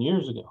 10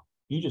 years ago.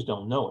 You just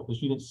don't know it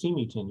because you didn't see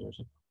me 10 years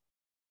ago.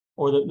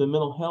 Or the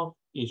mental health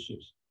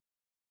issues.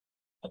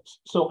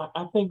 So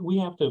I think we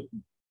have to,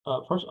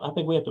 first, I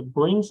think we have to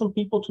bring some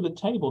people to the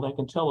table that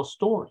can tell a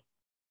story.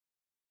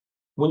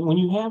 When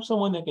you have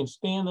someone that can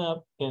stand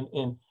up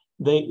and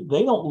they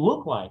don't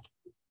look like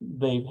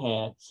they've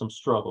had some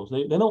struggles.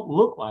 They don't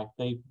look like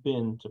they've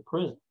been to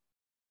prison.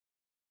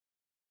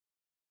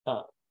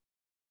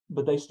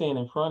 But they stand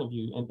in front of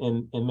you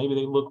and maybe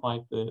they look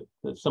like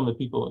some of the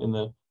people in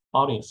the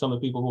audience, some of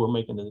the people who are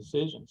making the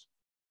decisions.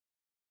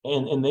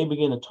 And they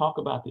begin to talk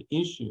about the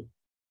issue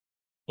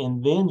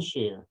and then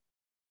share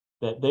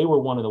that they were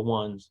one of the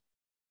ones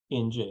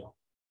in jail.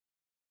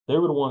 They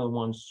were one of the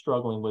ones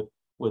struggling with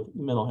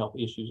mental health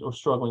issues or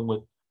struggling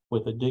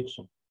with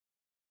addiction.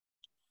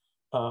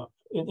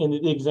 And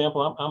the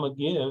example I'm going to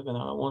give, and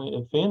I don't want to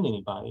offend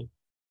anybody,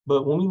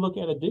 but when we look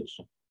at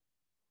addiction,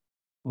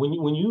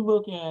 when you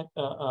look at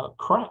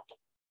crack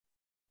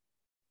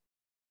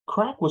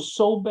was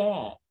so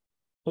bad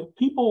that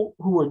people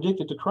who were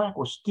addicted to crack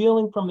were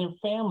stealing from their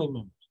family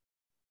members.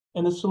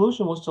 And the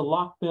solution was to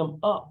lock them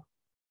up.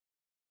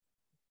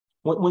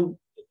 When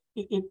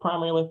it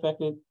primarily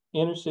affected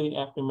inner city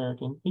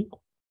African-American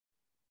people.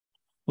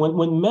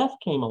 When meth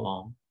came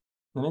along,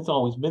 and it's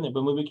always been there,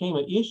 but when it became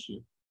an issue,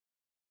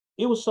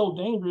 it was so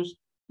dangerous,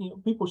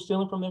 people were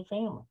stealing from their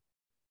family.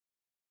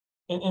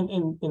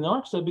 And in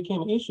Arkansas, it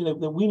became an issue that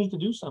we need to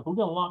do something. We're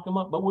going to lock them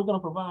up, but we're going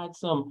to provide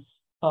some,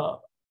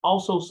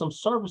 also some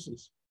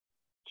services,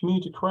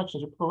 community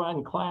corrections, we're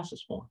providing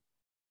classes for them.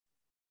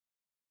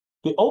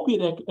 The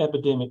opiate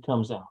epidemic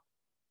comes out.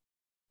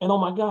 And oh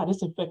my God,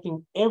 it's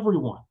infecting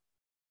everyone.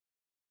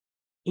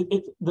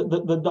 It's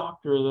the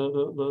doctor,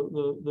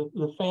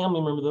 the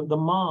family member, the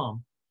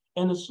mom.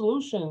 And the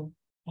solution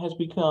has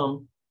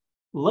become,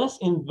 let's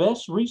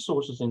invest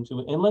resources into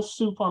it and let's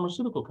sue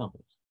pharmaceutical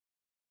companies.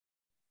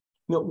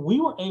 You know, we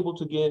were able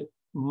to get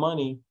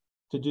money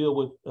to deal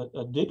with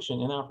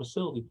addiction in our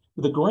facility.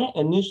 The grant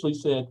initially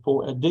said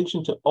for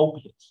addiction to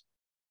opiates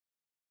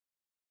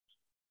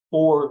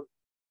or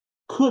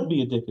could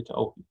be addicted to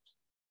opiates.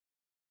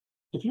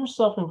 If you're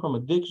suffering from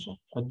addiction,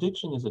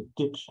 addiction is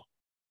addiction,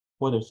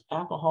 whether it's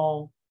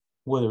alcohol,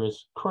 whether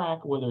it's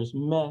crack, whether it's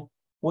meth,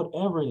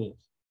 whatever it is.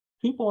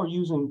 People are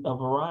using a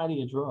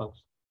variety of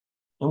drugs,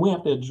 and we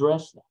have to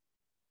address that.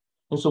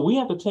 And so we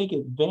have to take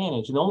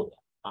advantage. And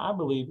I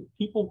believe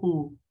people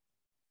who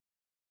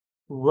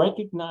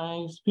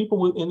recognize, people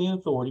within the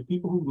authority,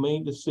 people who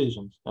made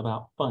decisions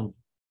about funding,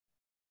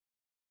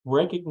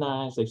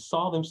 recognize they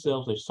saw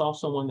themselves, they saw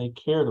someone they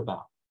cared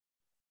about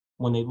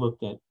when they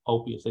looked at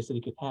opiates. They said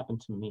it could happen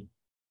to me.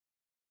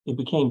 It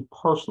became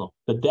personal.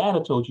 The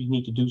data told you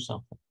need to do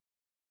something,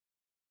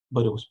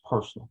 but it was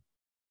personal.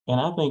 And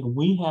I think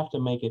we have to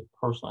make it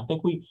personal. I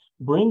think we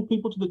bring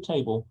people to the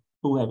table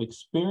who have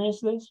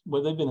experienced this,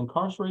 whether they've been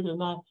incarcerated or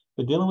not,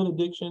 but dealing with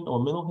addiction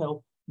or mental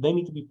health, they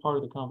need to be part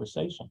of the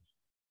conversation.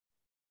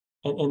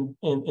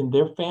 And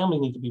their family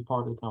need to be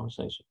part of the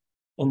conversation.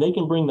 And they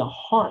can bring the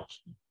heart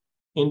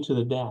into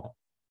the data.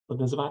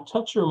 Because if I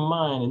touch your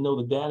mind and know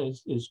the data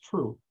is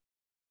true,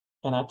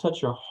 and I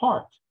touch your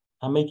heart,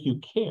 I make you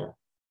care.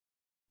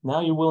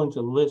 Now you're willing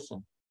to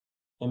listen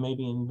and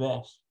maybe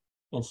invest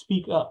and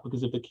speak up.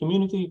 Because if the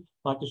community,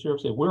 like the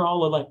sheriff said, we're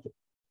all elected.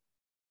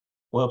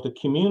 Well, if the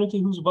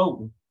community who's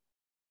voting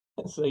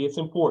say it's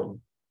important,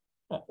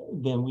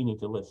 then we need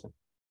to listen.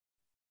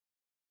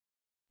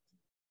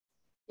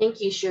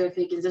 Thank you, Sheriff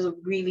Higgins. That's a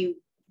really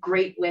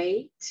great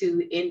way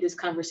to end this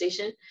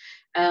conversation.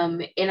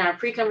 In our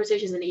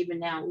pre-conversations and even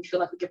now, we feel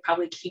like we could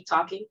probably keep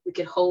talking. We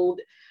could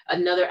hold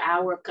another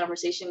hour of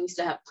conversation. We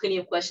still have plenty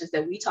of questions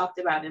that we talked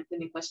about and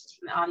plenty of questions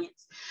from the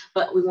audience,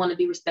 but we want to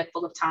be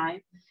respectful of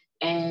time.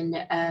 And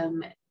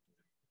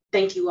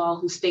thank you all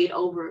who stayed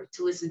over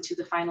to listen to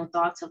the final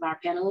thoughts of our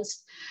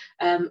panelists.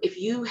 If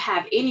you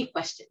have any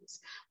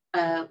questions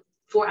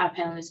for our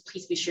panelists,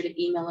 please be sure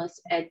to email us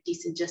at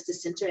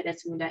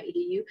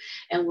deasonjusticecenter@smu.edu,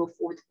 and we'll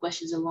forward the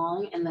questions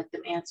along and let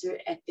them answer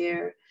at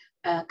their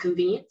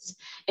convenience.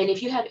 And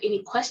if you have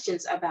any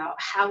questions about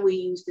how we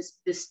use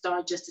this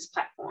Star Justice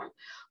platform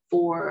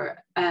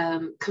for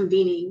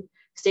convening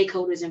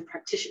stakeholders and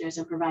practitioners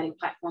and providing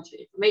platforms for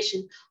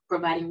information,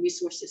 providing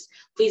resources,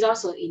 please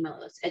also email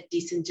us at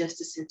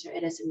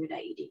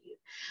deasonjusticecenter@smu.edu.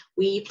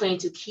 We plan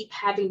to keep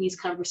having these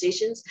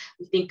conversations.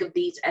 We think of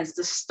these as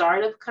the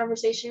start of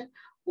conversation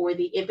or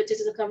the impetus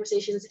of the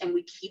conversations, and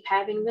we keep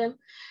having them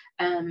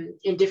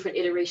in different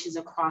iterations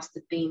across the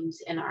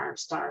themes in our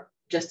Star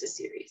Justice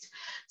series.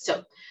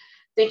 So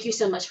thank you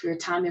so much for your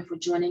time and for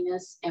joining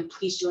us. And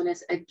please join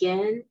us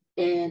again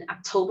in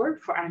October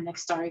for our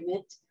next Star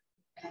event.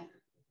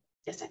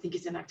 Yes, I think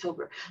it's in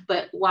October,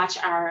 but watch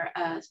our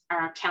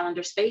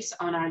calendar space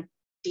on our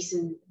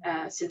Deason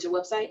Center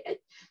website at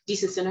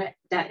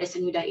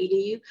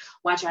deasoncenter.smu.edu.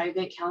 Watch our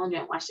event calendar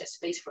and watch that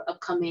space for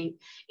upcoming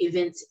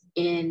events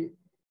in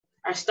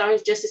our Star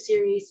Justice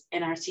series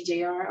and our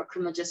CJR, or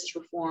Criminal Justice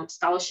Reform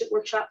Scholarship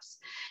Workshops,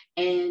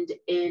 and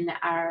in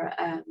our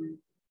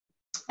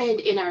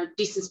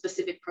Deason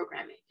specific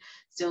programming.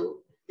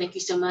 So thank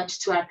you so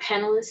much to our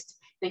panelists.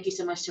 Thank you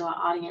so much to our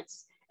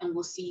audience, and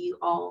we'll see you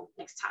all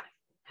next time.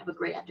 Have a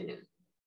great afternoon.